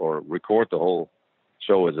show or record the whole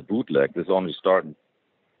show as a bootleg. This only started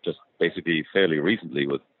just basically fairly recently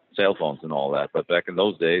with cell phones and all that. But back in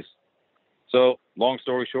those days, so long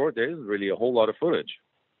story short, there isn't really a whole lot of footage.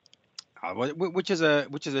 Which is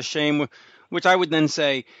a shame. Which I would then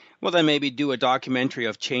say, well, then maybe do a documentary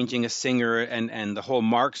of changing a singer and the whole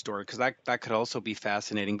Mark story, because that could also be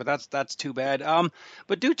fascinating. But that's too bad.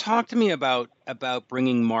 But do talk to me about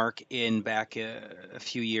bringing Mark in back a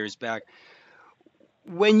few years back.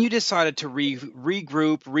 When you decided to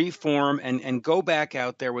regroup, reform, and go back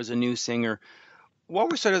out there as a new singer, what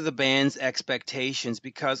were sort of the band's expectations?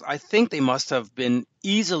 Because I think they must have been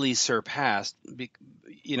easily surpassed.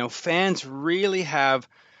 Fans really have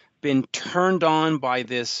been turned on by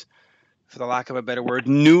this, for the lack of a better word,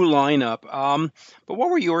 new lineup. But what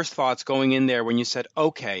were your thoughts going in there when you said,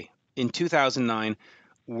 okay, in 2009,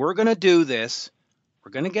 we're going to do this,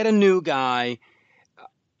 we're going to get a new guy?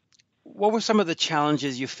 What were some of the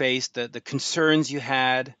challenges you faced, the concerns you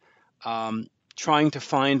had, trying to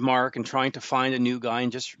find Mark and trying to find a new guy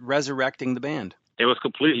and just resurrecting the band? It was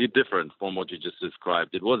completely different from what you just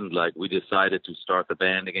described. It wasn't like we decided to start the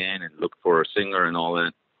band again and look for a singer and all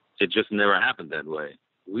that. It just never happened that way.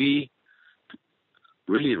 We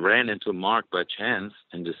really ran into Mark by chance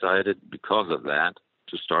and decided because of that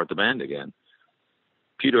to start the band again.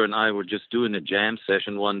 Peter and I were just doing a jam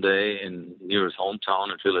session one day near his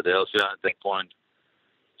hometown in Philadelphia at that point,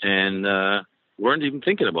 and weren't even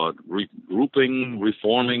thinking about regrouping,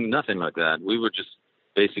 reforming, nothing like that. We were just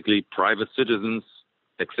basically private citizens.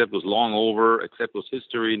 Accept was long over. Accept was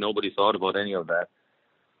history. Nobody thought about any of that.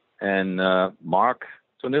 And Mark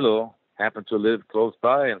Tonillo happened to live close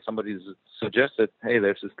by, and somebody suggested, hey,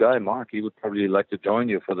 there's this guy, Mark. He would probably like to join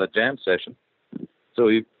you for that jam session. So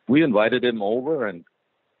we invited him over and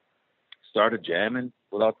started jamming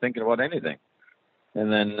without thinking about anything.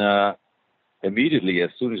 And then immediately,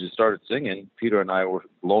 as soon as he started singing, Peter and I were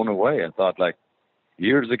blown away and thought, like,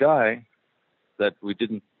 here's a guy that we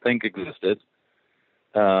didn't think existed.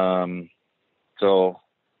 So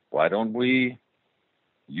why don't we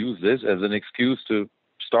use this as an excuse to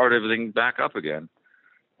start everything back up again?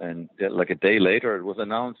 And like a day later, it was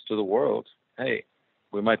announced to the world, hey,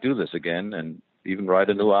 we might do this again and even write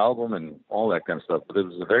a new album and all that kind of stuff. But it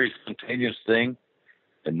was a very spontaneous thing,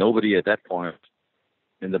 and nobody at that point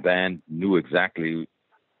in the band knew exactly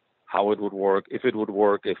how it would work, if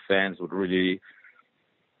fans would really,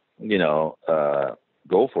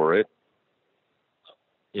 go for it,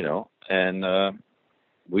 and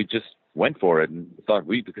we just went for it and thought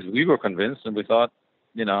because we were convinced, and we thought,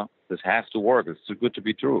 this has to work. It's too good to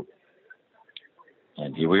be true.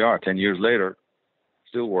 And here we are 10 years later,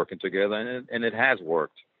 still working together, and it has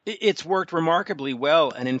worked. It's worked remarkably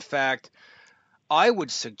well. And in fact, I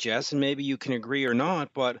would suggest, and maybe you can agree or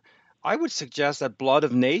not, but I would suggest that Blood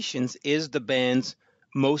of Nations is the band's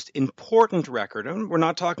most important record. And we're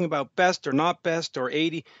not talking about best or not best or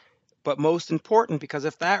 80, but most important, because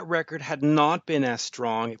if that record had not been as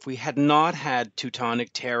strong, if we had not had Teutonic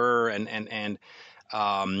Terror and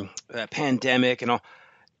Pandemic and all,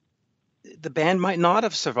 the band might not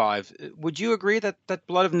have survived. Would you agree that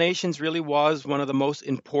Blood of Nations really was one of the most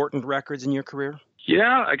important records in your career?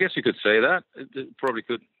 Yeah, I guess you could say that. It probably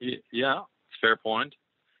could. Yeah, it's a fair point.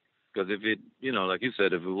 Because if it, like you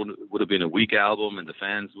said, if it would have been a weak album and the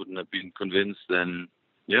fans wouldn't have been convinced, then,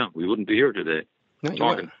 yeah, we wouldn't be here today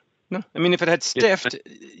talking. No, I mean, if it had stiffed,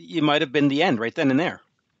 you might have been the end right then and there.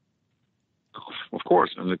 Of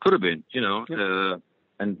course, and it could have been,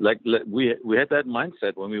 and we had that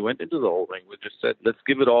mindset when we went into the whole thing. We just said, let's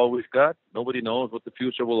give it all we've got. Nobody knows what the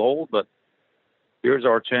future will hold, but here's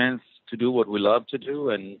our chance to do what we love to do,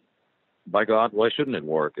 and by God, why shouldn't it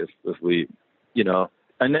work if we,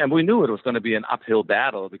 and we knew it was going to be an uphill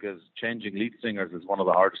battle because changing lead singers is one of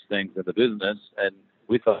the hardest things in the business, and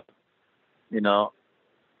we thought,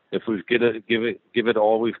 if we give it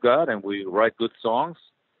all we've got and we write good songs,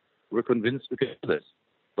 we're convinced we can do this.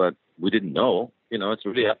 But we didn't know. It's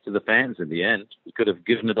really up to the fans in the end. We could have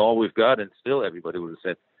given it all we've got, and still everybody would have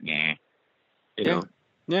said, "Nah."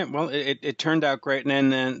 Yeah. Well, it turned out great.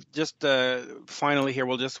 And then just finally here,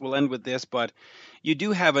 we'll end with this. But you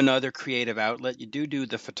do have another creative outlet. You do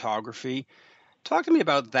the photography. Talk to me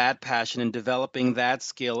about that passion and developing that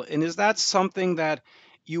skill. And is that something that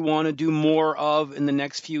you want to do more of in the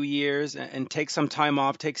next few years and take some time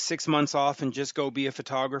off, take 6 months off and just go be a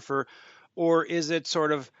photographer? Or is it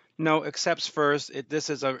sort of, no, accepts first, this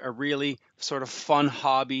is a really sort of fun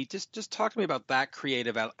hobby? Just talk to me about that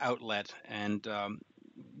creative outlet and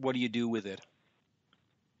what do you do with it?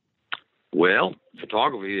 Well,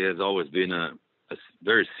 photography has always been a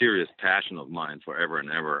very serious passion of mine forever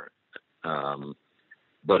and ever.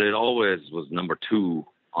 But it always was number 2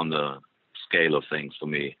 on the scale of things for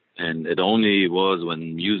me. And it only was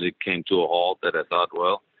when music came to a halt that I thought,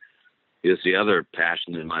 well, here's the other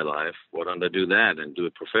passion in my life. Why don't I do that and do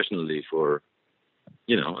it professionally for,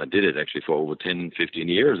 I did it actually for over 10, 15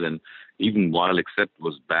 years. And even while Accept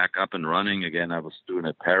was back up and running again, I was doing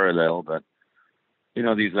it parallel. But,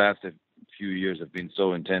 these last few years have been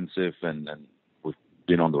so intensive and we've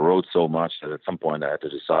been on the road so much that at some point I had to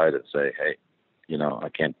decide and say, hey, I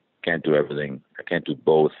can't do everything. I can't do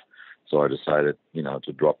both. So I decided,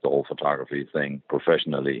 to drop the whole photography thing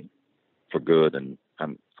professionally for good. And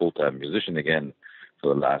I'm a full-time musician again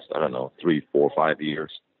for the last, 3, 4, 5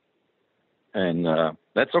 years. And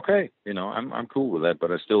that's okay. I'm cool with that.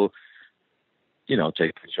 But I still,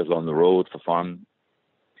 take pictures on the road for fun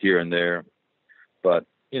here and there. But,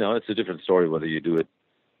 it's a different story whether you do it,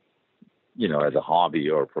 as a hobby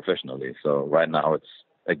or professionally. So right now it's,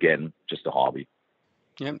 again, just a hobby.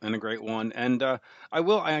 Yeah, and a great one. And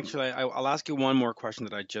I'll ask you one more question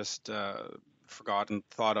that I just forgot and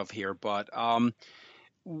thought of here. But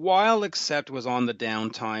while Accept was on the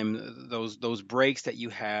downtime, those breaks that you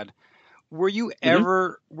had, were you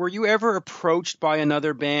ever approached by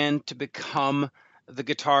another band to become the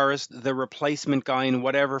guitarist, the replacement guy in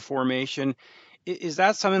whatever formation? Is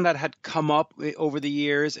that something that had come up over the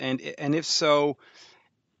years? And if so,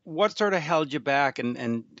 what sort of held you back?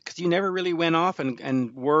 And because you never really went off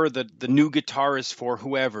and were the new guitarist for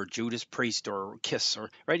whoever, Judas Priest or Kiss, or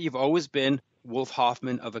right? You've always been Wolf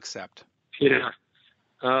Hoffmann of Accept. Yeah.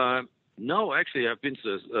 No, actually, I've been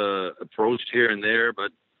approached here and there,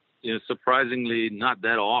 but surprisingly not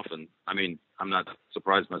that often. I mean, I'm not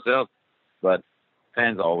surprised myself, but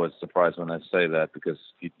fans are always surprised when I say that, because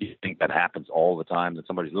you think that happens all the time, that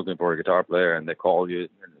somebody's looking for a guitar player and they call you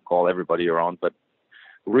and they call everybody around. But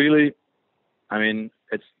really, I mean,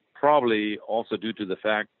 it's probably also due to the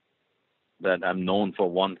fact that I'm known for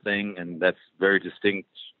one thing, and that's very distinct,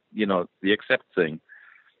 the Accept thing.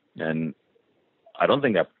 And I don't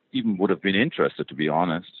think I even would have been interested, to be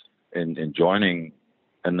honest, in joining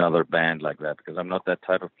another band like that, because I'm not that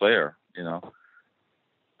type of player,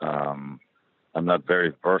 I'm not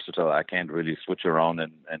very versatile. I can't really switch around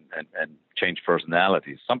and change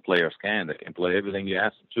personalities. Some players can. They can play everything you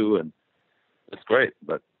ask them to, and it's great,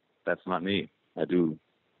 but that's not me. I do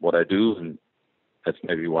what I do, and that's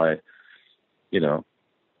maybe why,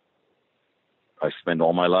 I spend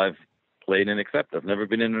all my life playing in Accept. I've never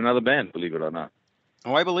been in another band, believe it or not.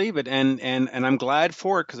 Oh, I believe it, and I'm glad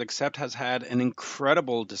for it, because Accept has had an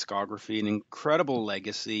incredible discography, an incredible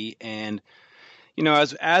legacy, and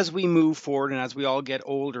as we move forward and as we all get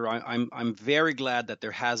older, I'm very glad that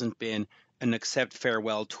there hasn't been an Accept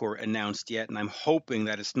farewell tour announced yet, and I'm hoping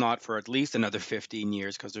that it's not for at least another 15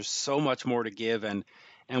 years, because there's so much more to give, and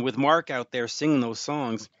with Mark out there singing those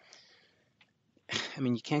songs, I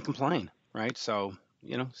mean, you can't complain, right? So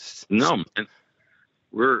no, man.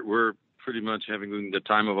 We're pretty much having the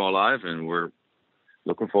time of our life, and we're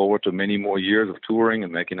looking forward to many more years of touring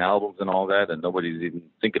and making albums and all that, and nobody's even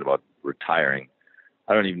thinking about retiring.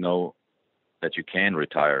 I don't even know that you can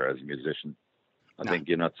retire as a musician. I think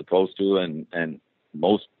you're not supposed to, and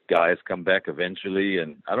most guys come back eventually,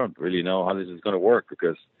 and I don't really know how this is going to work,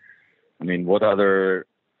 because, I mean, what else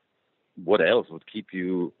would keep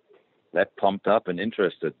you that pumped up and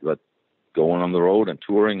interested but going on the road and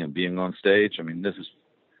touring and being on stage? I mean,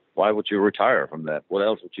 why would you retire from that? What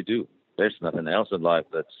else would you do? There's nothing else in life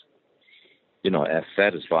that's, as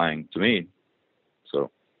satisfying to me.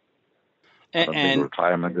 So I don't think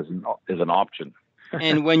retirement is an option.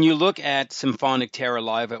 And when you look at Symphonic Terror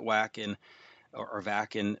live at Wacken or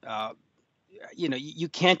Wacken, you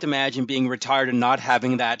can't imagine being retired and not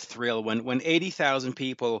having that thrill when 80,000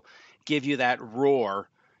 people give you that roar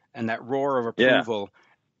and that roar of approval.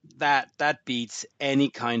 Yeah. That beats any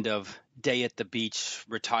kind of day at the beach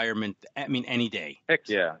retirement. I mean, any day. Heck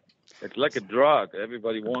yeah. It's like a drug.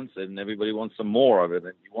 Everybody wants it, and everybody wants some more of it,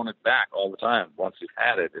 and you want it back all the time. Once you've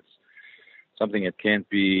had it, it's something that can't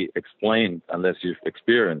be explained unless you've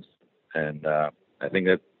experienced. And I think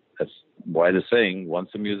that's why the saying, once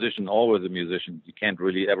a musician, always a musician. You can't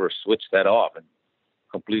really ever switch that off and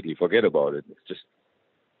completely forget about it. It just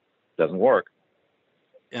doesn't work.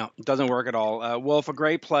 Yeah, it doesn't work at all. Wolf, a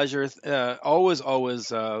great pleasure. Always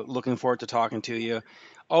looking forward to talking to you.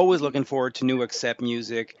 Always looking forward to new Accept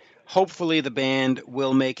music. Hopefully the band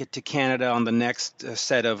will make it to Canada on the next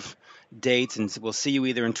set of dates, and we'll see you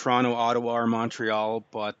either in Toronto, Ottawa, or Montreal.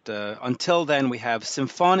 But until then, we have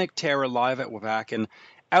Symphonic Terror live at Wacken,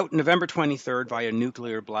 out November 23rd via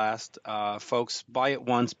Nuclear Blast. Folks, buy it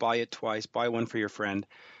once, buy it twice, buy one for your friend.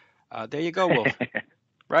 There you go, Wolf.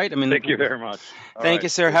 Right? I mean, thank you very much. Thank you,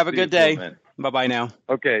 sir. Have a good day. Bye-bye now.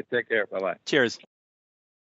 Okay, take care. Bye-bye. Cheers.